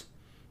sometimes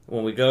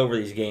when we go over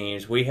these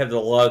games, we have the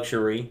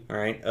luxury,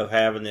 right, of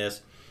having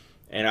this.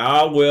 And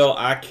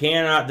I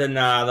cannot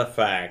deny the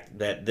fact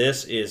that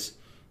this is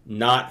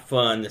not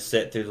fun to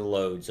sit through the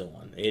loads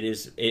on.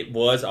 It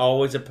was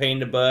always a pain in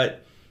the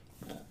butt.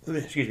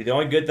 Excuse me. The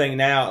only good thing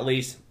now, at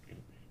least,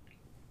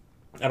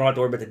 I don't have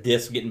to worry about the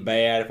disc getting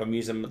bad if I'm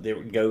using the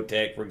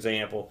GoTech, for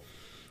example.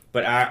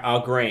 But I'll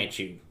grant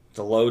you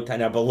the load time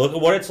now. But look at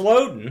what it's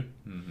loading.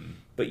 Mm-hmm.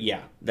 But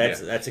yeah,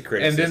 that's a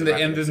criticism.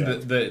 And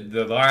then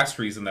the last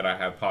reason that I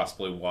have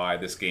possibly why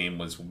this game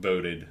was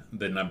voted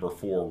the number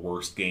 4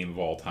 worst game of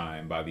all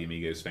time by the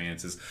Amigos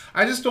fans is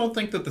I just don't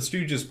think that the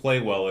Stooges play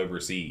well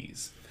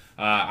overseas.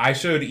 I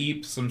showed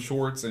Eep some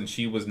shorts and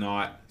she was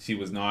not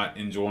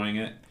enjoying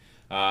it.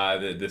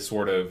 This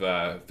sort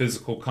of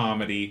physical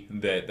comedy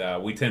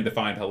that we tend to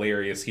find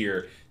hilarious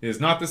here is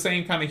not the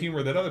same kind of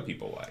humor that other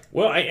people like.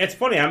 Well, it's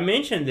funny. I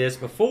mentioned this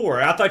before.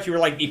 I thought you were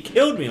like, you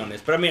killed me on this.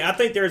 But, I mean, I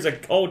think there's a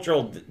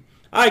cultural...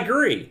 I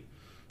agree.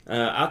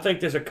 I think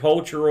there's a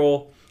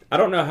cultural... I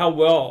don't know how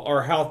well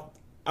or how...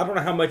 I don't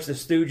know how much the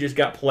Stooges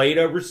got played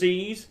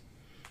overseas.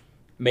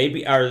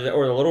 Maybe... Or the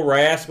Little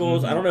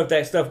Rascals. Mm-hmm. I don't know if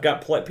that stuff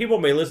got played. People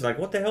may listen like,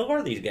 what the hell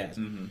are these guys?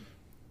 Mm-hmm.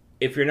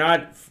 If you're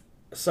not...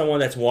 someone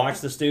that's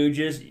watched the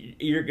Stooges,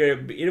 you're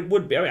gonna. It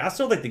would be. I mean, I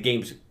still think the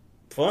game's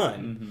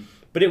fun,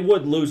 but it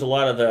would lose a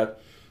lot of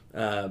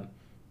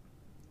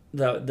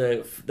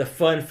the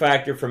fun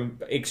factor from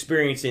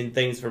experiencing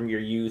things from your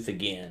youth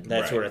again,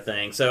 that Right. sort of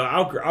thing. So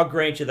I'll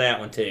grant you that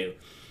one too.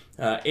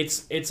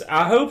 It's.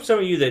 I hope some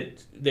of you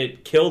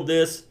that killed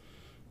this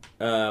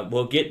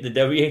will get the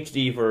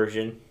WHD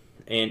version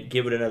and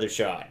give it another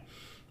shot.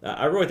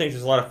 I really think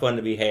there's a lot of fun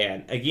to be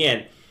had.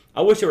 Again,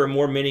 I wish there were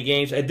more mini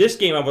games. At this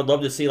game, I would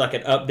love to see like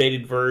an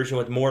updated version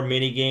with more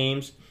mini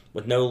games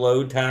with no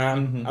load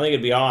time. I think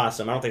it'd be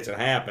awesome. I don't think it's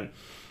gonna happen,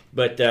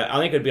 but I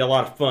think it'd be a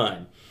lot of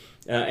fun,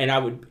 and I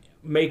would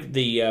make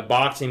the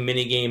boxing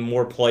mini game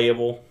more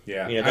playable.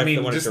 Yeah, you know, that's I mean,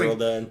 the one just that's real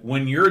think, done.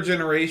 when your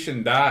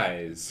generation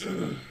dies,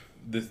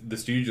 the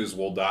Stooges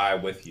will die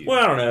with you.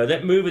 Well, I don't know.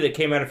 That movie that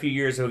came out a few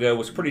years ago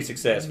was pretty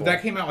successful.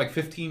 That came out like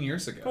 15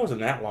 years It ago.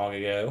 wasn't that long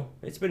ago.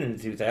 It's been in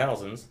the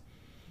 2000s.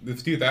 The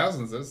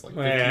 2000s, that's like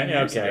 15 Yeah,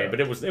 years okay, ago. but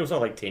it was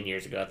all like 10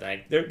 years ago. I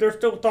think they're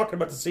still talking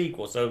about the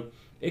sequel, so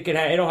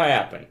it'll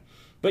happen.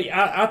 But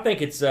I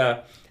think it's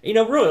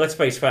really, let's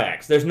face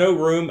facts. There's no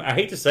room. I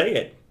hate to say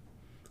it.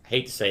 I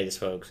hate to say this,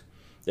 folks.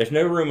 There's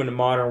no room in the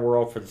modern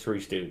world for the Three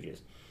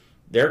Stooges.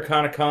 Their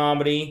kind of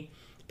comedy,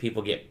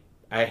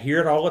 I hear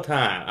it all the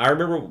time. I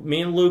remember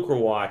me and Luke were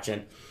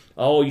watching.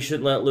 Oh, you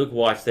shouldn't let Luke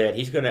watch that.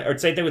 He's gonna. Or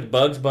same thing with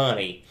Bugs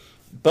Bunny.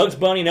 Bugs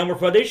Bunny number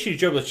 5. They shoot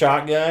each other with a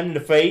shotgun in the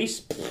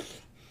face.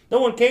 No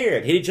one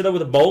cared. Hit each other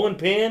with a bowling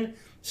pin.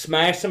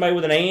 Smash somebody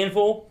with an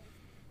anvil.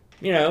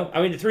 You know,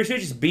 I mean, the Three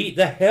Stooges beat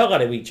the hell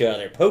out of each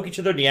other, poke each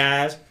other in the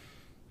eyes.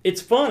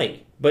 It's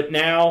funny, but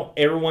now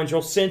everyone's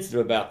real sensitive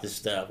about this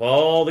stuff.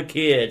 All the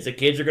kids are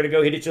going to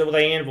go hit each other with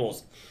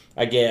anvils,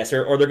 I guess,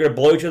 or they're going to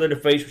blow each other in the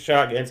face with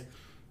shotguns.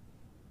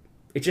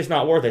 It's just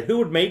not worth it. Who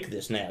would make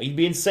this now? You'd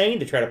be insane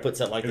to try to put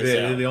something like this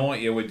out.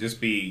 It would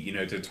just be,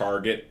 to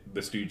target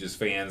the Stooges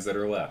fans that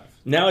are left.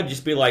 Now it'd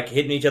just be like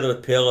hitting each other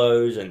with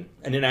pillows and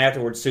then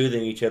afterwards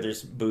soothing each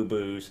other's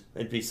boo-boos.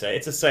 It'd be sad.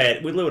 It's a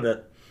sad. We live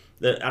in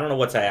I don't know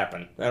what's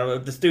happened. I don't know.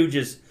 The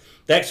Stooges,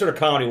 that sort of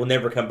comedy will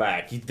never come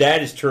back.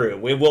 That is true.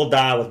 We will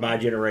die with my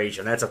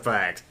generation. That's a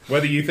fact.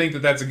 Whether you think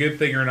that that's a good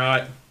thing or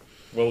not,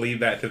 we'll leave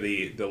that to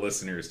the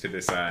listeners to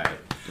decide.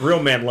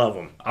 Real men love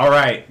them. All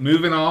right,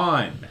 moving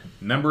on.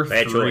 Number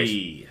Bad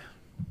 3.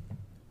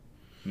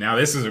 Now,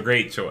 this is a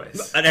great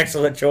choice. An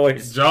excellent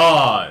choice.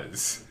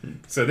 Jaws.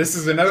 So this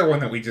is another one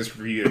that we just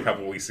reviewed a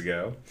couple weeks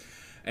ago.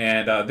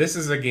 And this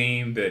is a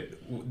game that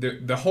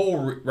the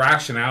whole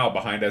rationale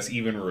behind us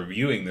even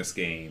reviewing this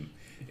game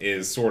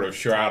is sort of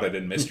shrouded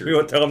in mystery. You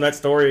want to tell them that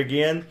story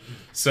again?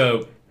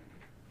 So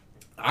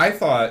I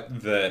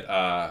thought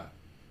that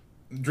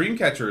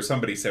Dreamcatcher or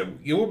somebody said,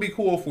 it would be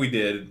cool if we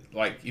did,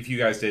 like, if you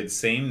guys did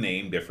same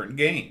name, different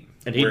game.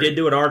 And he did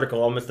do an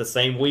article almost the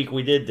same week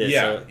we did this.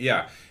 Yeah, so.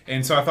 yeah.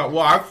 And so I thought,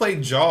 well, I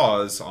played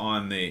Jaws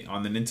on the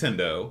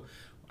Nintendo.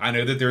 I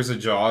know that there's a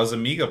Jaws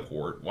Amiga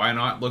port. Why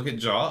not look at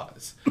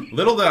Jaws?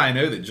 Little did I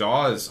know that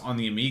Jaws on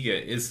the Amiga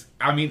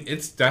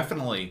it's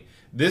definitely,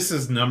 this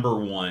is number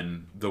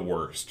 1, the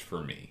worst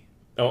for me.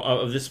 Oh,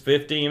 of this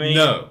 50, you mean?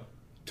 No,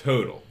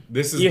 total.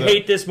 This is You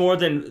hate this more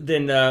than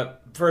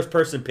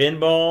first-person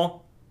pinball?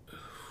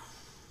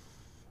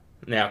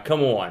 Now,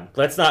 come on.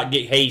 Let's not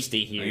get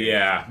hasty here.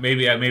 Yeah,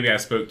 maybe I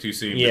spoke too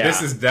soon. Yeah. But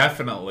this is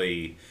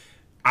definitely,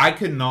 I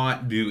could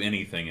not do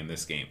anything in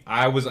this game.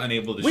 I was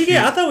unable to shoot.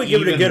 Yeah, I thought we'd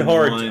give it a good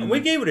one.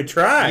 We gave it a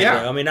try.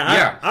 Yeah, Though. I mean,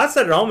 yeah. I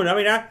sat at home and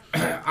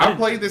I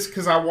played this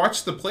because I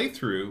watched the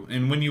playthrough,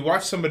 and when you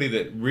watch somebody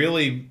that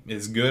really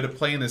is good at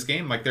playing this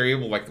game, like they're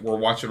able, like we're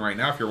watching right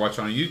now, if you're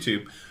watching on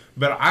YouTube.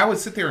 But I would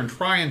sit there and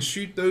try and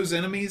shoot those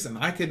enemies, and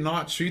I could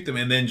not shoot them.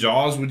 And then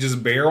Jaws would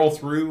just barrel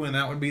through, and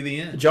that would be the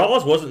end.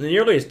 Jaws wasn't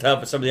nearly as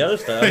tough as some of the other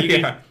stuff.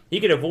 Yeah.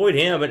 You could avoid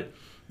him, but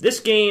this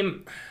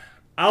game,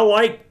 I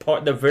like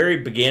the very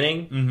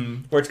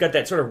beginning where it's got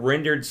that sort of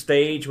rendered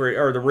stage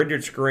or the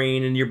rendered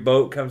screen, and your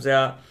boat comes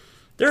out.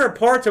 There are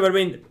parts of it. I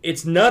mean,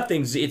 it's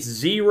nothing. It's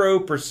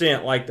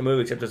 0% like the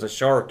movie, except there's a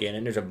shark in it.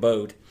 And there's a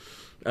boat.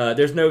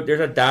 There's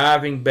a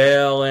diving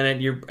bell in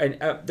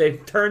it. They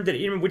turned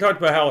it. We talked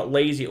about how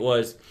lazy it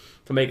was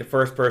to make a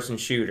first-person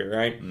shooter,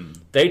 right?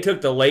 They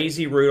took the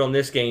lazy route on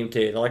this game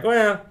too. They're like,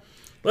 well,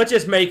 let's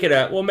just make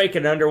it we'll make it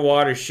an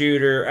underwater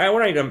shooter. We're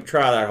not even gonna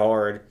try that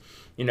hard,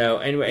 and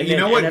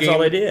that's all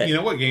they did. You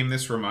know what game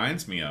this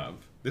reminds me of?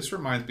 This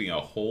reminds me a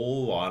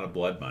whole lot of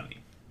Blood Money.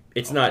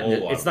 It's not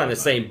in the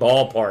same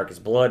ballpark as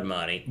Blood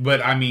Money.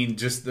 But I mean,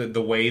 just the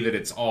way that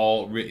it's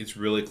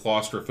really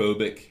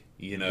claustrophobic.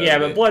 Yeah,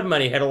 but Blood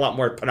Money had a lot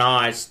more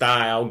panache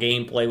style.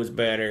 Gameplay was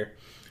better.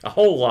 A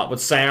whole lot. With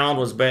sound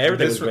was better.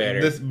 Everything was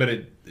better. But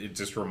it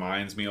just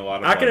reminds me a lot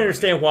of I Blood can Money.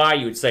 understand why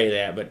you would say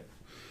that, but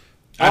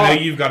I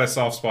know you've got a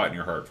soft spot in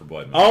your heart for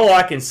Blood Money. all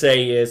I can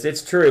say is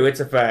it's true. It's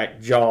a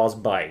fact. Jaws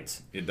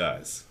bites. It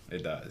does.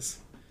 It does.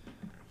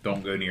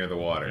 Don't go near the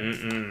water.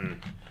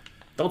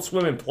 Don't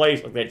swim in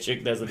place like that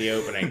chick does at the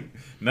opening.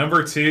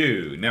 Number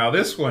 2. Now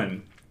this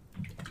one,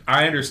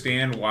 I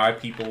understand why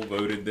people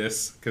voted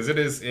this because it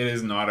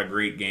is not a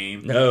great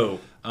game. No.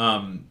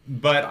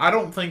 But I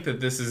don't think that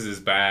this is as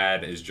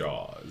bad as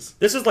Jaws.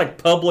 This is like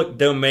public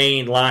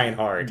domain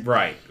Lionheart.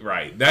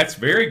 Right. That's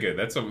very good.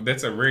 That's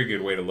a very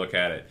good way to look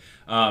at it.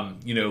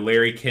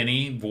 Larry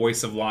Kinney,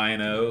 voice of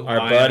Lion-O. Our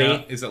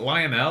buddy. Is it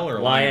Lionel or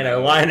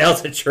Lion-O?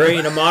 Lionel's a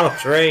train, a model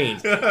train.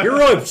 You're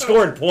really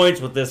scoring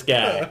points with this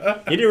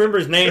guy. You didn't remember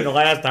his name the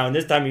last time.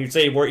 This time you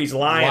say where he's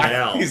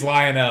Lionel. He's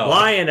Lionel.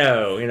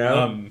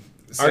 Lion-O,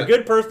 our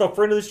good personal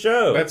friend of the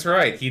show. That's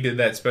right. He did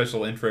that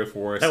special intro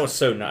for us. That was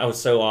so nice. That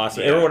was so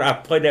awesome. Yeah. Everyone, I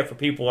played that for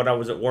people when I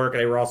was at work,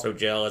 and they were all so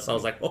jealous. I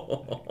was like,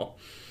 oh.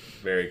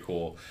 Very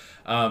cool.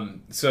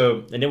 And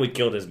then we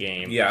killed his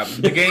game. Yeah,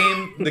 the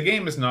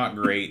game is not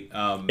great.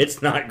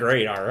 It's not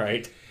great, all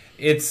right.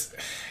 It's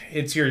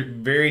your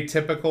very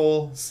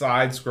typical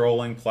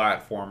side-scrolling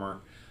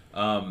platformer.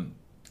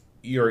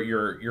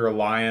 Your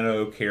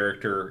Lion-O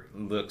character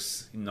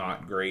looks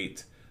not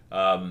great.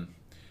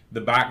 The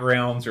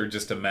backgrounds are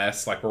just a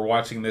mess. Like, we're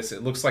watching this,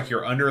 it looks like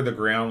you're under the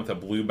ground with a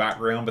blue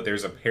background, but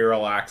there's a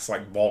parallax,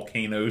 like,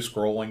 volcano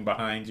scrolling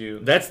behind you.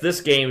 That's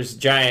this game's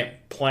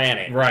giant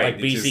planet. Right. Like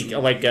BC,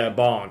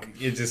 Bonk.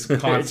 It's just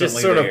constantly It's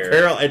just sort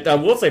there. of I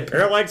will say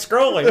parallax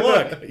scrolling.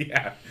 Look.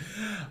 Yeah.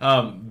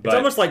 It's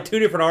almost like two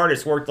different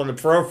artists worked on the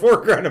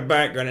foreground and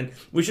background, and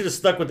we should have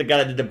stuck with the guy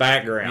that did the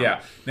background.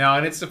 Yeah. Now,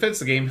 in its defense,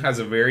 the game has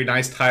a very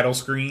nice title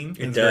screen.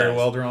 It's very does.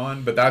 well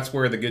drawn, but that's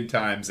where the good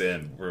times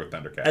end with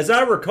Thundercats. As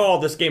I recall,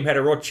 this game had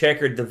a real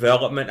checkered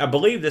development. I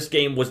believe this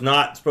game was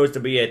not supposed to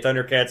be a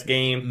Thundercats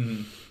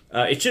game.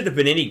 It should have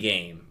been any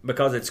game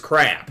because it's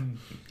crap.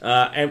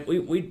 And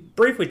we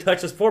briefly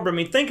touched this before, but I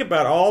mean, think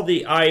about all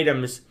the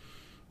items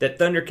that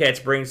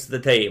Thundercats brings to the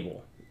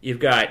table. You've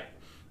got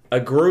a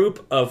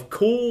group of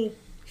cool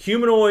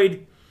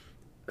humanoid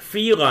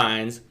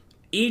felines,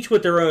 each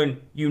with their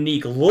own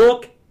unique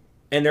look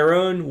and their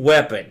own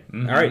weapon.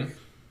 All right.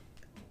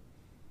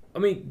 I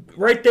mean,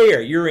 right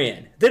there, you're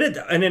in.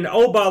 And then,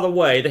 oh, by the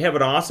way, they have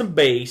an awesome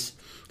base.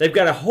 They've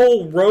got a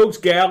whole rogues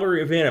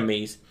gallery of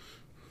enemies.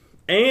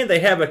 And they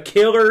have a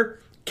killer,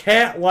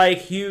 cat-like,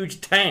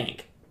 huge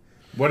tank.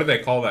 What do they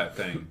call that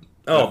thing?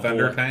 Oh, the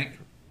Thunder boy. Tank?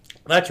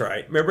 That's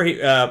right.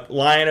 Remember,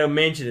 Lion-O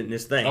mentioned it in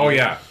this thing. Oh,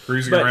 yeah.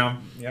 Cruising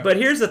around. Yeah. But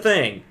here's the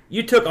thing.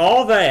 You took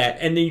all that,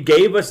 and then you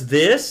gave us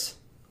this?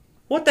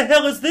 What the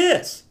hell is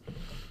this?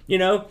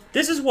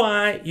 This is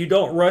why you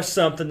don't rush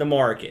something to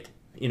market.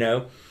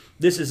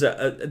 This is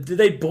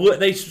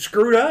they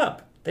screwed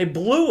up. They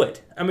blew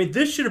it. I mean,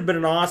 this should have been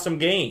an awesome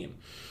game.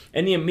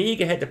 And the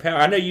Amiga had the power.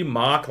 I know you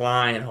mock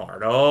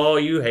Lionheart. Oh,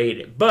 you hate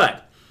it.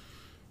 But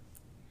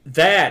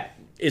that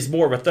is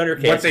more of a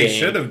Thundercats game. What they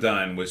should have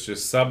done was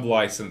just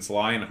sub-license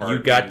Lionheart. You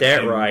got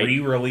that right.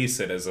 Re-release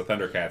it as a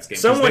Thundercats game.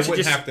 Someone they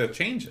wouldn't have to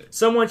change it.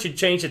 Someone should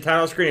change the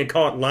title screen and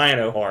call it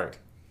Lion-O Heart.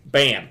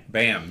 Bam.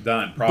 Bam.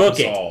 Done. Problem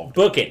solved.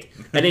 Book it.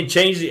 And then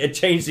change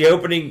the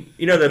opening.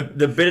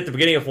 The bit at the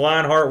beginning of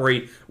Lionheart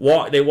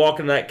where they walk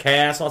into that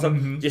castle. Or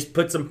something. Just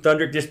put some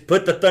Just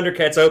put the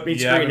Thundercats opening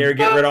screen there.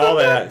 Get rid of all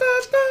that.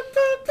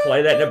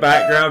 Play that in the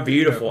background.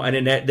 Beautiful.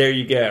 And then there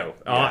you go.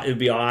 It would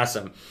be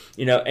awesome.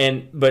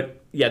 But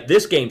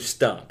this game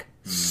stunk.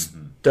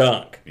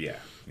 Stunk. Yeah.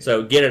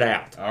 So get it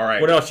out. All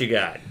right. What else you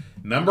got?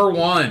 Number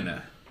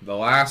 1. The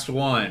last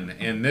one.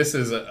 And this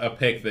is a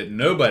pick that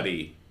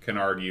nobody can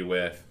argue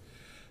with.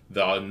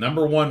 The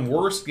number 1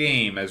 worst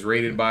game as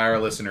rated by our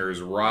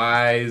listeners,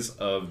 Rise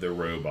of the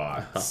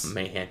Robots. Oh,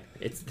 man.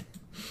 It's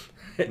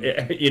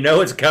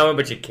it's coming,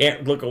 but you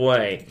can't look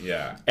away.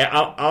 Yeah.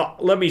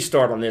 Let me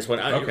start on this one.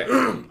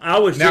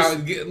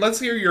 Okay. Let's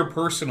hear your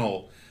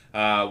personal...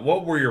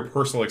 what were your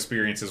personal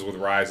experiences with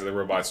Rise of the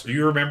Robots? Do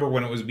you remember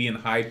when it was being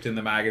hyped in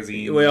the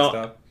magazines and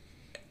stuff?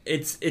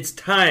 It's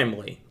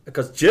timely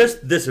because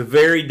just this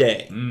very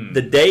day,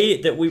 the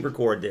day that we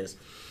record this,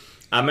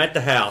 I'm at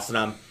the house and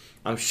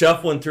I'm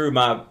shuffling through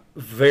my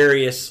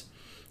various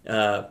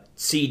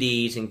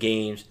CDs and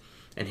games,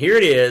 and here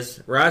it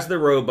is, Rise of the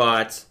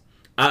Robots.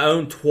 I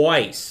own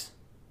twice.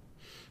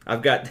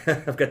 I've got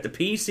the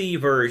PC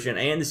version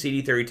and the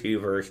CD32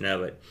 version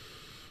of it.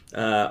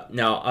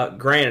 Now,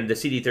 granted, the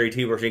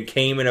CD32 version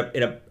came in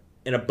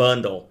a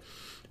bundle,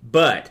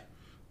 but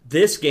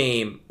this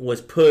game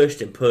was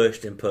pushed and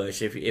pushed and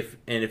pushed.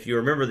 If you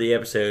remember the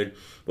episode,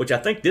 which I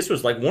think this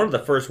was like one of the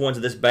first ones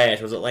of this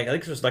batch, I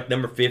think this was like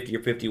number 50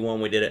 or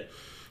 51 we did it.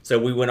 So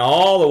we went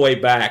all the way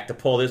back to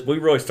pull this. We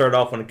really started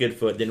off on a good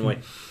foot, didn't we?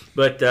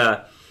 But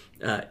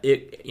I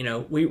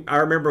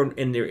remember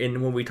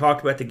when we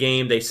talked about the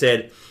game, they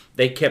said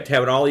they kept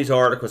having all these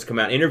articles come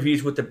out,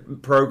 interviews with the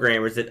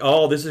programmers that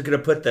this is going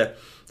to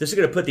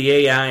put the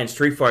AI in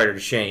Street Fighter to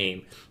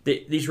shame.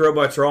 These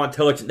robots are all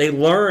intelligent. They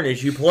learn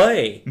as you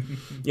play.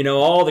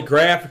 All the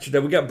graphics.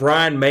 We got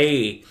Brian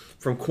May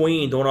from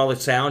Queen doing all the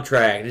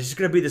soundtrack. It's just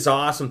going to be this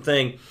awesome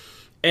thing.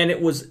 And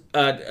it was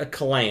a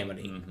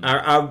calamity. Mm-hmm.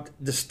 I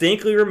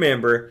distinctly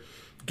remember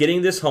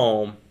getting this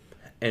home,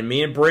 and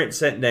me and Brent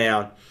sat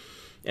down,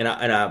 and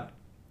I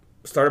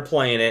started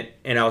playing it,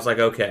 and I was like,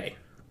 okay,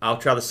 I'll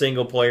try the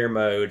single player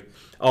mode.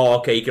 Oh,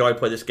 okay, you can only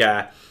play this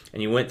guy.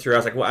 And you went through. I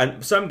was like,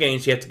 well, some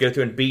games you have to go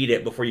through and beat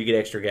it before you get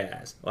extra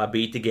guys. Well, I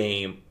beat the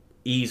game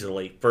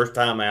easily. First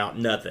time out,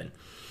 nothing.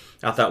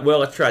 I thought, well,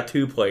 let's try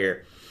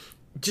 2-player.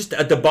 Just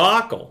a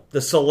debacle.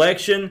 The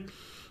selection,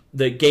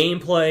 the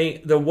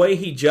gameplay, the way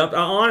he jumped.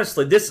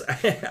 Honestly, this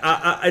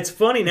it's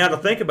funny now to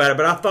think about it,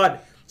 but I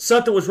thought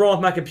something was wrong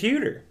with my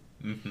computer.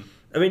 Mm-hmm.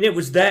 I mean, it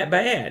was that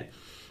bad.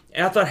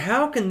 And I thought,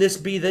 how can this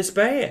be this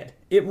bad?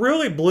 It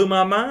really blew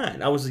my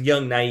mind. I was a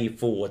young, naive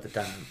fool at the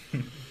time.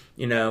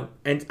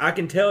 And I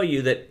can tell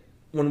you that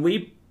when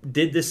we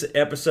did this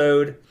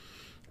episode,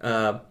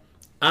 I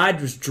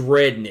was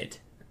dreading it.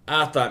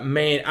 I thought,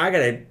 man, I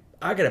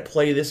gotta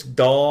play this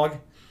dog,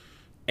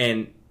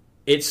 and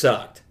it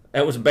sucked.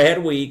 That was a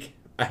bad week.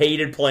 I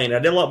hated playing. I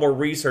did a lot more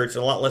research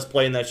and a lot less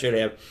playing than I should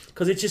have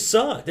because it just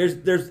sucked.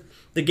 The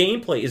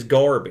gameplay is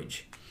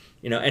garbage,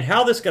 And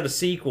how this got a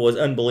sequel is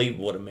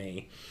unbelievable to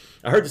me.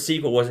 I heard the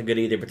sequel wasn't good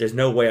either, but there's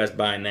no way I was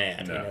buying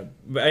that. No.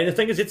 And the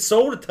thing is, it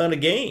sold a ton of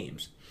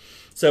games.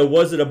 So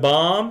was it a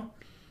bomb?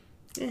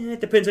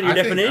 It depends on your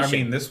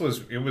definition.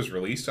 It was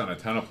released on a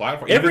ton of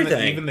platforms.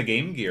 Everything. Even the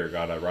Game Gear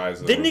got a Rise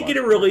of the Didn't it Robot get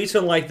a release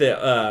on like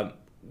the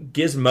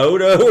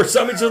Gizmodo or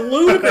something? It's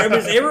ludicrous. I mean,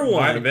 it's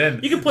everyone. Might have been.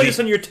 You can play this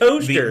on your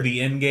toaster.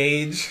 The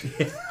N-Gage.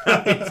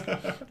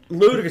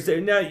 Ludicrous.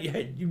 Now,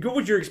 what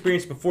was your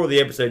experience before the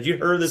episode? You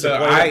heard this? So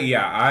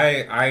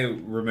I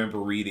remember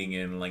reading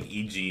in like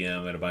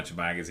EGM and a bunch of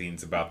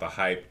magazines about the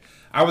hype.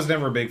 I was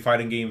never a big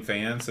fighting game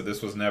fan, so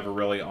this was never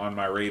really on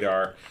my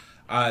radar.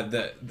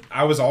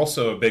 I was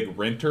also a big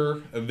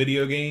renter of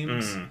video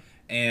games,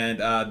 and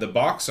the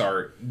box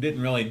art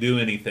didn't really do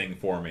anything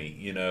for me.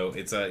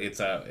 It's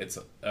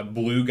a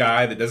blue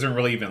guy that doesn't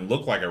really even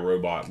look like a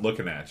robot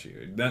looking at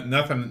you.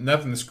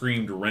 Nothing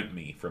screamed rent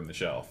me from the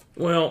shelf.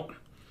 Well,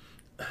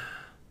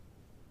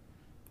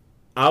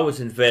 I was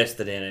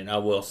invested in it, I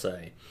will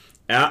say.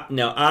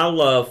 Now, I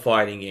love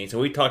fighting games,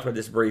 and we talked about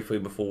this briefly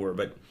before,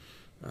 but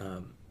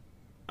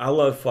I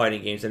love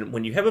fighting games. And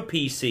when you have a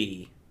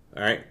PC,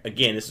 all right,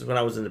 again, this is when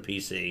I was in the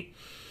PC,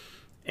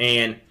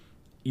 and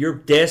you're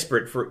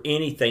desperate for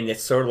anything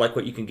that's sort of like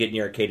what you can get in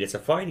the arcade. It's a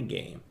fighting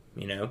game,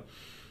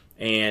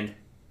 And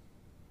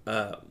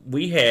the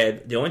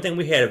only thing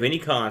we had of any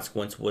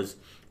consequence was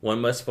One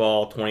Must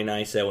Fall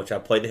 2097, which I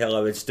played the hell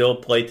out of it. Still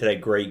played today.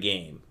 Great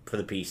game for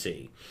the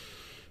PC.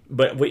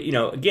 But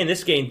again,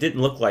 this game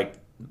didn't look like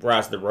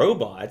Rise of the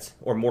Robots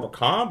or Mortal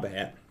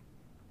Kombat,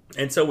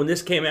 and so when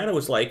this came out, it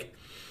was like,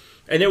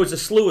 and there was a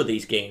slew of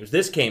these games.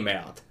 This came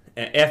out.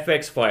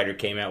 FX Fighter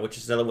came out, which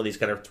is another one of these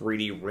kind of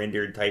 3D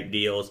rendered type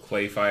deals.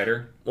 Clay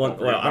Fighter. Well,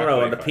 I don't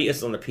know.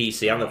 It's on the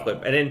PC. I'm the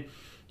flip. And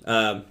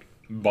then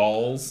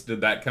Balls.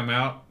 Did that come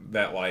out?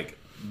 That like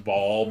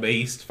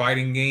ball-based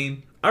fighting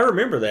game. I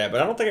remember that,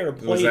 but I don't think I ever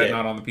played it. Was that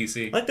not on the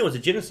PC? I think there was a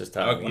Genesis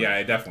title. Oh, yeah,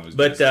 it definitely was.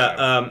 But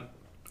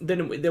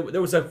then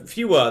there was a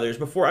few others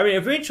before. I mean,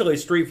 eventually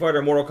Street Fighter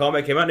and Mortal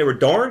Kombat came out, and they were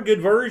darn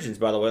good versions,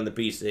 by the way, on the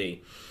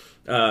PC.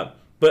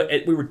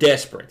 But we were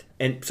desperate.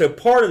 And so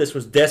part of this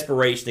was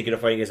desperation to get a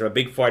fighting game. I'm a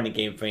big fighting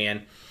game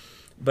fan.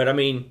 But, I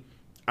mean,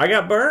 I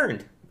got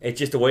burned. It's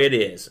just the way it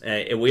is.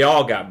 And we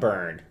all got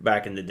burned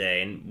back in the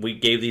day. And we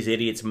gave these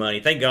idiots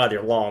money. Thank God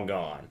they're long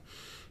gone.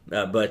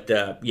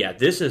 Yeah,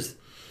 this is...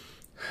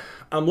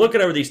 I'm looking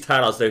over these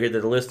titles, though, here,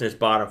 the listeners'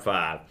 bottom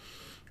 5.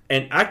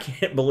 And I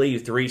can't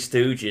believe Three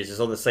Stooges is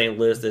on the same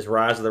list as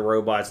Rise of the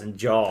Robots and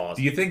Jaws.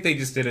 Do you think they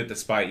just did it to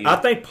spite you? I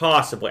think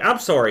possibly. I'm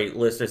sorry,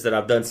 listeners, that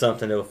I've done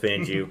something to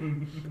offend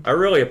you. I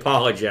really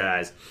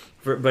apologize.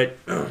 But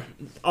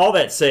all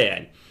that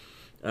said,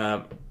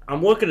 I'm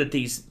looking at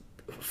these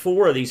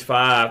 4 of these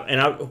 5,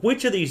 and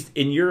which of these,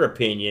 in your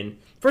opinion,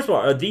 first of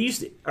all, are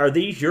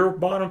these your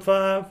bottom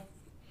 5?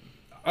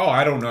 Oh,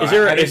 I don't know. Is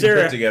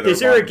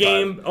there a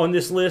game on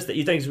this list that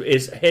you think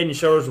is head and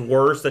shoulders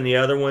worse than the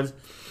other ones?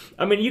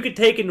 I mean, you could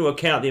take into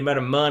account the amount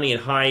of money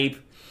and hype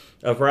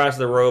of Rise of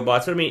the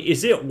Robots. I mean,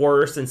 is it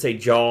worse than, say,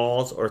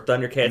 Jaws or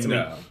Thundercats?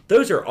 No.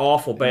 Those are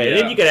awful bad. Yeah. And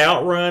then you could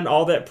outrun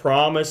all that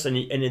promise, and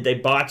they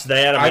botch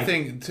that. I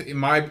think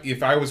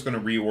if I was going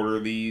to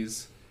reorder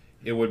these,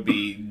 it would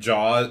be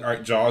Jaws. All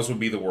right, Jaws would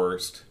be the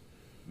worst.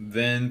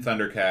 Then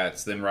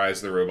Thundercats, then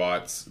Rise of the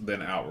Robots,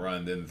 then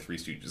Outrun, then the Three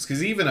Stooges.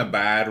 Because even a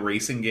bad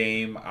racing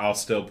game, I'll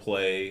still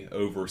play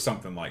over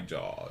something like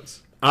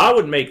Jaws. I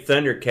would make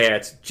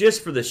Thundercats,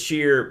 just for the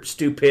sheer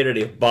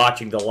stupidity of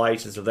botching the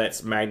license of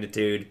that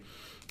magnitude,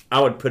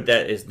 I would put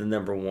that as the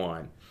number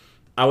 1.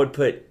 I would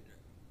put...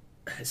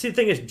 See, the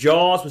thing is,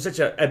 Jaws was such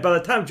a... By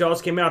the time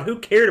Jaws came out, who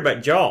cared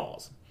about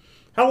Jaws?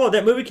 How long?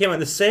 That movie came out in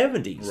the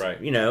 70s.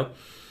 Right.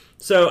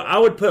 So I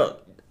would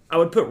put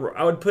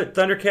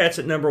Thundercats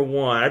at number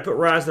 1. I'd put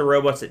Rise of the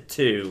Robots at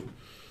 2.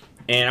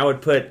 And I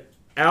would put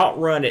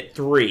Outrun at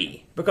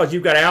 3. Because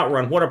you've got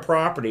Outrun, what a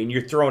property, and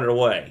you're throwing it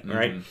away,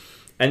 right? Mm-hmm.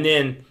 And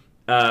then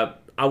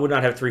I would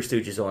not have Three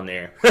Stooges on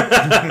there.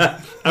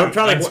 I'm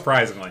trying to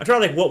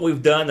think what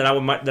we've done that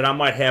I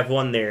might have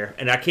one there,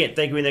 and I can't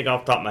think of anything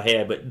off the top of my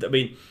head. But I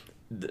mean,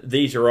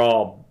 these are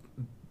all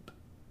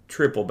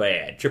triple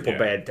bad. Yeah.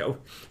 Bad.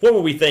 What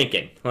were we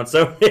thinking on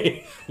so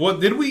many? Well,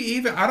 did we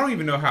even? I don't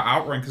even know how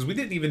Outrun, because we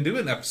didn't even do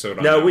an episode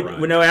on No,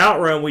 Outrun. we know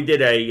Outrun. We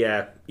did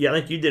I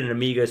think you did an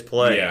Amigos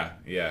play.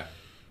 Yeah.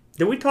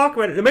 Did we talk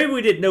about it? Maybe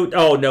we didn't know.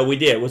 Oh no, we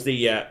did. It was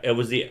the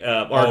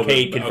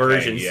arcade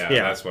conversions. Okay,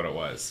 yeah, that's what it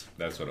was.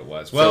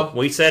 Well, So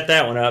we set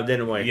that one up,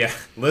 didn't we? yeah,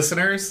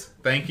 listeners,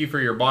 thank you for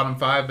your bottom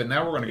 5. But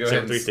now we're going to go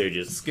Except ahead and Three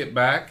Stooges. skip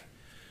back,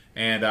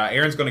 and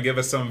Aaron's going to give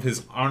us some of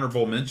his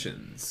honorable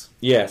mentions.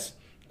 Yes.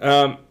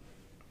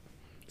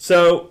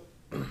 So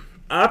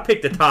I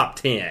picked the top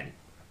 10.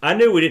 I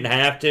knew we didn't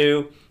have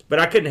to, but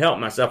I couldn't help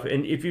myself.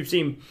 And if you've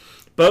seen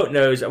Boat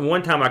Knows,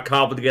 one time I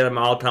cobbled together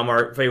my all-time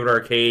favorite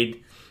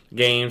arcade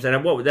games, and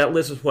that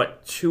list was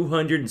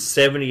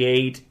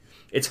 278.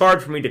 It's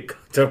hard for me to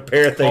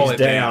pare Call things it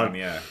down.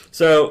 yeah.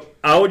 So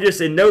I would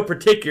just, in no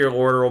particular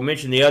order, will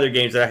mention the other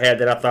games that I had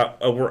that I thought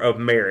were of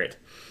merit.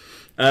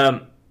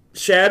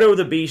 Shadow of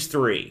the Beast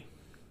 3.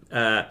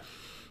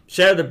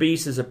 Shadow of the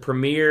Beast is a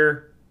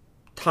premier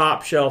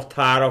top shelf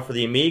title for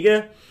the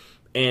Amiga,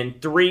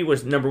 and 3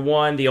 was number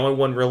 1, the only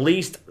one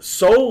released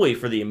solely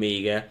for the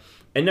Amiga,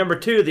 and number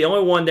 2, the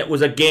only one that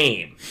was a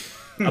game,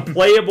 a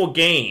playable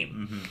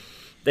game. Mm-hmm.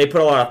 They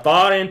put a lot of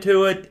thought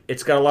into it.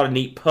 It's got a lot of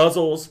neat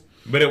puzzles.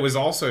 But it was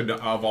also,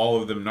 of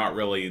all of them, not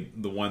really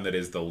the one that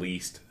is the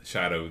least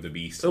Shadow of the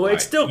Beast. Well,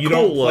 it's still you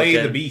cool don't play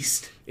looking. the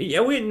Beast.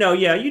 Yeah,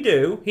 you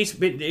do.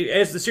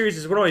 As the series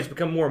has went on, he's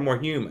become more and more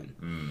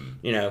human.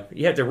 You know,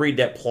 you have to read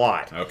that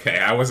plot. Okay,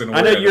 I wasn't I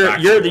aware know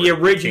of you're the the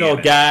original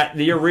canon. guy,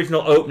 the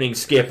original opening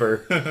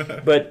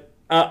skipper, but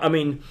I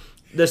mean,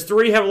 does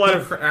 3 have a lot He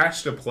of?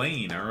 crashed a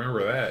plane. I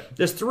remember that.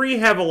 Does 3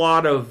 have a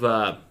lot of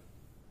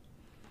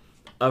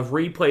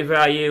replay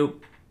value?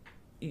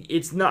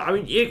 It's not. I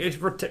mean, it's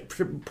for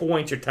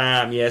points or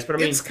time, yes, but I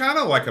mean, It's kind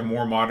of like a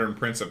more modern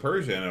Prince of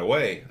Persia in a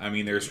way. I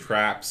mean, there's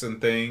traps and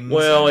things.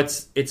 well,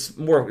 and- it's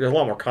more. There's a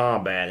lot more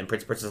combat, and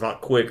Prince is a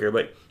lot quicker.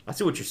 But I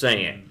see what you're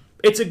saying.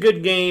 It's a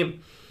good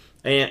game,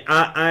 and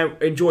I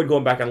enjoyed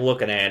going back and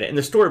looking at it, and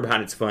the story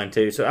behind it's fun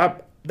too. So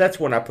that's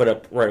one I put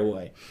up right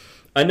away.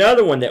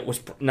 Another one that was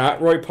not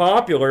really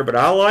popular, but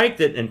I liked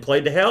it and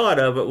played the hell out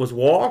of it was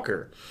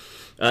Walker.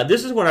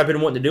 This is one I've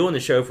been wanting to do on the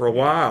show for a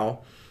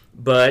while,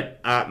 but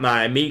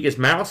my Amiga's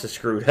mouse is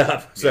screwed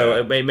up, so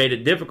Yeah. it made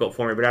it difficult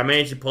for me. But I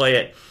managed to play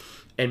it,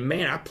 and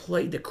man, I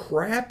played the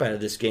crap out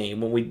of this game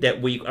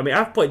that week. I mean,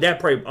 I've played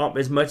that probably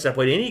as much as I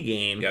played any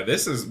game. Yeah,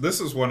 this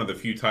is one of the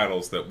few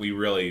titles that we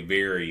really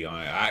vary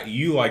on.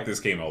 You like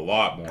this game a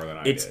lot more than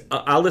I did.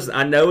 I listen.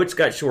 I know it's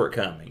got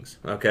shortcomings.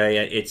 Okay,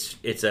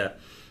 it's a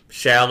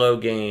shallow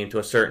game to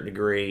a certain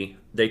degree.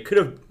 They could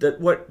have.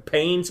 What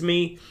pains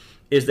me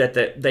is that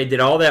they did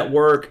all that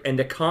work and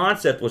the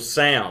concept was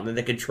sound and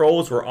the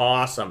controls were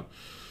awesome,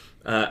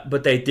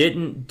 but they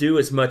didn't do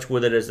as much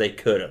with it as they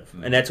could have,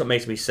 and that's what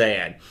makes me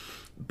sad.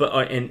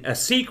 But and a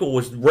sequel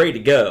was ready to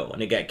go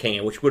and it got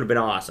canned, which would have been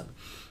awesome.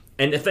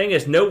 And the thing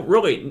is,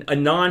 really, a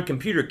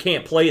non-computer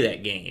can't play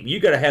that game. You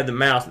got to have the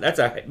mouse. That's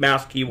a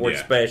mouse keyboard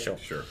Yeah, special.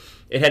 sure.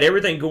 It had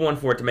everything going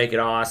for it to make it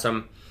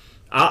awesome.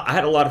 I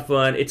had a lot of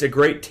fun. It's a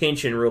great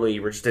tension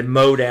reliever just to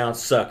mow down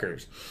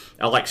suckers.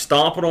 I like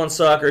stomping on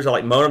suckers. I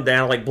like mowing them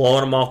down. I like blowing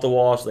them off the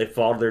wall so they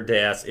fall to their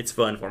deaths. It's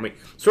fun for me.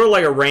 Sort of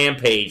like a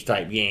Rampage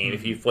type game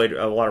if you've played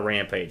a lot of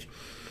Rampage.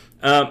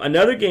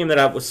 Another game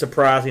that was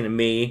surprising to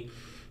me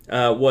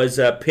was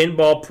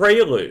Pinball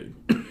Prelude,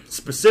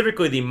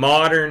 specifically the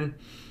modern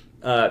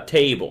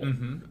table.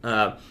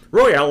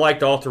 Really, I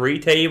liked all 3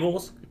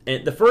 tables.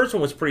 And the first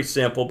one was pretty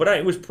simple, but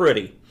it was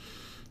pretty.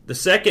 The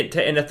second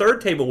and the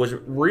third table was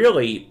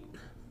really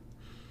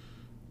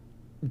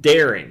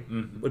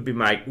daring. Would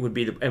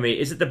be the. I mean,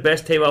 is it the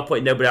best table I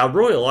played? No, but I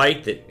really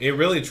liked it. It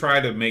really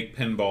tried to make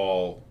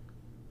pinball.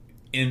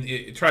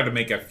 It tried to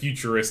make a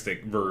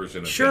futuristic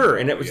version of Sure,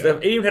 pinball, and it yeah.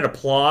 it even had a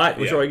plot. It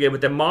was Yeah. really good.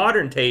 But the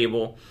modern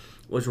table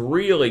was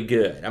really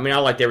good. I mean, I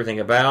liked everything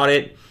about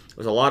it. It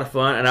was a lot of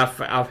fun, and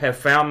I have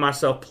found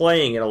myself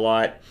playing it a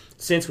lot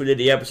since we did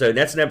the episode.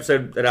 That's an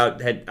episode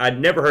that I'd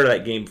never heard of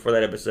that game before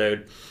that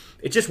episode.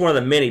 It's just one of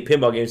the many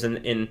pinball games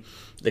in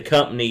the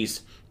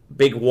company's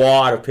big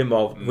wad of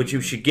pinball, which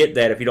you should get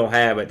that if you don't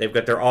have it. They've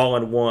got their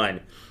all-in-one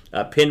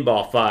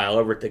pinball file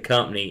over at the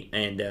company,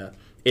 and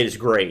it is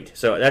great.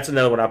 So that's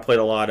another one I played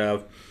a lot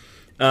of.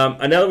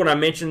 Another one I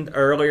mentioned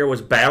earlier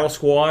was Battle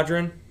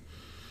Squadron.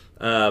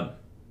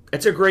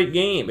 It's a great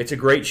game. It's a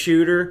great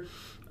shooter.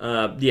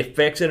 The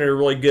effects in it are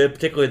really good,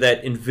 particularly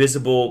that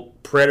invisible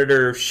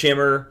predator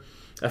shimmer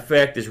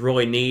effect is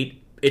really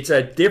neat. It's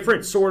a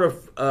different sort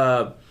of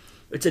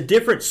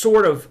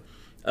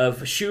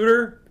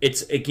shooter.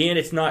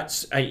 It's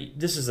not.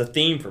 This is a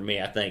theme for me.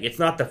 I think it's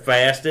not the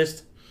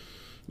fastest,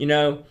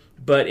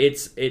 but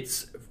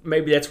it's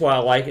maybe that's why I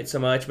like it so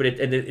much. But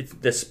it's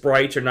the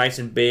sprites are nice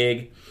and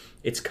big.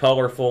 It's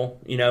colorful.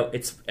 I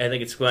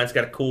think it's fun. It's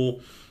got a cool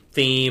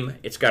theme.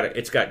 It's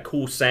got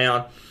cool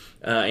sound,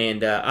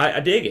 and I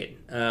dig it.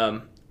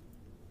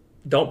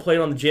 Don't play it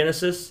on the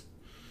Genesis.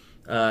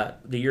 The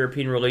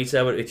European release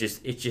of it,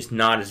 it's just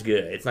not as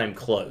good. It's not even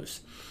close.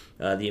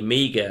 The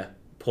Amiga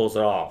pulls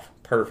it off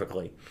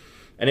perfectly.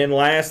 And then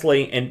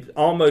lastly, and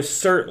almost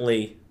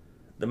certainly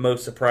the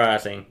most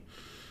surprising,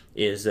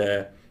 is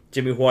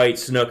Jimmy White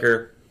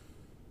snooker.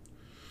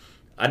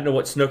 I didn't know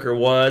what snooker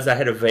was. I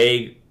had a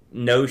vague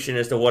notion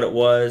as to what it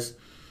was,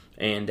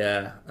 and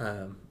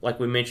like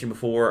we mentioned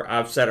before,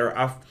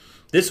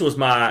 this was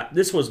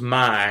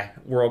my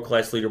world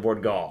class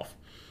leaderboard golf.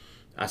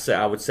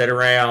 I would sit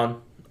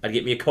around. I'd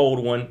get me a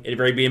cold one.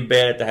 It'd be in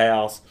bed at the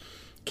house,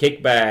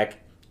 kick back,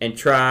 and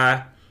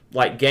try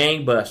like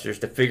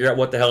gangbusters to figure out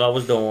what the hell I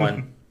was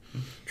doing.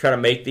 Try to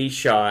make these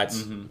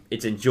shots. Mm-hmm.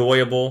 It's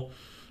enjoyable.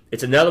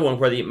 It's another one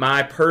where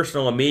my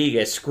personal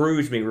Amiga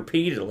screws me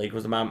repeatedly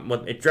because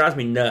it drives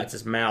me nuts.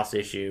 This mouse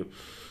issue,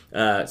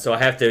 so I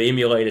have to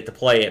emulate it to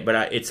play it.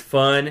 But it's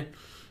fun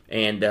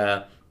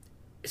and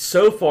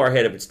so far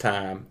ahead of its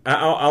time.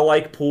 I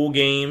like pool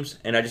games,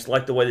 and I just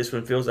like the way this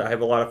one feels. I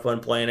have a lot of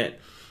fun playing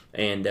it,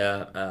 and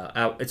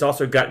it's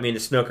also got me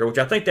into snooker, which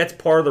I think that's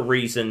part of the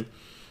reason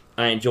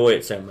I enjoy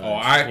it so much.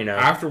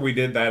 After we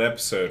did that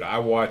episode, I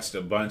watched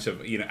a bunch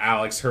of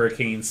Alex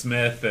Hurricane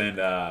Smith and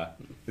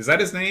is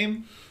that his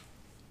name?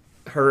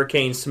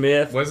 Hurricane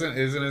Smith. Isn't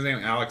his name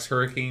Alex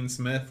Hurricane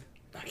Smith?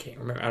 I can't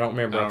remember. I don't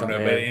remember. I don't know,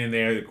 but in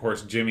there, of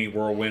course, Jimmy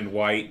Whirlwind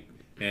White,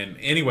 and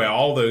anyway,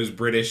 all those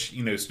British,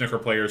 snooker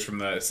players from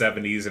the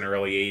 70s and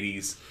early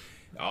 80s.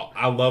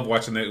 I love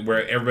watching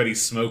where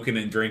everybody's smoking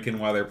and drinking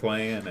while they're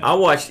playing. I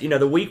watched,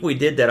 the week we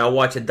did that, I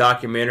watched a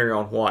documentary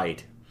on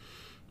White,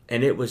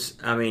 and it was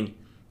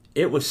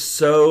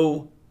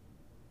so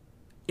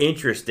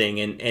interesting,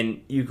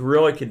 and you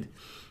really could.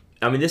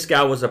 This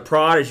guy was a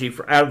prodigy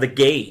out of the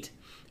gate.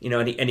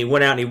 And he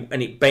went out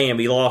and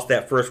he lost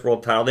that first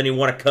world title. Then he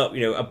won a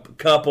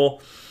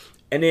couple,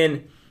 and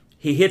then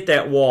he hit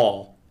that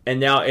wall.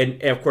 And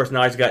of course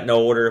now he's gotten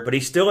older, but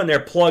he's still in there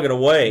plugging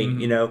away.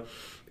 Mm-hmm.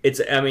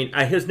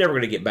 He's never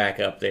going to get back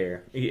up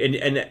there.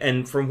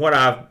 And from what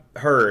I've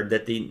heard,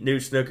 that the new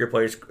snooker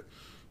players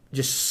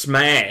just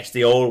smash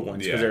the old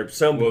ones because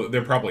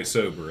they're probably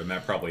sober, and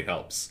that probably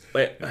helps.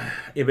 But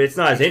it's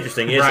not as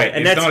interesting, is right? It?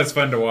 And it's not as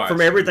fun to watch.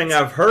 From everything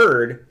I've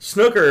heard,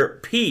 snooker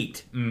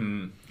peaked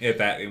at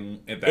that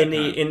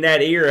in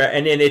that era,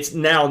 and then it's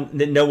now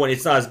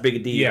it's not as big a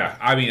deal. Yeah,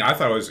 I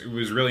thought it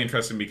was really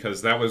interesting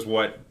because that was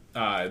what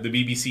the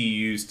BBC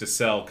used to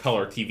sell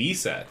color TV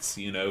sets.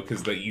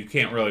 Because you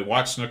can't really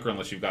watch snooker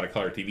unless you've got a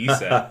color TV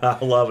set. I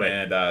love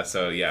it.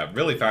 And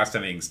really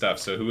fascinating stuff.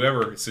 So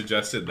whoever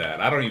suggested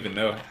that, I don't even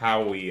know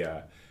how we.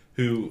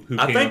 Who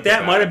I think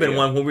that might have been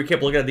one when we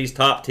kept looking at these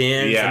top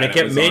 10s, and they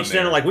kept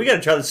mentioning like we got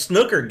to try the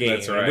snooker game.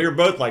 That's right. And we were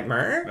both like,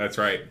 "Mer." That's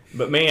right.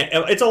 But man,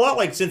 it's a lot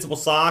like Sensible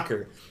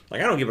Soccer.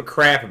 Like I don't give a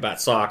crap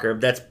about soccer.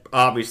 That's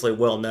obviously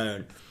well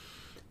known.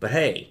 But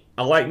hey,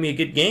 I like me a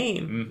good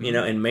game, mm-hmm.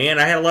 And man,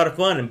 I had a lot of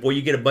fun. And boy,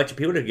 you get a bunch of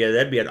people together,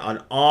 that'd be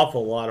an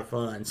awful lot of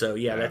fun. So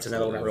yeah, that's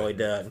another one I really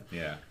dug.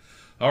 Yeah.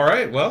 All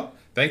right. Well,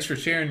 thanks for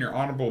sharing your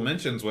honorable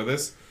mentions with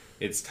us.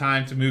 It's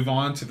time to move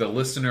on to the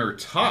listener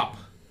top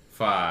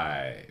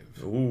 5.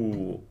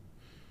 Ooh.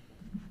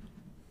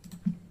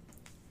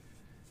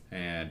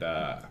 And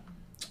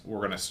we're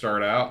going to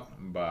start out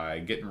by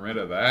getting rid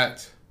of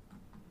that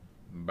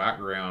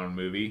background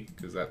movie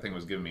because that thing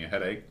was giving me a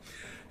headache.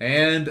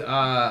 And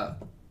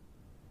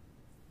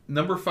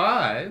number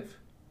 5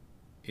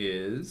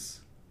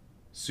 is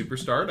Super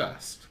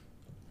Stardust.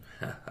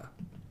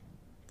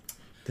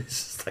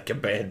 This is like a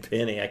bad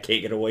penny. I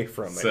can't get away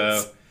from it.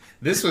 So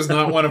this was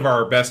not one of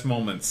our best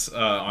moments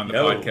on the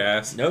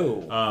podcast.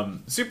 No.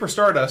 Super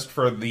Stardust,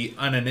 for the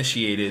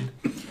uninitiated,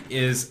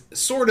 is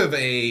sort of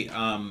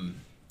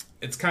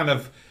it's kind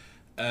of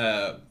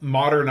a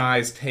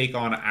modernized take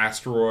on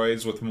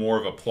Asteroids with more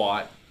of a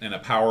plot and a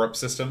power-up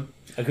system.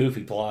 A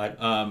goofy plot.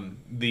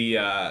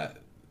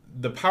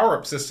 The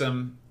power-up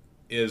system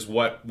is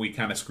what we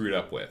kind of screwed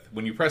up with.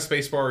 When you press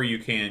spacebar, you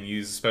can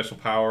use special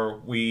power.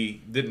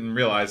 We didn't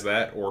realize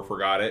that or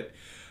forgot it.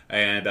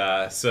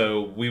 And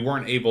so we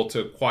weren't able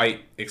to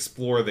quite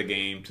explore the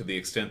game to the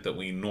extent that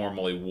we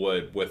normally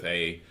would with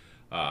an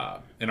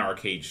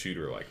arcade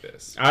shooter like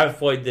this. I've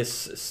played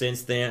this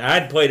since then.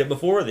 I'd played it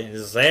before then.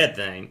 It's a sad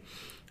thing.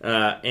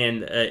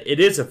 And it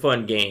is a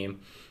fun game.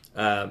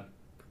 I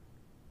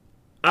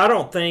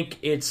don't think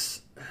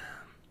it's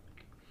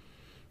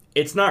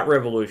not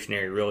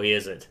revolutionary, really,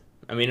 is it?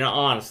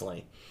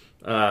 Honestly.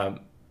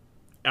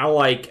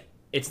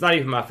 It's not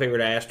even my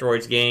favorite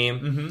Asteroids game.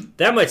 Mm-hmm.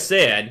 That much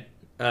said,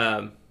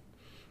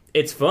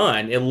 it's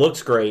fun. It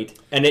looks great.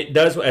 And it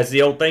does, as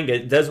the old thing,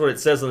 it does what it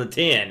says on the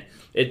tin.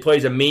 It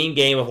plays a mean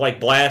game of like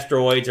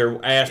Blastroids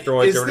or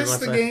Asteroids. Is this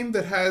the game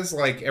that has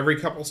like every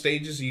couple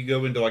stages you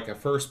go into like a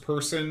first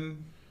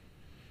person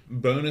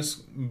bonus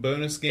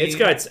game? It's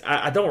got.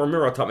 I don't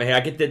remember off the top of my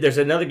head. There's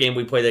another game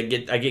we play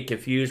that I get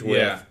confused with.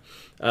 Yeah.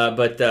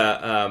 But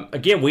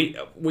again, we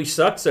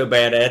sucked so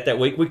bad at it that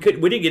we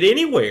didn't get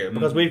anywhere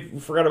because we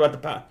forgot about the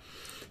pie.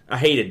 I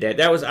hated that.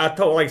 That was like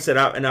I said,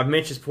 and I've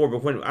mentioned this before,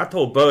 but when I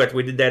told Bo after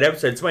we did that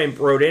episode, somebody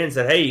wrote in and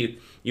said, "Hey,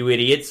 you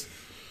idiots."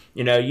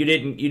 you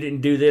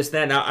didn't do this,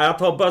 that. And I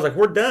told Buzz, like,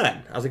 we're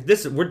done. I was like,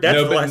 that's the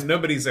last.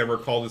 Nobody's ever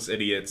called us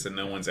idiots, and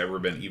no one's ever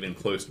been even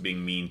close to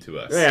being mean to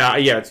us.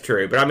 Yeah, it's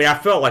true. But I mean, I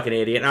felt like an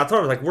idiot, and I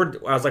told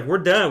him, we're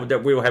done.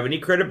 That we don't have any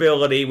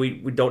credibility.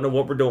 We don't know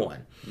what we're doing.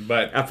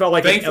 But I felt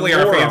like thankfully a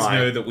our moron. fans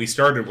know that we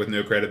started with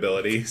no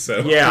credibility,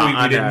 so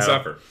Yeah, we didn't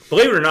suffer.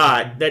 Believe it or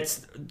not,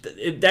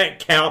 that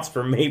counts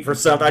for me for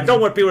something. I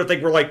don't want people to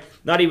think we're like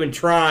not even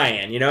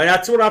trying, and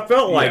that's what I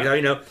felt like,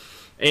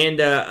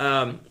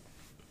 And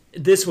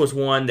this was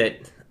one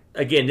that,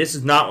 again, this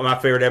is not my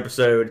favorite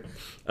episode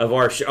of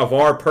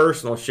our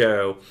personal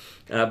show,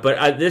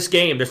 but this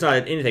game, there's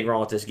not anything wrong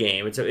with this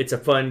game. It's a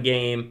fun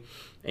game,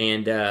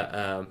 and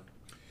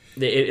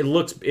it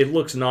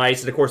looks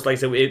nice. And of course, like I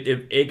said,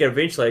 it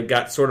eventually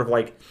got sort of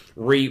like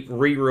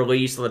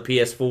re-released on the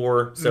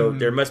PS4, so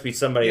there must be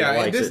somebody that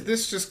likes it.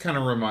 This just kind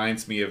of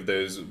reminds me of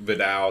those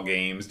Vidal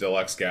games,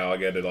 Deluxe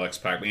Galaga, Deluxe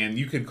Pac-Man.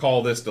 You could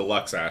call this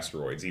Deluxe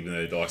Asteroids, even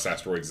though Deluxe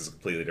Asteroids is a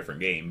completely different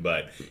game,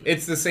 but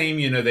it's the same.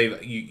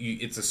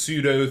 It's a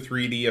pseudo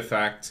 3D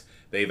effect.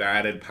 They've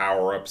added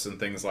power-ups and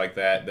things like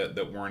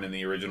that weren't in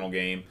the original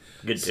game.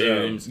 Good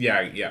tunes.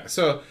 Yeah.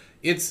 So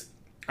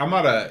I'm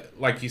not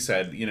like you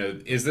said,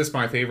 is this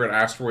my favorite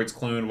Asteroids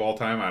clone of all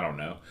time? I don't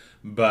know,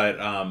 but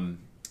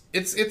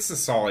it's a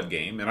solid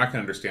game, and I can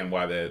understand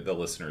why the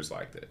listeners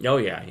liked it. Oh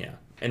yeah,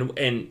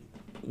 and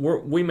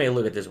we may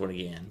look at this one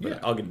again, but Yeah.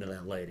 I'll get into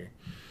that later.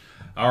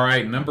 All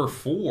right, number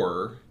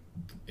 4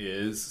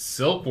 is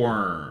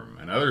Silkworm,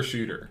 another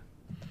shooter.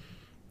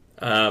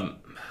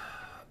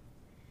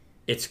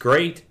 It's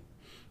great.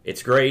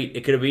 It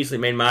could have easily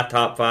made my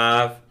top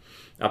 5.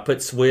 I put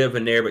Swiv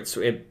in there, but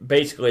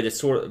basically it's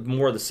sort of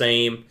more of the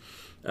same.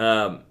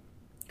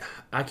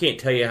 I can't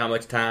tell you how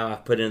much time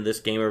I've put into this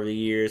game over the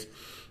years.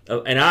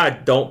 And I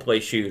don't play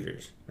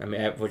shooters. I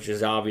mean, which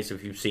is obvious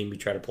if you've seen me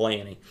try to play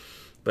any.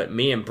 But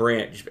me and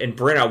Brent,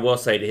 I will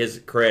say to his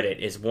credit,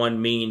 is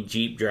one mean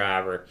Jeep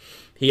driver.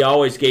 He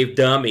always gave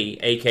Dummy,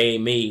 a.k.a.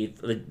 me,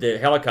 the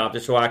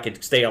helicopter so I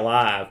could stay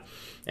alive.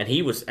 And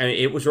it was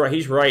right.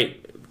 He's right.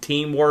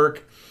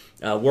 Teamwork,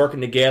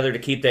 working together to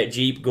keep that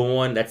Jeep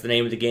going. That's the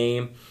name of the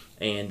game.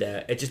 And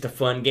it's just a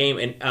fun game.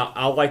 And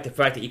I like the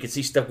fact that you can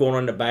see stuff going on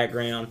in the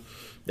background.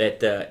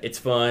 That it's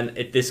fun.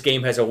 This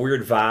game has a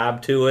weird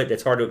vibe to it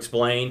that's hard to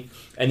explain.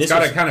 And It's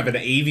got a kind of an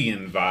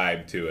avian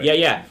vibe to it.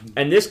 Yeah.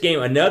 And this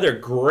game, another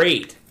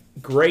great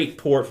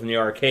port from the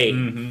arcade.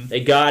 Mm-hmm. They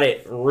got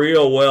it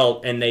real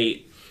well, and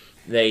I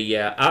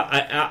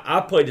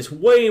played this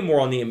way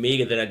more on the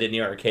Amiga than I did in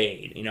the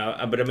arcade.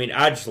 But I mean,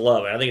 I just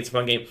love it. I think it's a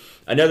fun game.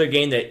 Another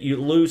game that you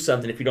lose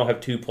something if you don't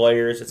have 2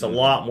 players. It's a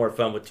lot more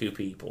fun with 2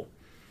 people.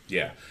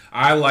 Yeah,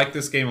 I like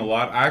this game a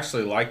lot. I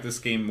actually like this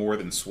game more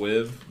than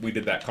Swiv. We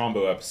did that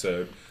combo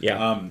episode.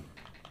 Yeah.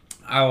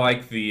 I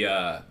like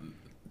to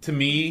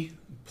me,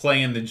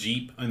 playing the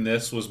Jeep in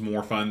this was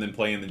more fun than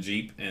playing the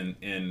Jeep in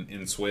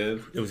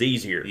Swiv. It was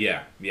easier.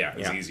 Yeah, it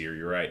was easier.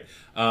 You're right.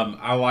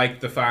 I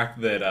like the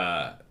fact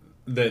that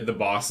the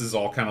bosses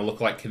all kind of look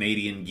like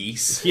Canadian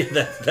geese. Yeah,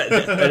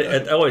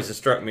 that always has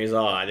struck me as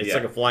odd. It's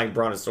like a flying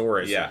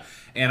brontosaurus. Yeah.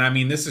 And I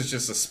mean, this is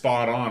just a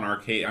spot-on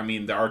arcade. I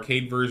mean, the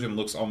arcade version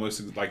looks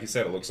almost, like you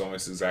said, it looks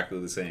almost exactly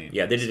the same.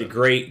 Yeah, they did a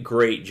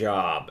great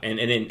job. And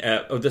then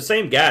the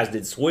same guys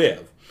did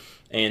Swiv.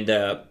 And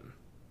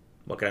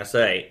what can I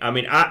say? I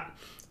mean, I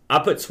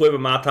put Swiv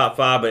in my top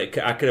 5, but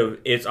I could have.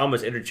 It's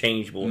almost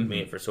interchangeable with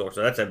me for Silk.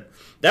 So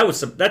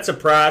that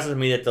surprises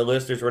me that the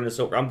listeners were into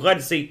Silk. I'm glad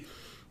to see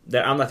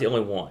that I'm not the only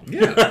one.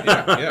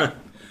 Yeah.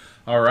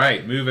 All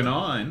right, moving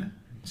on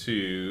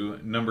to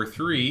number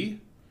 3.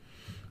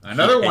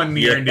 Another one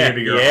near and dear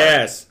to your heart.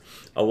 Yes,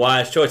 a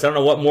wise choice. I don't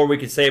know what more we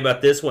could say about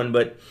this one,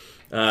 but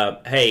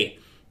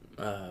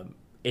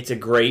it's a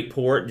great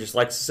port, just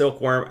like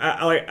Silkworm.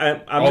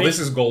 This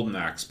is Golden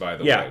Axe, by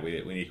the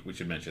way. We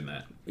should mention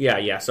that.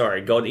 Yeah.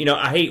 Sorry, Golden.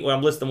 I hate when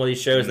I'm listening to one of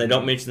these shows and they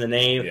don't mention the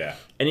name. Yeah.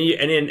 And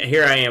then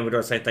here I am, we're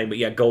doing the same thing. But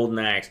yeah, Golden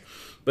Axe.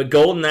 But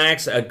Golden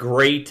Axe, a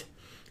great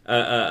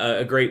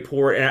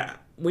port. And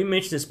we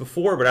mentioned this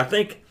before, but I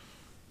think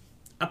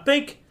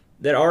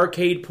that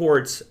arcade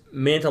ports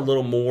meant a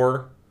little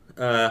more,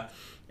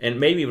 and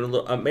maybe even a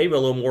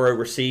little more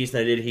overseas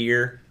than I did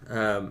here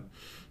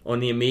on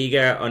the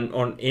Amiga,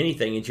 on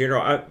anything in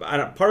general.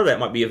 Part of that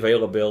might be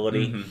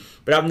availability,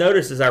 but I've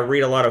noticed as I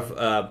read a lot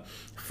of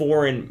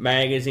foreign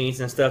magazines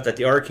and stuff that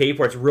the arcade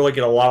ports really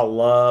get a lot of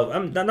love.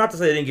 I'm not to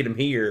say they didn't get them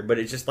here, but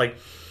it's just like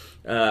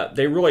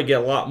they really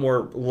get a lot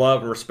more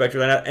love and respect for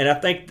that. And I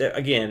think that,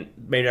 again,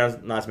 maybe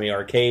not as many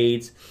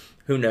arcades.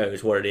 Who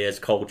knows what it is,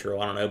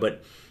 cultural, I don't know,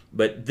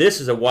 But this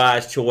is a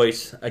wise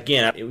choice.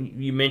 Again,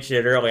 you mentioned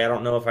it earlier. I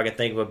don't know if I can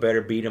think of a better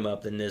beat 'em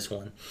up than this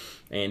one.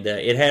 And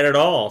it had it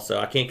all, so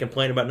I can't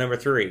complain about number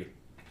 3.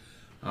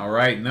 All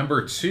right,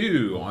 number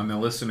 2 on the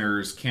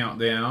listeners'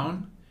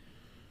 countdown,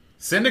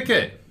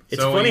 Syndicate.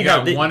 It's so funny you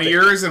got how one of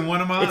yours and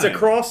one of mine. it's a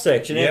cross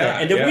section, isn't Yeah,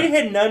 it? And then we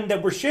yeah. had none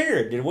that were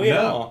shared, did we at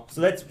No. all?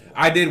 So that's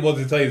I did. Well,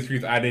 to tell you the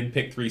truth, I did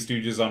pick Three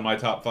Stooges on my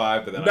top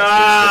 5, but then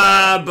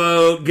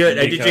Bo, good.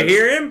 Did you Because-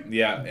 hear him?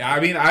 Yeah, I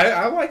mean,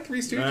 I like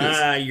Three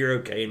Stooges. You're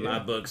okay in my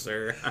book,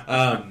 sir.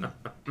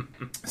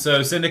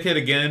 So Syndicate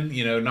again,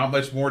 not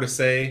much more to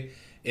say.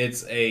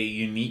 It's a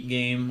unique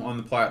game on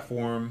the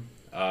platform.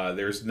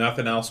 There's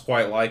nothing else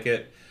quite like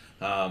it,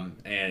 and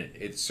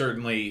it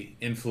certainly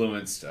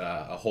influenced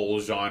a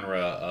whole genre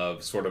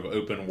of sort of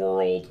open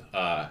world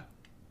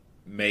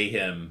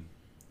mayhem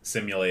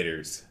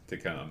simulators to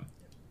come.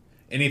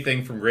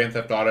 Anything from Grand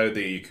Theft Auto,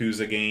 the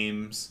Yakuza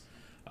games,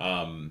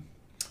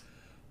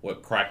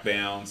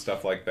 Crackdown,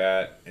 stuff like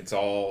that. It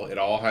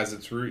all has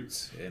its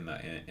roots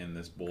in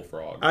this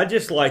Bullfrog. I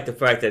just like the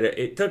fact that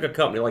it took a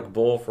company like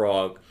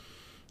Bullfrog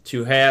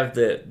to have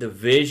the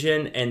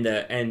vision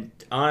and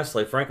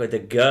honestly, frankly, the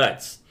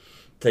guts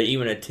to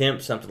even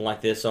attempt something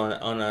like this on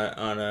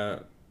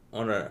a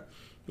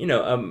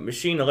a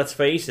machine that, let's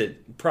face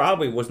it,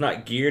 probably was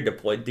not geared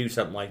to do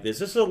something like this.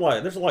 There's a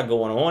lot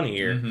going on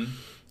here,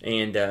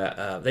 and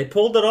they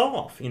pulled it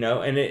off, and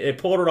they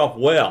pulled it off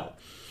well,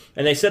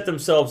 and they set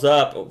themselves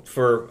up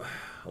for,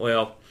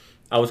 well,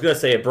 I was going to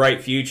say a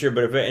bright future,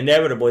 but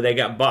inevitably they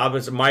got Bob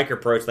as a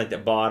Microprose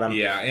that bought them,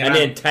 and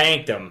then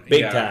tanked them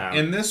big time.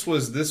 And this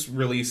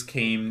release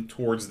came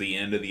towards the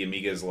end of the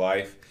Amiga's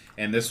life,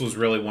 and this was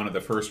really one of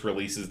the first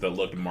releases that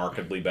looked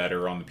markedly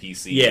better on the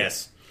PC.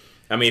 Yes.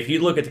 I mean, if you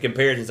look at the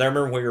comparisons, I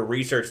remember when we were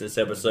researching this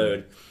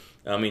episode,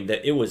 I mean,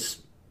 that it was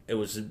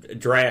a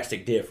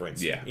drastic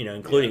difference. Yeah.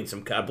 Including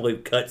some, I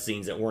believe,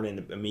 cutscenes that weren't in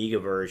the Amiga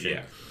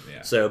version.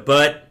 Yeah. So,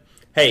 but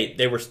hey,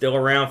 they were still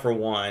around for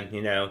one.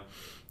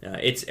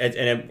 It's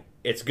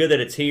good that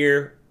it's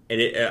here.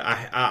 And like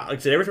I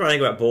said, every time I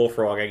think about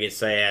Bullfrog, I get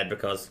sad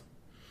because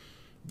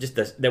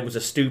that was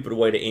a stupid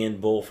way to end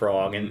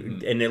Bullfrog,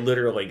 and it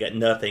literally got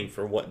nothing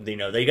for what they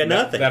got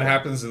nothing. That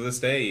happens to this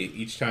day.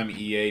 Each time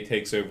EA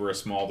takes over a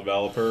small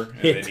developer,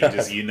 and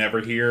then you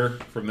never hear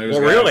from those.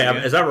 Well, guys really,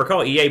 again. as I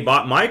recall, EA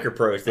bought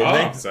Microprose,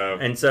 didn't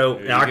they? So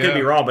Now, I could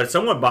be wrong, but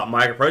someone bought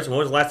Microprose. When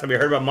was the last time you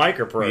heard about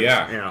Microprose?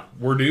 Yeah,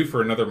 we're due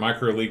for another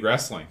Micro League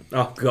Wrestling.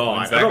 Oh God,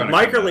 When's that gonna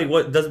Micro come League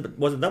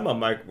wasn't done by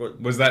Micro.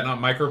 Was that not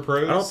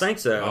Microprose? I don't think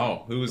so.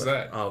 Oh, who was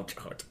that? Oh,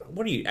 God.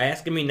 What are you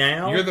asking me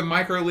now? You're the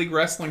Micro League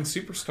Wrestling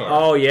superstar.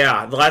 Oh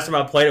yeah, the last time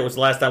I played it was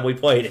the last time we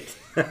played it.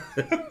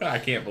 I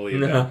can't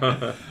believe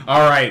that.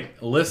 All right,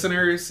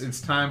 listeners,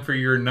 it's time for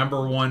your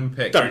number one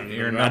pick.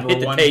 Your I'd number hit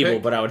the one table,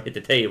 pick. but I would hit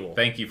the table.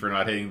 Thank you for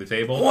not hitting the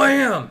table.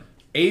 Wham!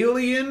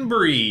 Alien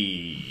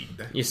Breed.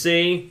 You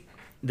see,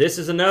 this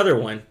is another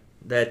one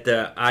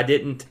that I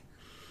didn't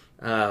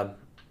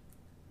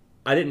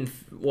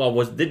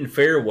didn't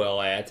fare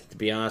well at, to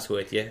be honest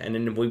with you. And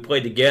then we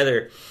played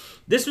together.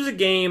 This was a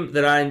game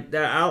that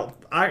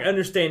I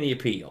understand the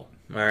appeal.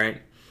 All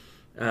right,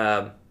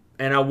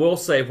 and I will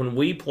say when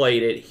we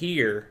played it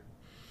here,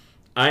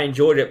 I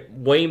enjoyed it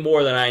way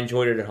more than I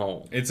enjoyed it at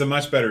home. It's a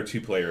much better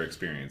two-player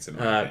experience in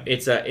my opinion.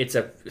 It's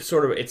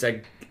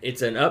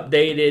an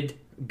updated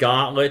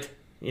Gauntlet,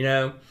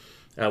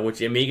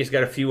 which Amiga's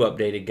got a few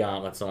updated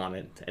Gauntlets on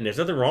it, and there's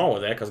nothing wrong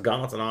with that because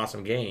Gauntlet's an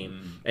awesome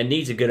game and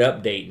needs a good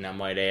updating, I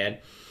might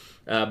add.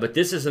 But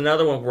this is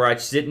another one where I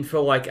just didn't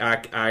feel like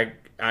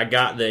I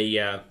got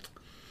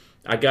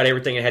I got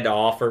everything it had to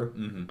offer.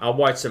 I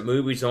watched some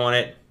movies on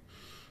it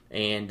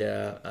and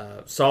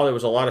saw there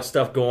was a lot of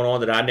stuff going on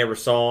that I never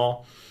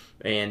saw,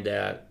 and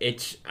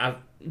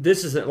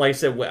this isn't, like I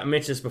said, I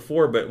mentioned this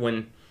before, but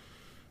when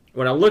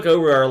I look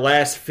over our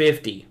last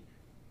 50.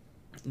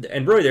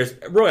 And really,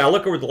 I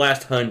look over the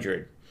last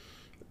 100.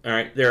 All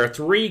right, there are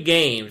 3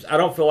 games I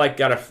don't feel like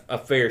got a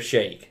fair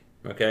shake.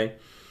 Okay,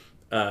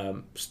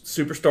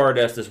 Super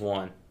Stardust is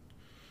one.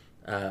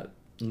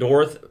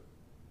 North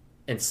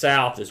and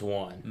South is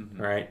one.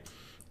 Right,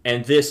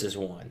 and this is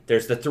one.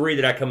 There's the 3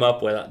 that I come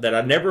up with that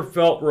I never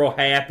felt real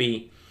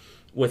happy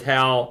with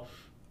how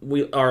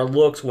our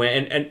looks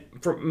went, and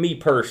for me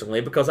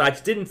personally, because I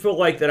just didn't feel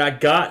like that I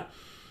got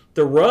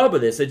the rub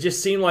of this. It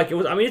just seemed like it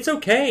was. I mean, it's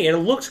okay and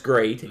it looks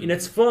great and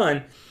it's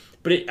fun,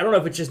 but I don't know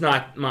if it's just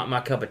not my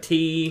cup of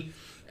tea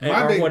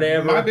or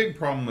whatever. My big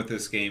problem with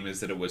this game is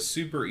that it was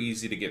super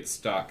easy to get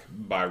stuck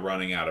by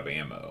running out of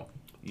ammo.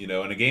 In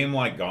a game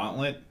like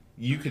Gauntlet,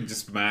 you can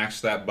just mash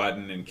that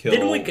button and kill.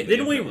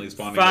 Didn't we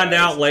find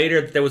out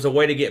later that there was a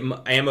way to get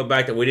ammo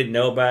back that we didn't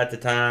know about at the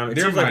time? It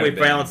seems like we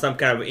found some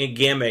kind of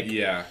gimmick.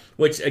 Yeah.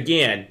 Which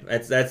again,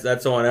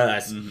 that's on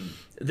us.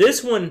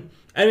 This one.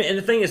 I mean, and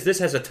the thing is, this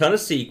has a ton of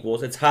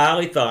sequels. It's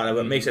highly thought of.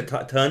 It makes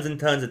tons and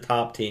tons of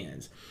top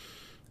 10s.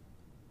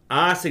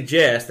 I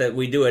suggest that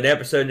we do an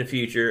episode in the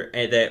future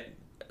and that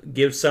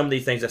gives some of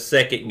these things a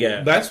second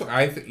go. That's what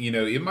I think.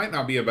 It might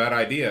not be a bad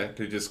idea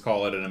to just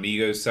call it an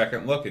Amigos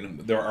second look,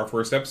 and our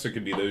first episode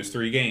could be those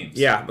 3 games.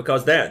 Yeah,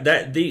 because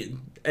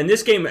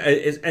this game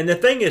is, and the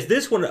thing is,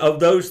 this one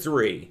of those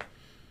 3.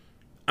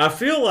 I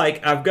feel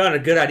like I've got a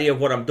good idea of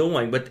what I'm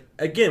doing, but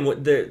again,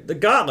 the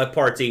Gauntlet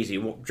part's easy.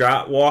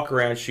 Walk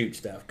around, shoot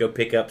stuff, go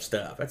pick up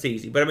stuff. That's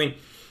easy. But I mean,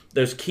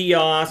 those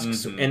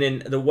kiosks, and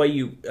then the way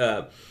you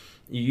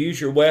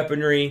use your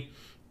weaponry.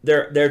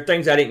 There are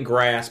things I didn't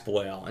grasp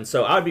well, and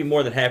so I'd be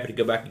more than happy to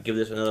go back and give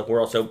this another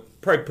whirl. So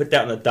probably put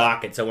that on the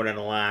docket somewhere down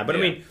the line. But I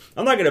mean,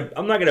 I'm not gonna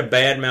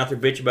badmouth or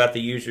bitch about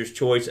the user's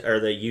choice or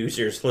the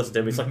users. Listen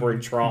to me, it's like we're in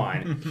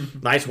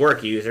Tron. Nice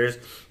work, users.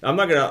 I'm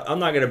not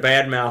gonna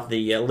badmouth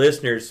the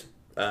listeners'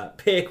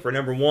 pick for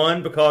number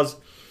one because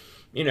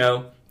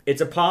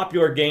it's a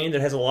popular game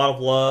that has a lot of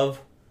love,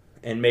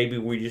 and maybe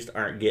we just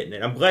aren't getting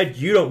it. I'm glad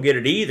you don't get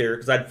it either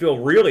because I'd feel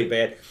really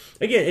bad.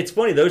 Again, it's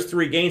funny, those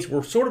three games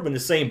were sort of in the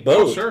same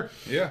boat. Oh, sure,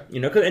 yeah.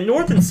 And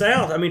North and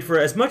South, I mean, for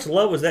as much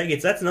love as that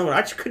gets, that's another one.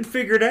 I just couldn't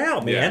figure it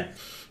out, man.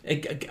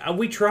 Yeah.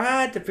 We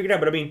tried to figure it out,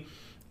 but I mean,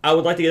 I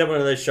would like to get up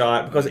another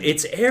shot because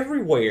it's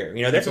everywhere.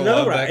 That's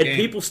another one. And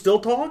people still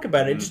talk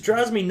about it. It just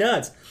drives me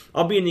nuts.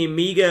 I'll be in the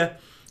Amiga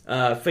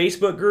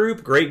Facebook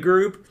group, great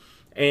group,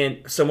 and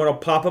someone will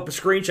pop up a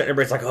screenshot and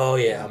everybody's like, oh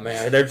yeah,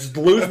 man, they're just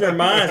losing their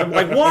minds. I'm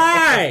like,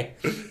 why?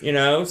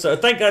 So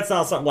thank God it's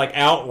not something like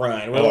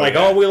Outrun.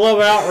 We're we love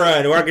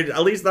Outrun. Or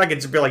at least I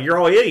could just be like, you're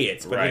all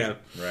idiots. But,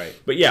 right.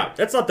 But yeah,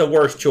 that's not the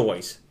worst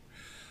choice.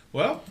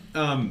 Well,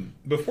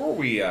 before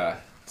we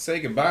say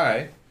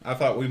goodbye, I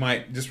thought we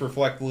might just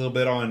reflect a little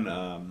bit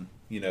on,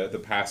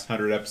 the past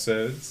 100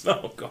 episodes.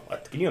 Oh,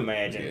 God. Can you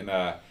imagine?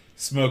 And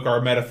smoke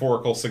our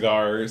metaphorical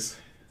cigars.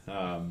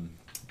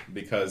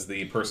 Because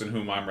the person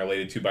whom I'm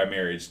related to by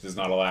marriage does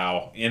not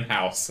allow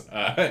in-house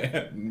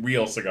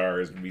real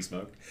cigars to be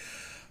smoked.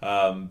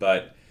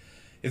 But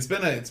it's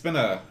been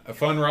a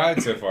fun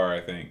ride so far,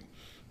 I think.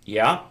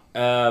 Yeah.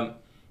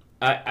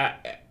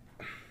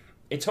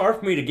 It's hard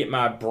for me to get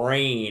my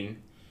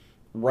brain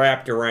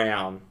wrapped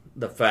around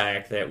the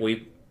fact that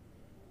we've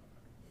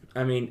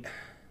had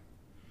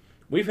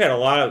a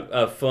lot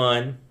of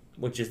fun,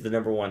 which is the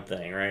number one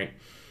thing, right?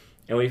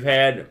 And we've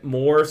had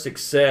more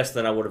success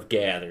than I would have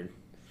gathered.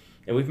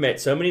 And we've met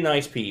so many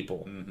nice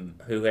people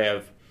who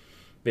have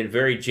been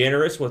very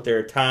generous with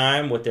their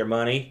time, with their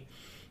money,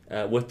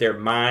 with their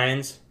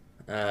minds.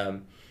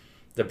 The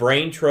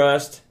Brain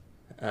Trust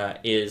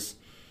has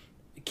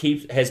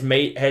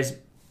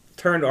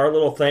turned our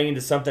little thing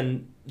into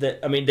something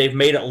that they've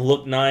made it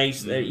look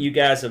nice. You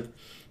guys have,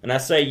 and I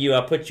say you,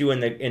 I put you in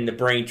the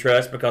Brain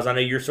Trust because I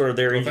know you're sort of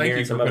their engineer.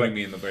 Thank you for putting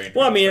me in the Brain Trust.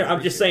 Well,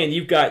 I'm just saying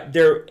you've got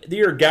there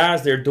are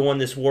guys there doing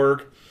this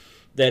work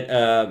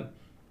that.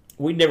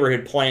 We never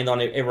had planned on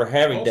ever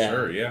having done.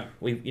 Sure, yeah.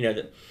 We,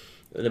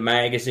 the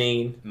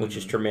magazine, which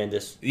is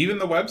tremendous. Even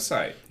the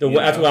website.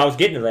 That's what I was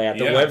getting to that.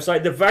 The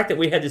website, the fact that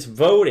we had this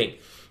voting,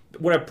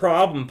 when a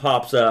problem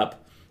pops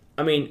up,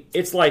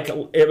 it's like,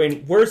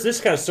 where's this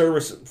kind of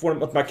service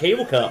with my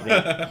cable company?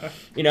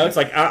 It's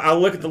like I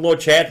look at the little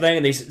chat thing,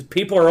 and these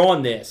people are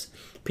on this.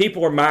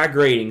 People are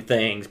migrating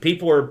things.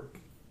 People are,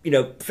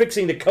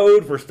 fixing the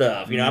code for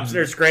stuff. I'm sitting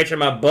there scratching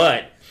my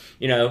butt.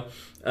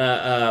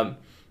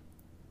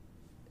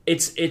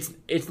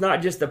 It's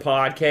not just the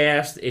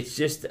podcast. It's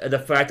just the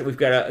fact that we've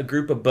got a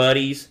group of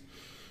buddies.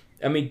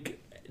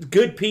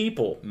 Good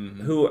people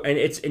who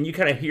and you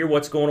kind of hear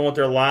what's going on with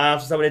their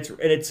lives and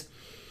stuff.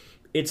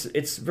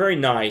 It's very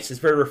nice. It's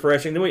very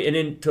refreshing. And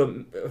then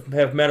to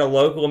have met a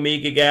local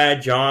Amiga guy,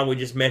 John. We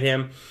just met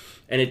him,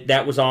 and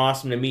that was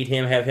awesome to meet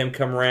him. Have him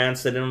come around,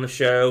 sit in on the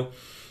show.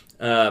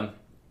 The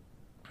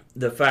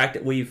fact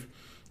that we've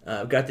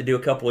got to do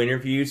a couple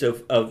interviews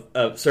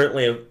of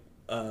certainly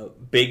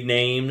big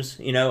names,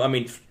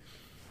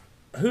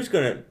 who's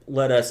going to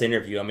let us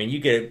interview?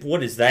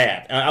 What is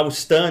that? I was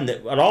stunned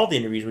that at all the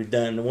interviews we've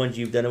done, the ones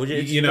you've done,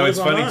 it's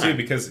funny too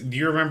because do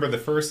you remember the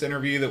first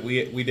interview that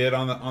we did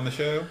on the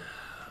show?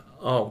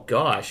 Oh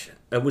gosh,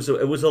 it was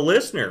a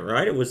listener,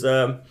 right? It was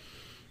that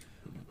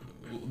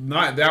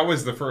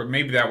was the first.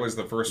 Maybe that was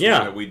the first one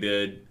that we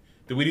did.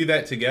 Did we do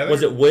that together?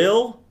 Was it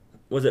Will?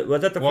 Was that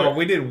the first? Well,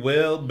 we did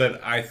Will,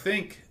 but I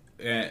think.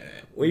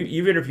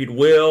 You've interviewed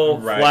Will,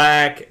 right.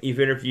 Flack, you've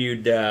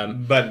interviewed...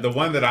 but the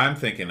one that I'm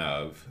thinking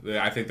of,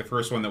 I think the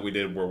first one that we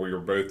did where we were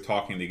both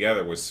talking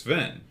together was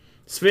Sven.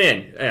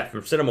 Sven,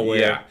 from CinemaWare.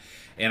 Yeah,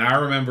 and I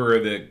remember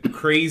the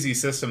crazy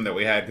system that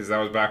we had, because that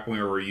was back when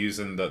we were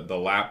using the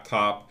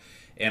laptop,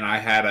 and I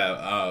had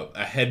a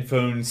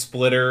headphone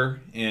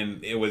splitter,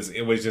 and it was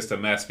just a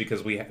mess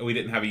because we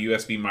didn't have a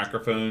USB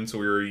microphone, so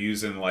we were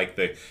using like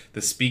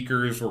the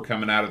speakers were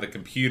coming out of the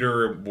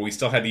computer, but we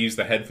still had to use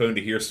the headphone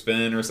to hear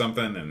Spin or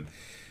something, and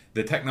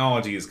the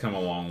technology has come a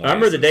long way. I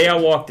remember the day I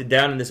walked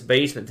down in this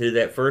basement to do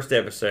that first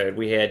episode,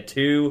 we had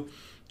two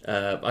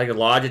like a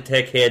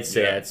Logitech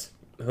headsets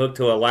hooked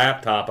to a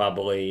laptop, I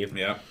believe.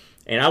 Yeah.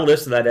 And I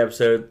listened to that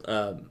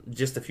episode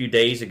just a few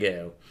days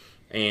ago.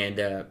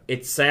 And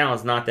it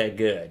sounds not that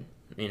good,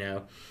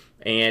 and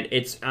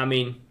it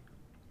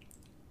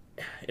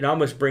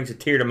almost brings a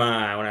tear to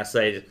my eye when I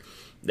say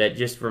that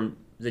just from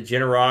the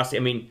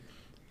generosity.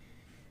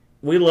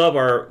 We love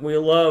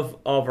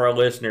all of our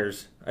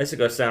listeners. This is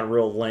going to sound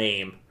real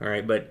lame, all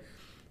right, but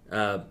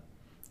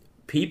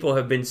people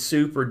have been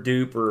super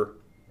duper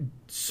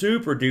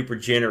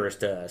generous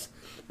to us,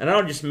 and I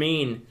don't just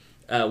mean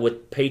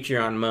with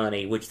Patreon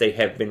money, which they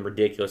have been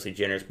ridiculously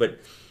generous, but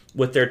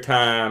with their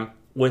time.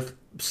 with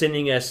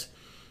sending us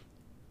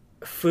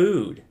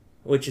food,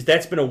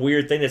 that's been a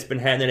weird thing that's been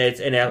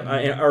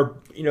happening.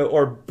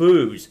 Or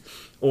booze,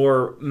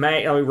 or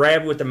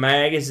Rabbit with the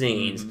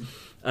magazines.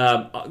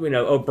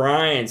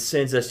 O'Brien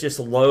sends us just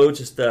loads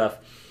of stuff.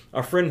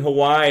 Our friend in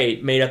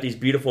Hawaii made up these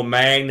beautiful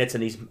magnets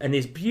and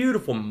these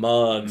beautiful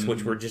mugs,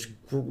 which were just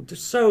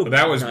so. But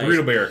that was nice.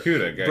 Brutal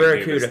Barracuda.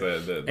 Barracuda,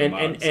 the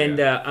mugs,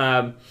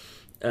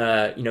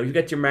 you've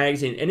got your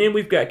magazine, and then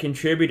we've got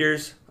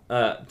contributors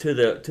to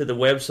the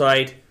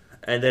website,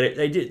 and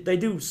that they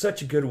do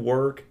such good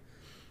work.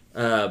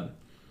 I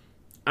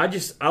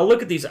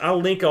look at these.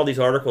 I'll link all these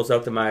articles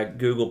up to my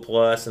Google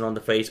Plus and on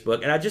the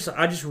Facebook, and I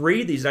just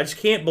read these. I just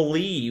can't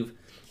believe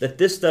that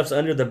this stuff's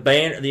under the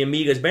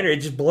Amiga's banner.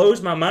 It just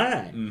blows my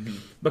mind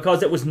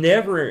because it was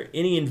never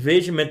any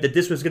envisionment that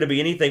this was going to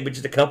be anything but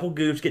just a couple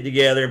goofs getting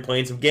together and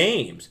playing some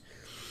games.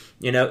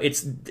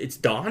 It's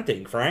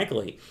daunting,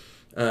 frankly,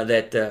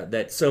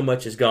 that so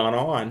much has gone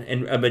on,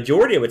 and a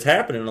majority of it's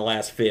happened in the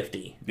last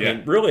 50. Yeah, I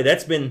mean, really,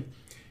 that's been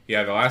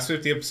the last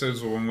 50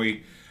 episodes were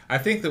when I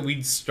think that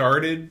we'd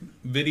started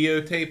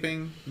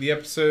videotaping the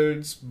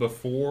episodes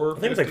before. I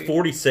think it was like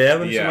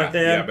 47, something like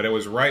that. Yeah, but it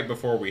was right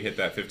before we hit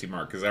that 50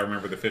 mark, because I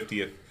remember the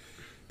 50th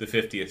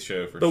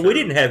show for sure. But we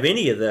didn't have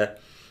any of the.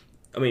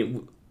 I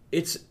mean,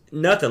 it's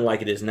nothing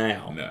like it is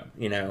now.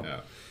 No.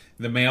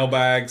 The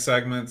mailbag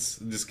segments,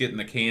 just getting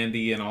the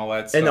candy and all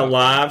that stuff. And the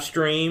live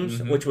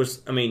streams, which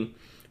was, we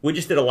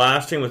just did a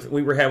live stream with.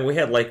 We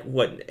had like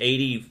what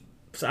 80.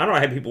 I don't know how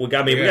many people we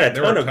got. We got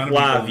a ton of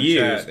live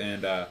views.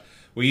 And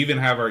we even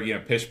have our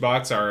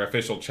Pishbox, our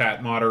official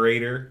chat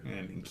moderator,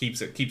 and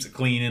keeps it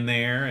clean in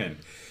there.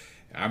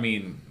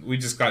 And we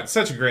just got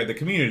such a great. The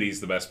community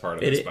is the best part of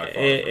this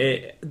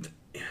by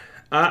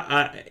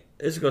far.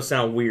 This is gonna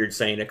sound weird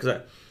saying it,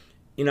 because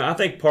I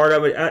think part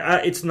of it.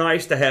 It's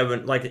nice to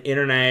have like an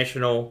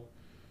international.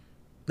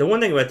 The one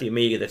thing about the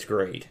Amiga that's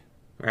great.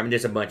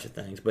 There's a bunch of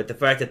things, but the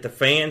fact that the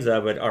fans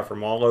of it are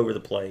from all over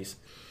the place,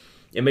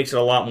 it makes it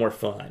a lot more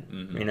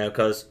fun.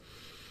 Because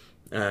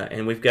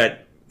and we've got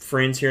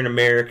friends here in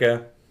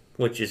America,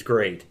 which is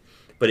great,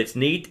 but it's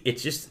neat.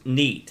 It's just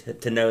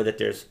neat to know that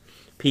there's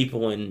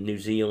people in New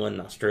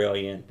Zealand,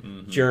 Australia,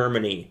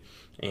 Germany,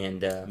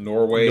 and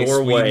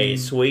Norway,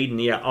 Sweden,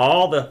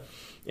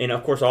 and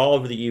of course all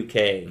over the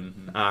UK,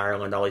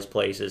 Ireland, all these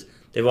places.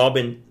 They've all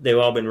been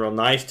real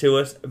nice to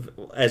us.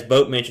 As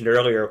Boat mentioned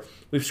earlier,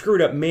 we've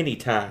screwed up many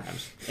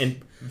times,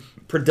 and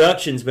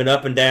production's been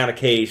up and down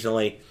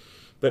occasionally,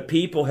 but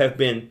people have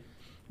been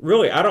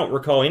really. I don't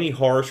recall any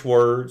harsh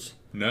words.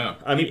 No,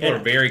 people are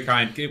very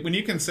kind. When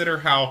you consider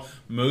how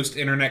most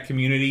internet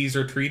communities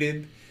are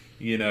treated,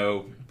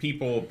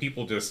 people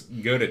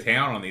just go to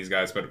town on these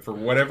guys. But for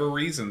whatever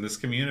reason, this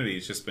community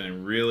has just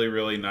been really,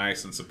 really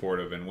nice and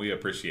supportive, and we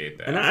appreciate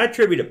that. And I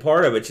attribute a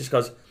part of it just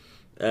because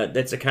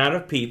that's the kind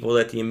of people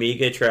that the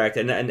Amiga attract.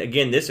 And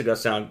again, this is going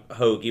to sound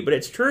hokey, but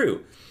it's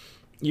true.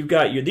 You've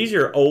got these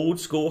are old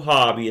school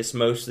hobbyists,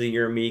 mostly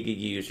your Amiga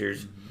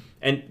users,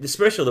 and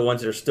especially the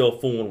ones that are still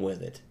fooling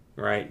with it.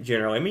 Right,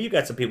 generally. You've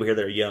got some people here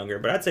that are younger,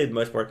 but I'd say the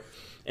most part.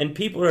 And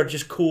people are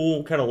just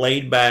cool, kind of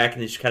laid back,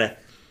 and just kind of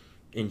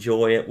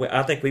enjoy it.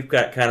 I think we've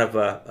got kind of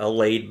a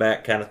laid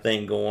back kind of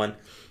thing going.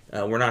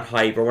 We're not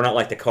hyper. We're not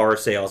like the car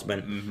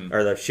salesman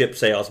or the ship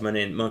salesman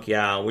in Monkey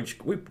Island,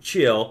 which we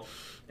chill.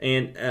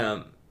 And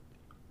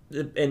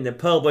the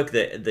public,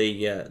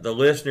 the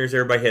listeners,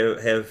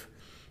 everybody have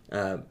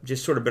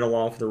just sort of been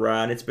along for the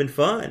ride. It's been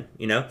fun,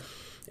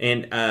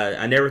 And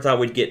I never thought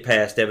we'd get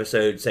past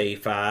episode, say,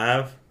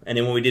 5. And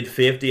then when we did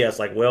 50, I was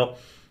like, well,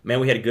 man,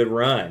 we had a good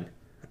run.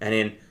 And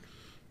then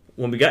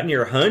when we got near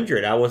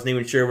 100, I wasn't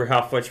even sure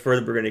how much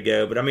further we're going to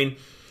go. But, I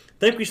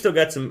think we still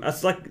got some –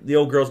 it's like the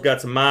old girl's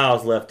got some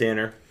miles left in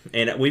her.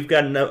 And we've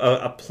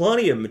got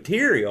plenty of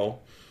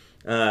material.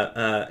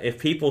 If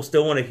people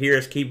still want to hear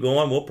us keep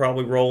going, we'll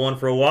probably roll on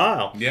for a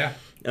while. Yeah.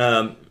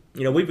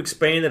 We've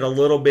expanded a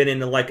little bit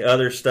into, like,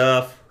 other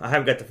stuff. I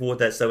haven't got to fool with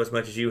that stuff as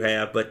much as you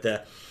have,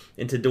 but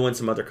into doing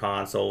some other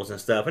consoles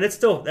and stuff. And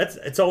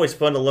it's always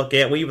fun to look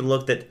at. We even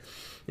looked at,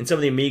 in some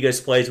of the Amiga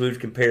displays, we would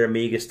compare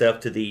Amiga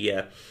stuff to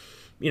the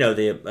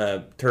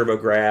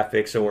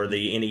TurboGrafx or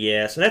the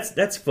NES, and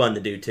that's fun to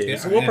do too. Yeah,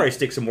 so we'll probably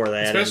stick some more of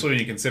that. Especially when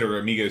you consider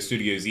Amigo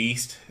Studios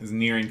East is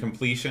nearing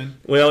completion.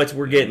 Well,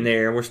 we're getting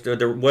there.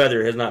 The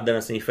weather has not done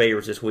us any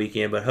favors this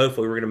weekend, but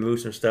hopefully we're going to move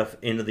some stuff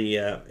into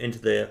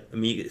the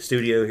Amiga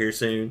studio here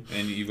soon.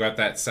 And you've got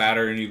that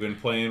Saturn you've been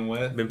playing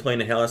with. Been playing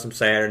the hell out of some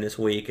Saturn this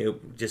week.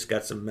 Just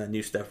got some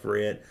new stuff for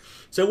it,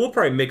 so we'll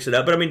probably mix it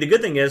up. But the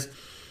good thing is,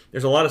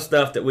 there's a lot of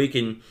stuff that we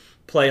can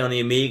play on the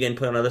Amiga and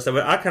play on other stuff.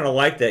 But I kind of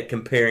like that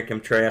compare and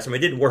contrast. It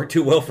didn't work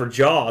too well for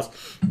Jaws,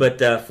 but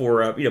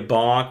for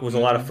Bonk was a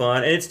lot of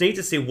fun, and it's neat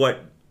to see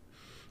what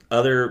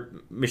other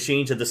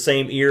machines of the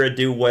same era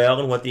do well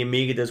and what the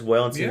Amiga does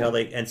well, and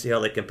see how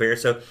they compare.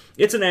 So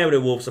it's an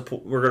avenue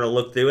we're going to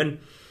look through. And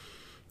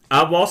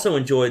I've also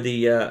enjoyed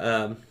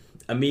the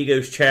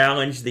Amigos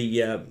Challenge,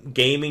 the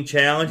gaming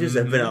challenges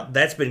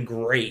that's been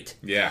great.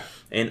 Yeah.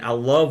 And I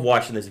love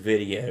watching those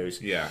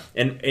videos. Yeah.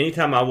 And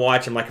anytime I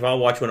watch them, like if I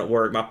watch one at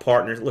work, my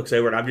partner looks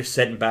over and I'm just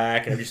sitting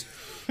back and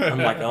I'm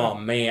like, oh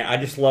man, I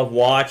just love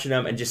watching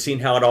them and just seeing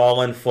how it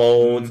all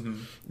unfolds.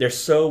 They're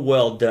so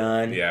well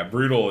done. Yeah,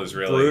 Brutal is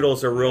really...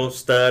 Brutal's a real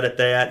stud at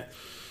that.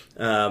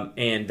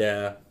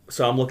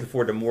 So I'm looking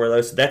forward to more of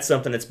those. So that's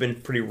something that's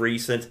been pretty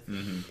recent.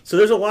 So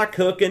there's a lot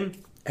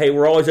cooking. Hey,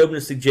 we're always open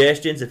to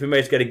suggestions. If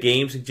anybody's got a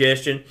game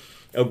suggestion,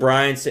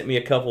 O'Brien sent me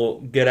a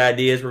couple good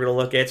ideas we're going to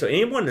look at. So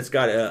anyone that's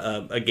got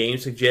a game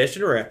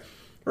suggestion or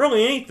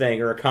really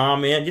anything or a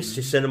comment, just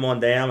send them on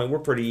down. I mean, we're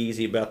pretty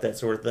easy about that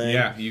sort of thing.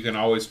 Yeah, you can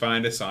always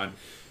find us on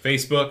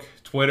Facebook,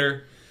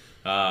 Twitter.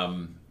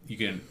 You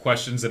can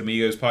questions at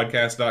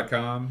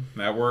amigospodcast.com.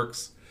 That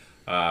works.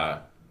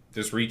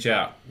 Just reach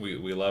out.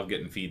 We love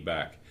getting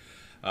feedback.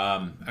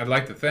 I'd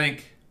like to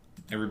thank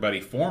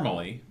everybody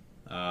formally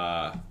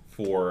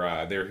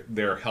for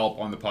their help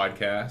on the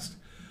podcast.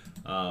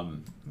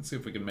 Let's see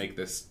if we can make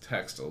this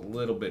text a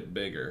little bit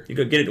bigger. You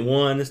go get it in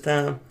one this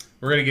time?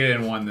 We're going to get it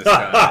in one this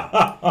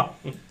time.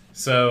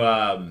 So,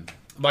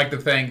 I'd like to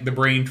thank the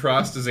Brain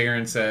Trust, as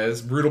Aaron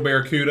says, Brutal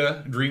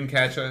Barracuda,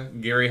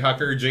 Dreamcatcher, Gary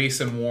Hucker,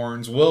 Jason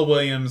Warnes, Will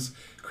Williams,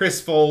 Chris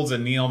Folds,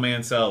 and Neil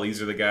Mansell.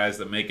 These are the guys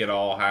that make it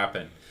all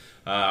happen.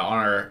 On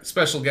our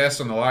special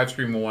guest on the live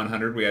stream of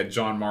 100, we had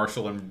John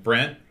Marshall and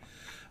Brent.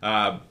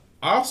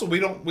 Also, we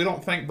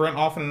don't thank Brent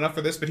often enough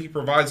for this, but he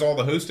provides all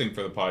the hosting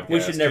for the podcast.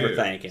 We should never too.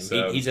 thank him.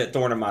 So, He's a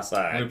thorn in my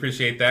side. we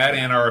appreciate that.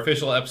 And our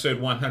official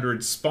episode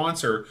 100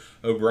 sponsor,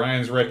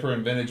 O'Brien's Retro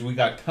and Vintage. We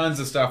got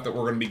tons of stuff that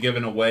we're going to be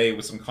giving away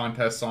with some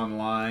contests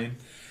online.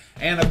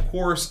 And, of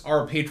course,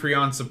 our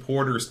Patreon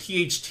supporters,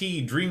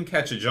 THT,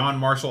 Dreamcatcher, John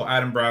Marshall,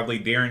 Adam Bradley,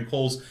 Darren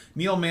Coles,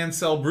 Neil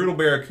Mansell, Brutal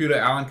Barracuda,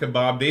 Alan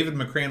Kebab, David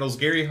McCrandles,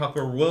 Gary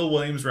Hucker, Will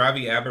Williams,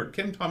 Ravi Abbott,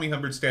 Kim Tommy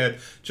Humberstad,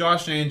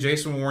 Josh Nan,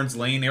 Jason Warnes,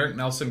 Lane, Eric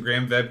Nelson,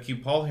 Graham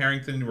Vebke, Paul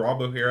Harrington,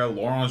 Rob O'Hara,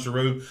 Laurent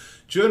Giroux,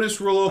 Jonas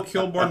Rullo,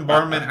 Kilborn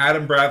Barman,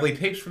 Adam Bradley,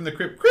 Tapes from the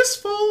Crypt, Chris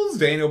Foles,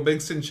 Daniel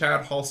Bigston,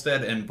 Chad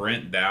Halstead, and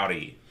Brent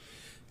Dowdy.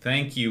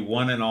 Thank you,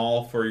 one and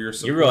all, for your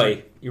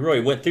support. You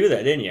really went through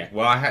that, didn't you?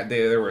 Well,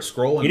 they were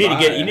scrolling. You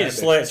need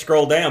to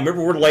scroll down.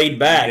 Remember, we're laid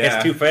back. Yeah.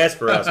 That's too fast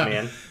for us,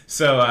 man.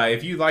 So,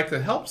 if you'd like to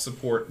help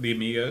support the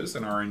Amigos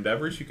and our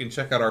endeavors, you can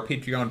check out our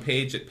Patreon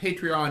page at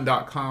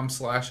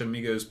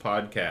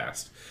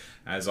patreon.com/AmigosPodcast.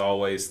 As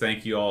always,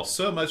 thank you all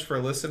so much for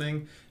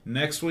listening.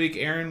 Next week,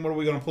 Aaron, what are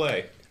we going to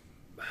play?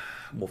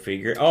 We'll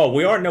figure. Oh,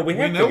 we are. No, we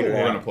have. We know what figured it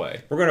we're out. going to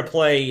play. We're going to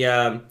play.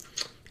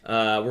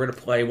 We're going to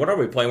play. What are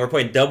we playing? We're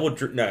playing double.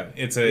 No,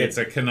 It's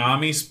a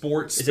Konami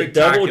Sports Is it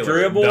Spectacular.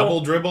 Double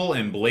Dribble?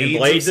 And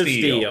Blades of of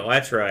Steel.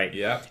 That's right.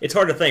 Yep. It's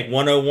hard to think.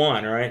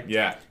 101, right?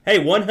 Yeah. Hey,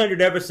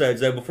 100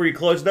 episodes though. Before you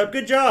close it up,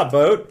 good job,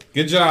 Boat.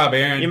 Good job,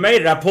 Aaron. You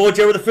made it. I pulled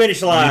you over the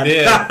finish line. We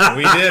did.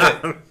 We did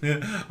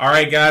it. All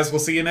right, guys. We'll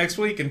see you next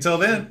week. Until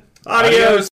then, Adios.